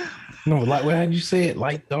 No, like what had you say it?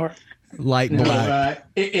 Light dark? Light No, black.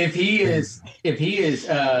 if he is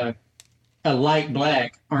a light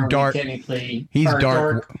black, aren't Dark. we technically? He's or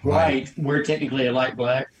dark white. We're technically a light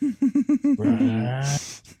black.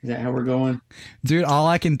 Is that how we're going? Dude, all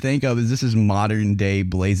I can think of is this is modern day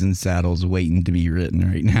Blazing Saddles waiting to be written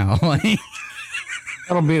right now. Like,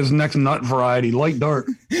 That'll be his next nut variety, light dark.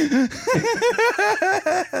 Yeah.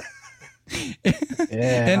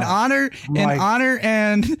 in honor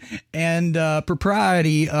and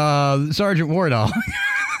propriety of Sergeant War Dog.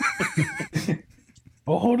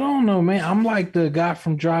 Oh, hold on, though, man. I'm like the guy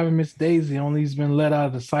from Driving Miss Daisy, only he's been let out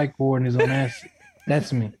of the psych ward and is on acid.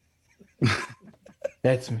 That's me.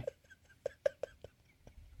 That's me.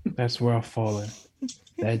 That's where I fall in.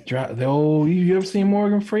 The old, you ever seen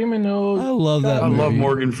Morgan Freeman? I love that. I love movie.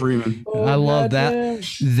 Morgan Freeman. I love goddamn.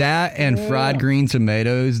 that and Fried Green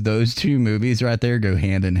Tomatoes. Those two movies right there go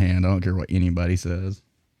hand in hand. I don't care what anybody says.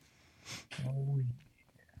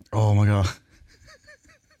 Oh my God.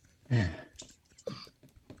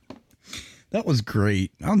 That was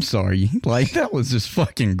great. I'm sorry. Like, that was just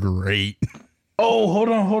fucking great. Oh, hold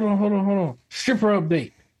on. Stripper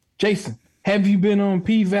update. Jason, have you been on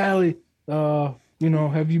P Valley?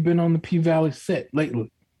 Have you been on the P Valley set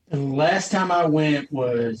lately? The last time I went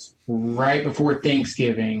was right before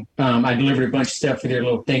Thanksgiving. I delivered a bunch of stuff for their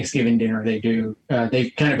little Thanksgiving dinner they do.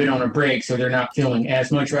 They've kind of been on a break, so they're not filming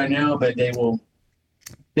as much right now, but they will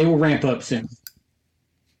ramp up soon.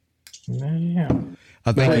 Yeah.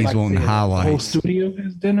 I think he's wanting The whole highlights. studio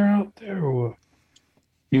has dinner out there, or what?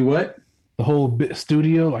 Do what? The whole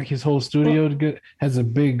studio, like his whole studio, has a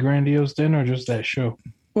big grandiose dinner, or just that show?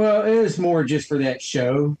 Well, it was more just for that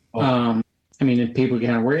show. Oh. If people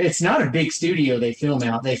kind of work. It's not a big studio they film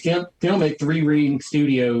out. They film at 3 Ring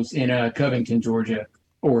Studios in Covington, Georgia,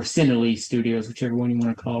 or Cinelli Studios, whichever one you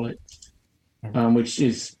want to call it, which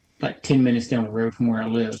is like 10 minutes down the road from where I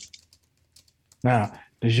live. Now,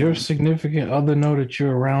 does your significant other know that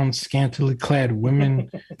you're around scantily clad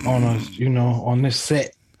women on this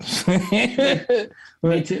set?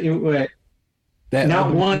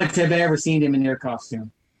 Not once have I ever seen them in their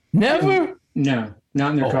costume. Never? No,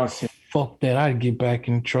 not in their costume. Fuck that. I'd get back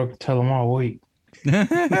in the truck and tell them I'll wait.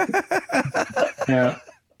 Yeah.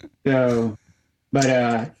 So,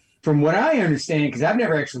 but from what I understand, because I've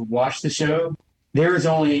never actually watched the show, there is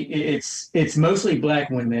only it's mostly black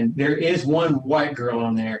women. There is one white girl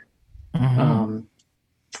on there.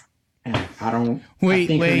 And I don't. Wait.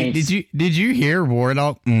 Did you hear War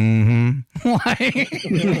Dog? Mm-hmm.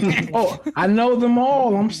 Oh, I know them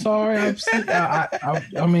all. I'm sorry.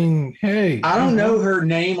 I mean, hey. I don't know her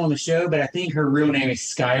name on the show, but I think her real name is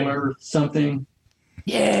Skylar something.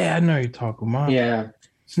 Yeah, I know you're talking about. Yeah.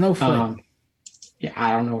 Snowflake. Yeah,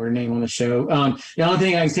 I don't know her name on the show. The only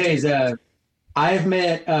thing I can say is I've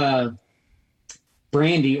met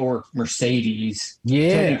Brandy or Mercedes.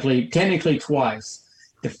 Yeah. Technically twice.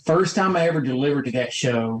 The first time I ever delivered to that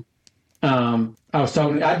show,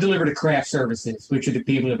 I delivered to Craft Services, which are the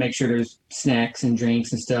people that make sure there's snacks and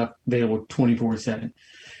drinks and stuff available 24/7.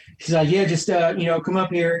 She's like, yeah, just, come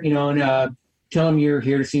up here, and tell them you're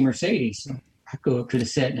here to see Mercedes. So I go up to the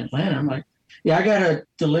set in Atlanta. I'm like, yeah, I got a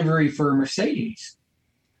delivery for Mercedes.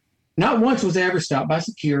 Not once was I ever stopped by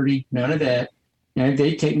security. None of that. And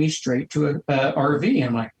they take me straight to a RV. And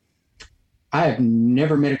I'm like, I have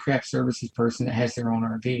never met a craft services person that has their own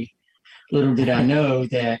RV. Little did I know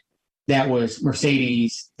that was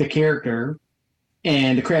Mercedes, the character,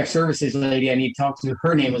 and the craft services lady I need to talk to.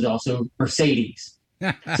 Her name was also Mercedes.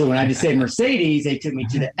 So when I just said Mercedes, they took me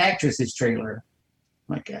to the actress's trailer.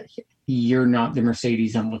 I'm like, you're not the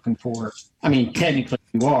Mercedes I'm looking for. I mean, technically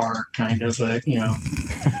you are, kind of, but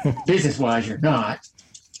business-wise, you're not.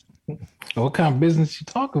 What kind of business you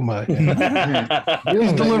talking about?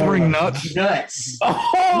 He's delivering nuts. Nuts.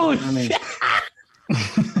 Oh, I mean,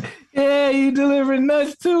 yeah, you delivering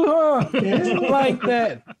nuts too, huh? Yeah. I like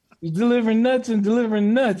that. You delivering nuts and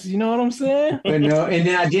delivering nuts. You know what I'm saying? But no, and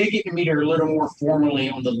then I did get to meet her a little more formally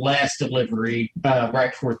on the last delivery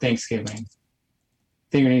right before Thanksgiving.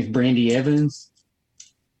 I think her name's Brandy Evans.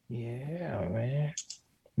 Yeah, man.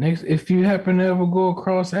 Next, if you happen to ever go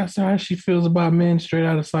across, ask her how she feels about men straight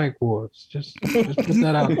out of psych wards. Just put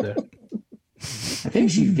that out there. I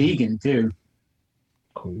think she's vegan too.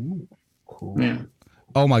 Cool. Yeah.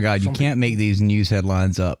 Oh my God, you can't make these news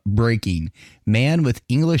headlines up. Breaking. Man with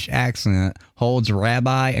English accent holds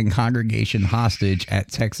rabbi and congregation hostage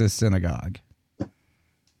at Texas synagogue. Oh,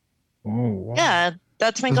 wow. Yeah,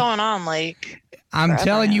 that's been going on I'm forever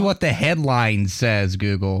telling you now. what the headline says,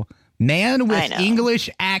 Google. Man I with know. English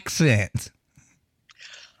accent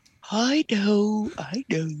I know.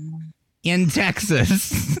 in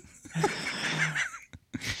Texas.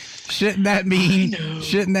 Shouldn't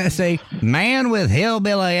that say, man with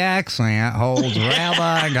hillbilly accent holds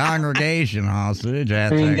rabbi and congregation hostage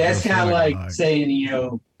at I mean, Texas that's kind of like synagogue.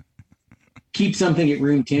 saying, keep something at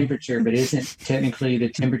room temperature, but isn't technically the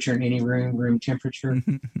temperature in any room temperature?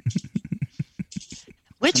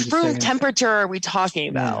 Which just room saying. temperature are we talking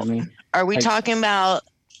about? Are we talking about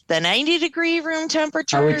the 90-degree room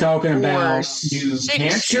temperature? Are we talking or about New 60?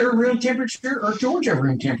 Hampshire room temperature or Georgia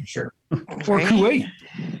room temperature? Or Kuwait.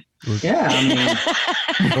 Yeah, I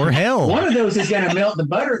mean, or hell. one of those is going to melt the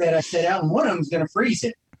butter that I set out, and one of them is going to freeze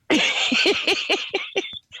it.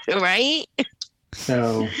 Right?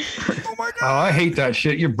 So, Oh, I hate that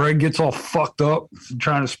shit. Your bread gets all fucked up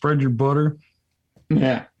trying to spread your butter.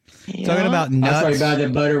 yeah. Talking about That's why nuts. you buy the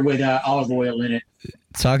butter with olive oil in it.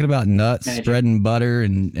 Talking about nuts, Magic. spreading butter,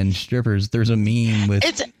 and strippers. There's a meme with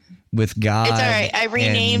God. It's all right. I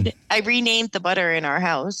and- renamed the butter in our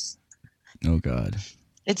house. Oh God.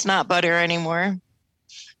 It's not butter anymore.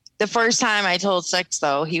 The first time I told Six,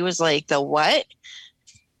 though, he was like, the what?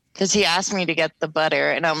 Because he asked me to get the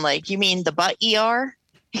butter. And I'm like, you mean the butt ER?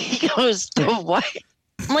 He goes, the what?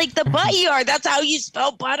 I'm like, the butt ER. That's how you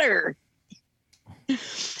spell butter.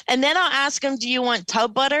 And then I'll ask him, do you want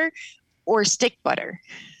tub butter or stick butter?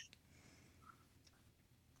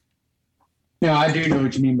 No, I do know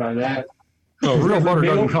what you mean by that. Oh, real butter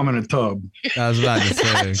doesn't come in a tub. I was about to say.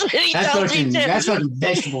 That's what he tells me too. That's fucking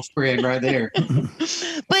vegetable spread right there.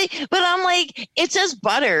 But I'm like, it says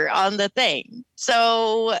butter on the thing.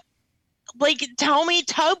 So, tell me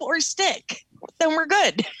tub or stick. Then we're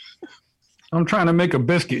good. I'm trying to make a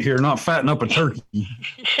biscuit here, not fatten up a turkey.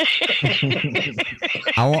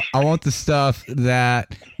 I want the stuff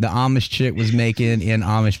that the Amish chick was making in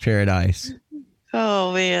Amish Paradise.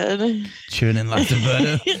 Oh, man. Chewing lots of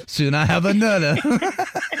butter. Soon I have another.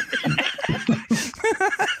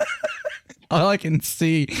 All I can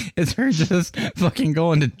see is her just fucking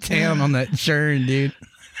going to town on that churn, dude.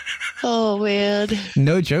 Oh, man.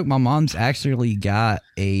 No joke. My mom's actually got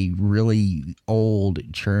a really old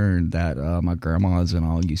churn that my grandmas and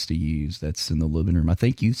all used to use. That's in the living room. I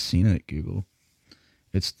think you've seen it, Google.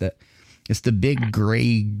 It's the big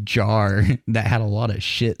gray jar that had a lot of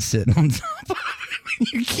shit sitting on top of it.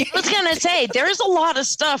 I was going to say, there's a lot of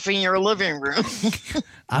stuff in your living room.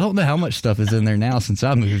 I don't know how much stuff is in there now since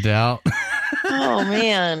I moved out. Oh,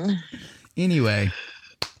 man. Anyway,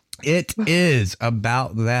 it is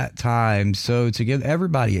about that time. So to give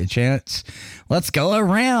everybody a chance, let's go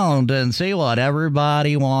around and see what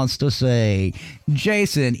everybody wants to say.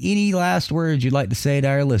 Jason, any last words you'd like to say to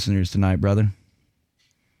our listeners tonight, brother?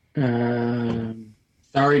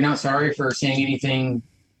 Sorry, not sorry for saying anything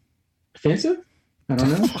offensive. I don't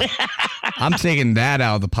know. I'm taking that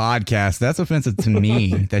out of the podcast. That's offensive to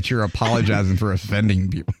me that you're apologizing for offending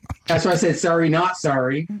people. That's why I said sorry, not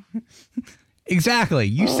sorry. Exactly.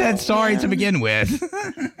 You said sorry to begin with.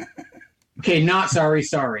 Okay, not sorry,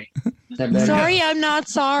 sorry. Is that better? Sorry, I'm not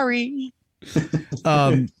sorry. Do you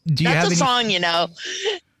have That's a any- song, you know.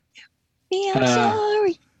 Yeah, I'm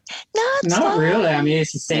sorry. Not Not sorry. really. I mean,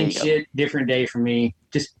 it's the same There you go. shit, different day for me.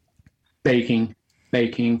 Just baking. Do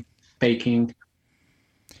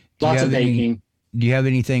you Lots of have any- baking. Do you have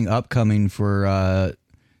anything upcoming for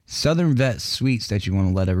Southern Vet Suites that you want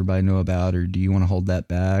to let everybody know about, or do you want to hold that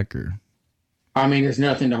back? Or I mean, there's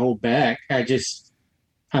nothing to hold back. The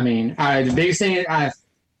biggest thing I've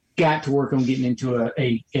got to work on getting into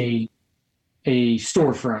a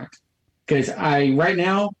storefront, because right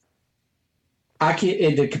now I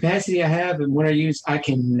can't, the capacity I have and what I use, I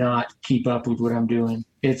cannot keep up with what I'm doing.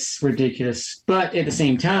 It's ridiculous. But at the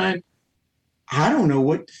same time, I don't know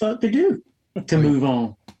what the fuck to do to move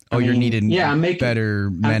on. Oh, you're needing better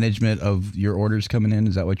management of your orders coming in?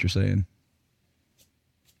 Is that what you're saying?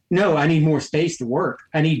 No, I need more space to work.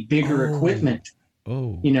 I need bigger equipment.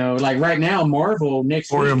 Oh. You know, like right now, Marvel next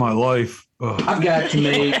Story week. of my life. Ugh. I've got to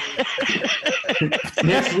make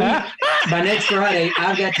next week, by next Friday,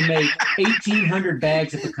 I've got to make 1,800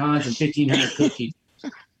 bags of pecans and 1,500 cookies.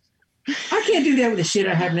 I can't do that with the shit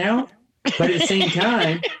I have now. But at the same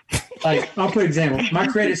time, like, I'll put an example. My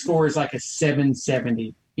credit score is like a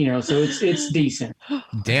 770. You know, so it's decent.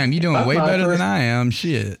 Damn, you're doing way better than I am.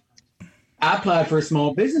 Shit. I applied for a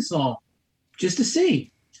small business loan just to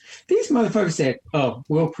see. These motherfuckers said, "Oh,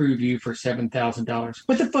 we'll approve you for $7,000."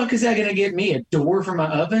 What the fuck is that going to get me? A door for my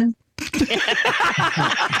oven?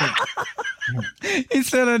 He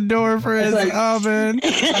said a door for his oven.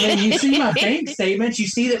 I mean, you see my bank statements. You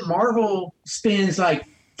see that Marvel spends like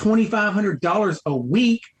 $2,500 a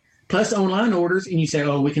week plus online orders, and you say,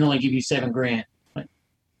 "Oh, we can only give you $7,000." Like, what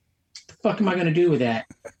the fuck am I going to do with that?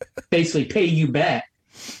 Basically, pay you back.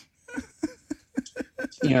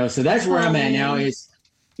 You know, so that's where I'm at now. Is,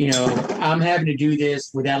 you know, I'm having to do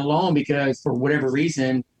this without a loan because for whatever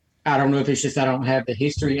reason, I don't know if it's just I don't have the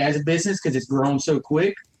history as a business because it's grown so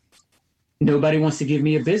quick. Nobody wants to give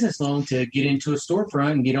me a business loan to get into a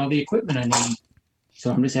storefront and get all the equipment I need.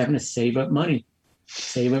 So I'm just having to save up money.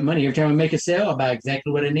 Every time I make a sale, I buy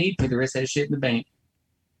exactly what I need, put the rest of that shit in the bank.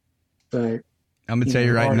 But I'm gonna tell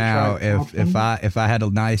you right now, if I had a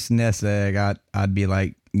nice nest egg, I'd be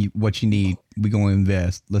like, what you need, we gonna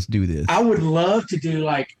invest. Let's do this. I would love to do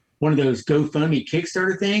like one of those GoFundMe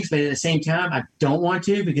Kickstarter things, but at the same time, I don't want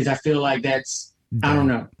to because I feel like that's I don't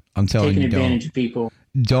know. I'm telling taking you, advantage of people.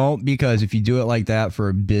 Don't, because if you do it like that for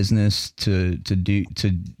a business to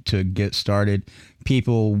get started,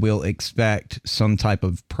 people will expect some type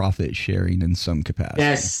of profit sharing in some capacity.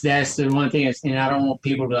 That's the one thing. And I don't want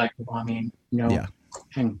people to be like, well, I mean, you know, I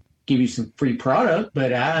can give you some free product,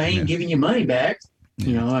 but I ain't giving you money back.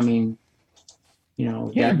 You know, I mean, you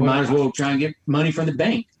know, might as well try and get money from the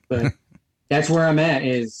bank. But that's where I'm at.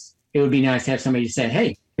 Is it would be nice to have somebody to say,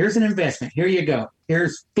 hey, here's an investment. Here you go.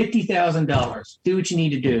 Here's $50,000. Do what you need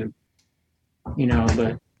to do. You know,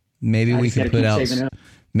 but maybe we can put out.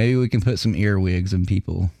 Maybe we can put some earwigs in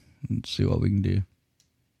people and see what we can do.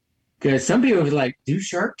 Because some people was like, do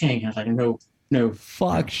Shark Tank. I was like, no.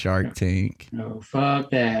 Fuck Shark Tank. No, fuck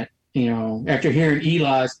that. You know, after hearing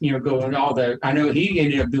Eli's, you know, going all the, I know he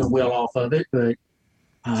ended up doing well off of it, but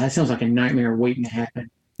that sounds like a nightmare waiting to happen.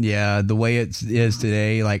 Yeah, the way it is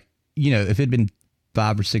today, like, you know, if it'd been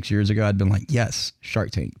 5 or 6 years ago, I'd been like, yes,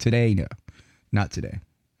 Shark Tank. Today, no, not today.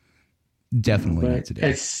 Definitely not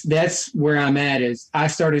today. That's where I'm at. Is I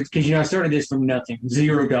started because I started this from nothing,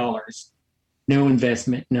 $0, no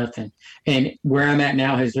investment, nothing, and where I'm at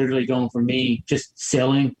now has literally gone from me just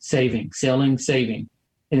selling, saving,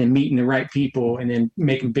 and then meeting the right people and then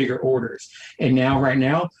making bigger orders. And now, right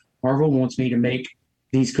now, Marvel wants me to make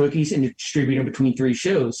these cookies and distribute them between 3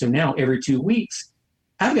 shows. So now every 2 weeks,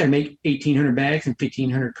 I've got to make 1,800 bags and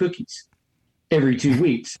 1,500 cookies every 2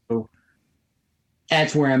 weeks. So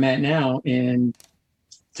that's where I'm at now. And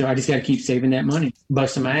so I just got to keep saving that money,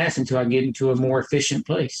 busting my ass until I get into a more efficient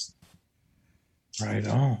place. Right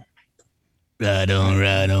on. Right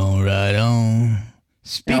on.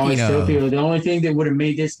 Speaking of, the only thing that would have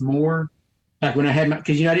made this more, like when I had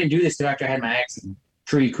because I didn't do this till after I had my accident.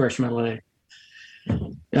 Tree crushed my leg.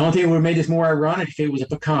 The only thing that would have made this more ironic if it was a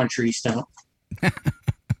pecan tree stump.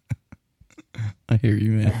 I hear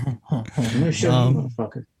you, man. I'm gonna show you,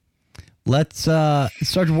 motherfucker. Let's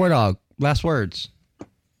Sergeant War Dog, last words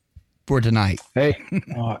for tonight. Hey,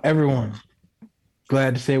 everyone.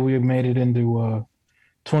 Glad to say we have made it into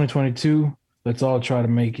 2022. Let's all try to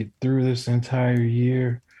make it through this entire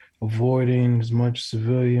year, avoiding as much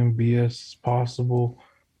civilian BS as possible.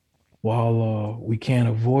 While we can't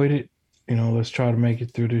avoid it, you know, let's try to make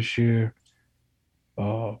it through this year,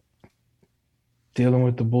 dealing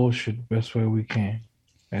with the bullshit the best way we can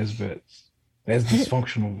as vets, as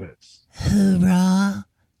dysfunctional vets. Hoorah.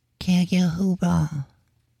 Can't get hoorah.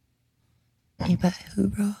 Anybody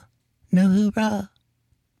hoorah? No hoorah.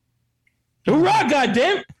 Hoorah,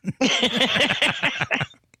 goddamn!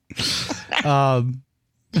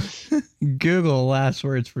 Google, last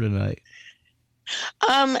words for tonight.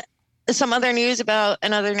 Some other news about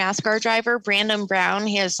another NASCAR driver, Brandon Brown.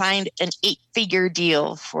 He has signed an 8-figure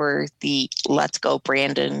deal for the Let's Go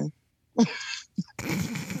Brandon.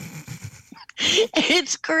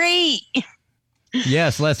 It's great.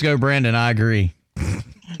 Yes, let's go, Brandon. I agree.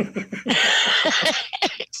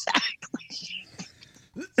 Exactly.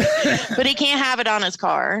 But he can't have it on his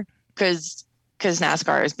car because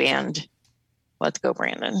NASCAR has banned Let's Go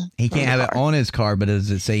Brandon. He can't have it on his car, but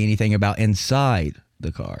does it say anything about inside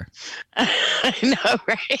the car? I know,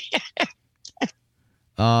 right?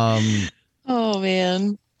 Oh,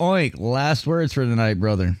 man. Oink, last words for tonight,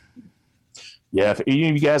 brother. Yeah, if any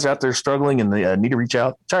of you guys out there struggling and need to reach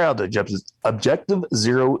out, try out the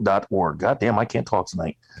objectivezero.org. God damn, I can't talk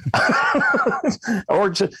tonight. Or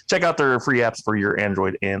check out their free apps for your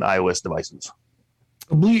Android and iOS devices.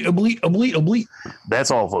 Oblique. That's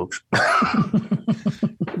all, folks.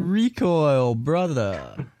 Recoil,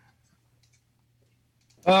 brother.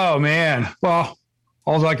 Oh, man. Well,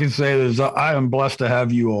 all I can say is I am blessed to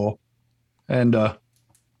have you all. And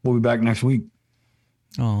we'll be back next week.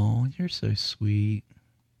 Oh, you're so sweet.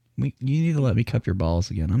 You need to let me cup your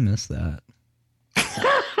balls again. I miss that.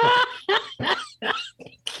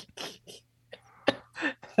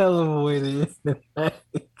 Hell of a way to end it.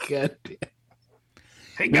 God damn.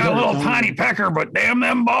 He got a little tiny pecker, but damn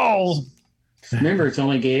them balls. Remember, it's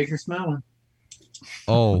only gay if you're smiling.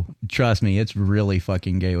 Oh, trust me, it's really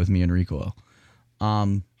fucking gay with me and Recoil.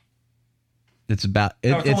 It's about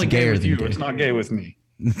it's only gay gayer with than you. gay. It's not gay with me.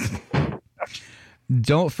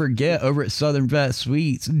 Don't forget, over at Southern Vet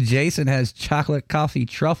Sweets, Jason has chocolate coffee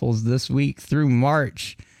truffles this week through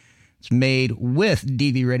March. It's made with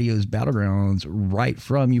DV Radio's Battlegrounds right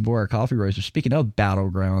from Eubora Coffee Roasters. Speaking of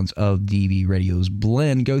Battlegrounds of DV Radio's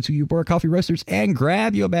blend, go to Eubora Coffee Roasters and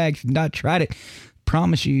grab your bag. If you've not tried it,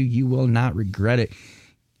 promise you will not regret it.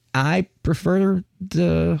 I prefer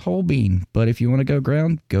the whole bean, but if you want to go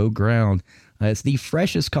ground, go ground. It's the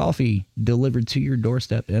freshest coffee delivered to your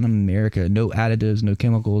doorstep in America. No additives, no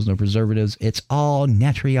chemicals, no preservatives. It's all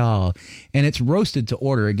natural. And it's roasted to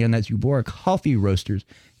order. Again, that's Eubora Coffee Roasters.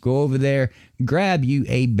 Go over there, grab you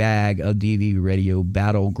a bag of DV Radio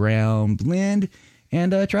Battleground blend,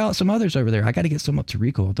 and try out some others over there. I got to get some up to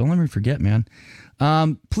Recoil. Don't let me forget, man.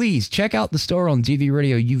 Please check out the store on DV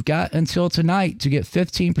Radio. You've got until tonight to get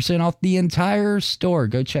 15% off the entire store.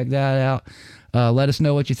 Go check that out. Let us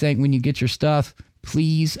know what you think when you get your stuff.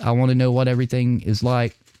 Please, I want to know what everything is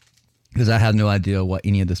like because I have no idea what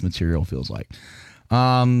any of this material feels like.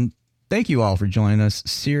 Thank you all for joining us.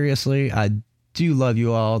 Seriously, I do love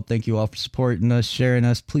you all. Thank you all for supporting us, sharing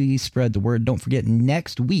us. Please spread the word. Don't forget,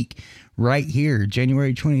 next week, right here,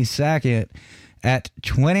 January 22nd, at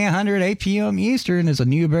 2000 8 p.m. Eastern is a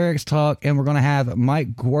New Barracks Talk, and we're going to have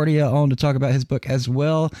Mike Guardia on to talk about his book, as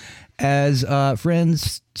well as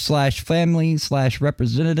friends / family /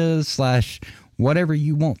 representatives / whatever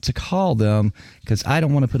you want to call them, because I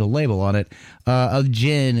don't want to put a label on it, of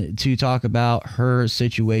Jen to talk about her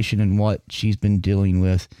situation and what she's been dealing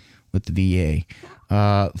with the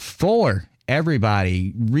VA. For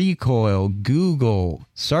everybody, Recoil, Google,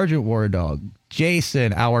 Sergeant War Dog,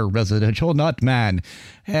 Jason, our residential nutman,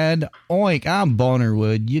 and Oink, I'm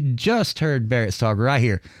Bonerwood. You just heard Barrett's Talk right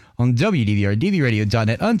here on WDVR,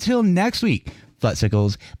 DVRadio.net. Until next week,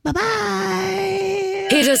 Flutsickles, bye-bye.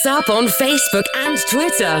 Hit us up on Facebook and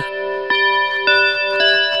Twitter.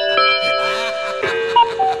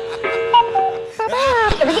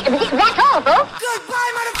 That's all, folks. Goodbye.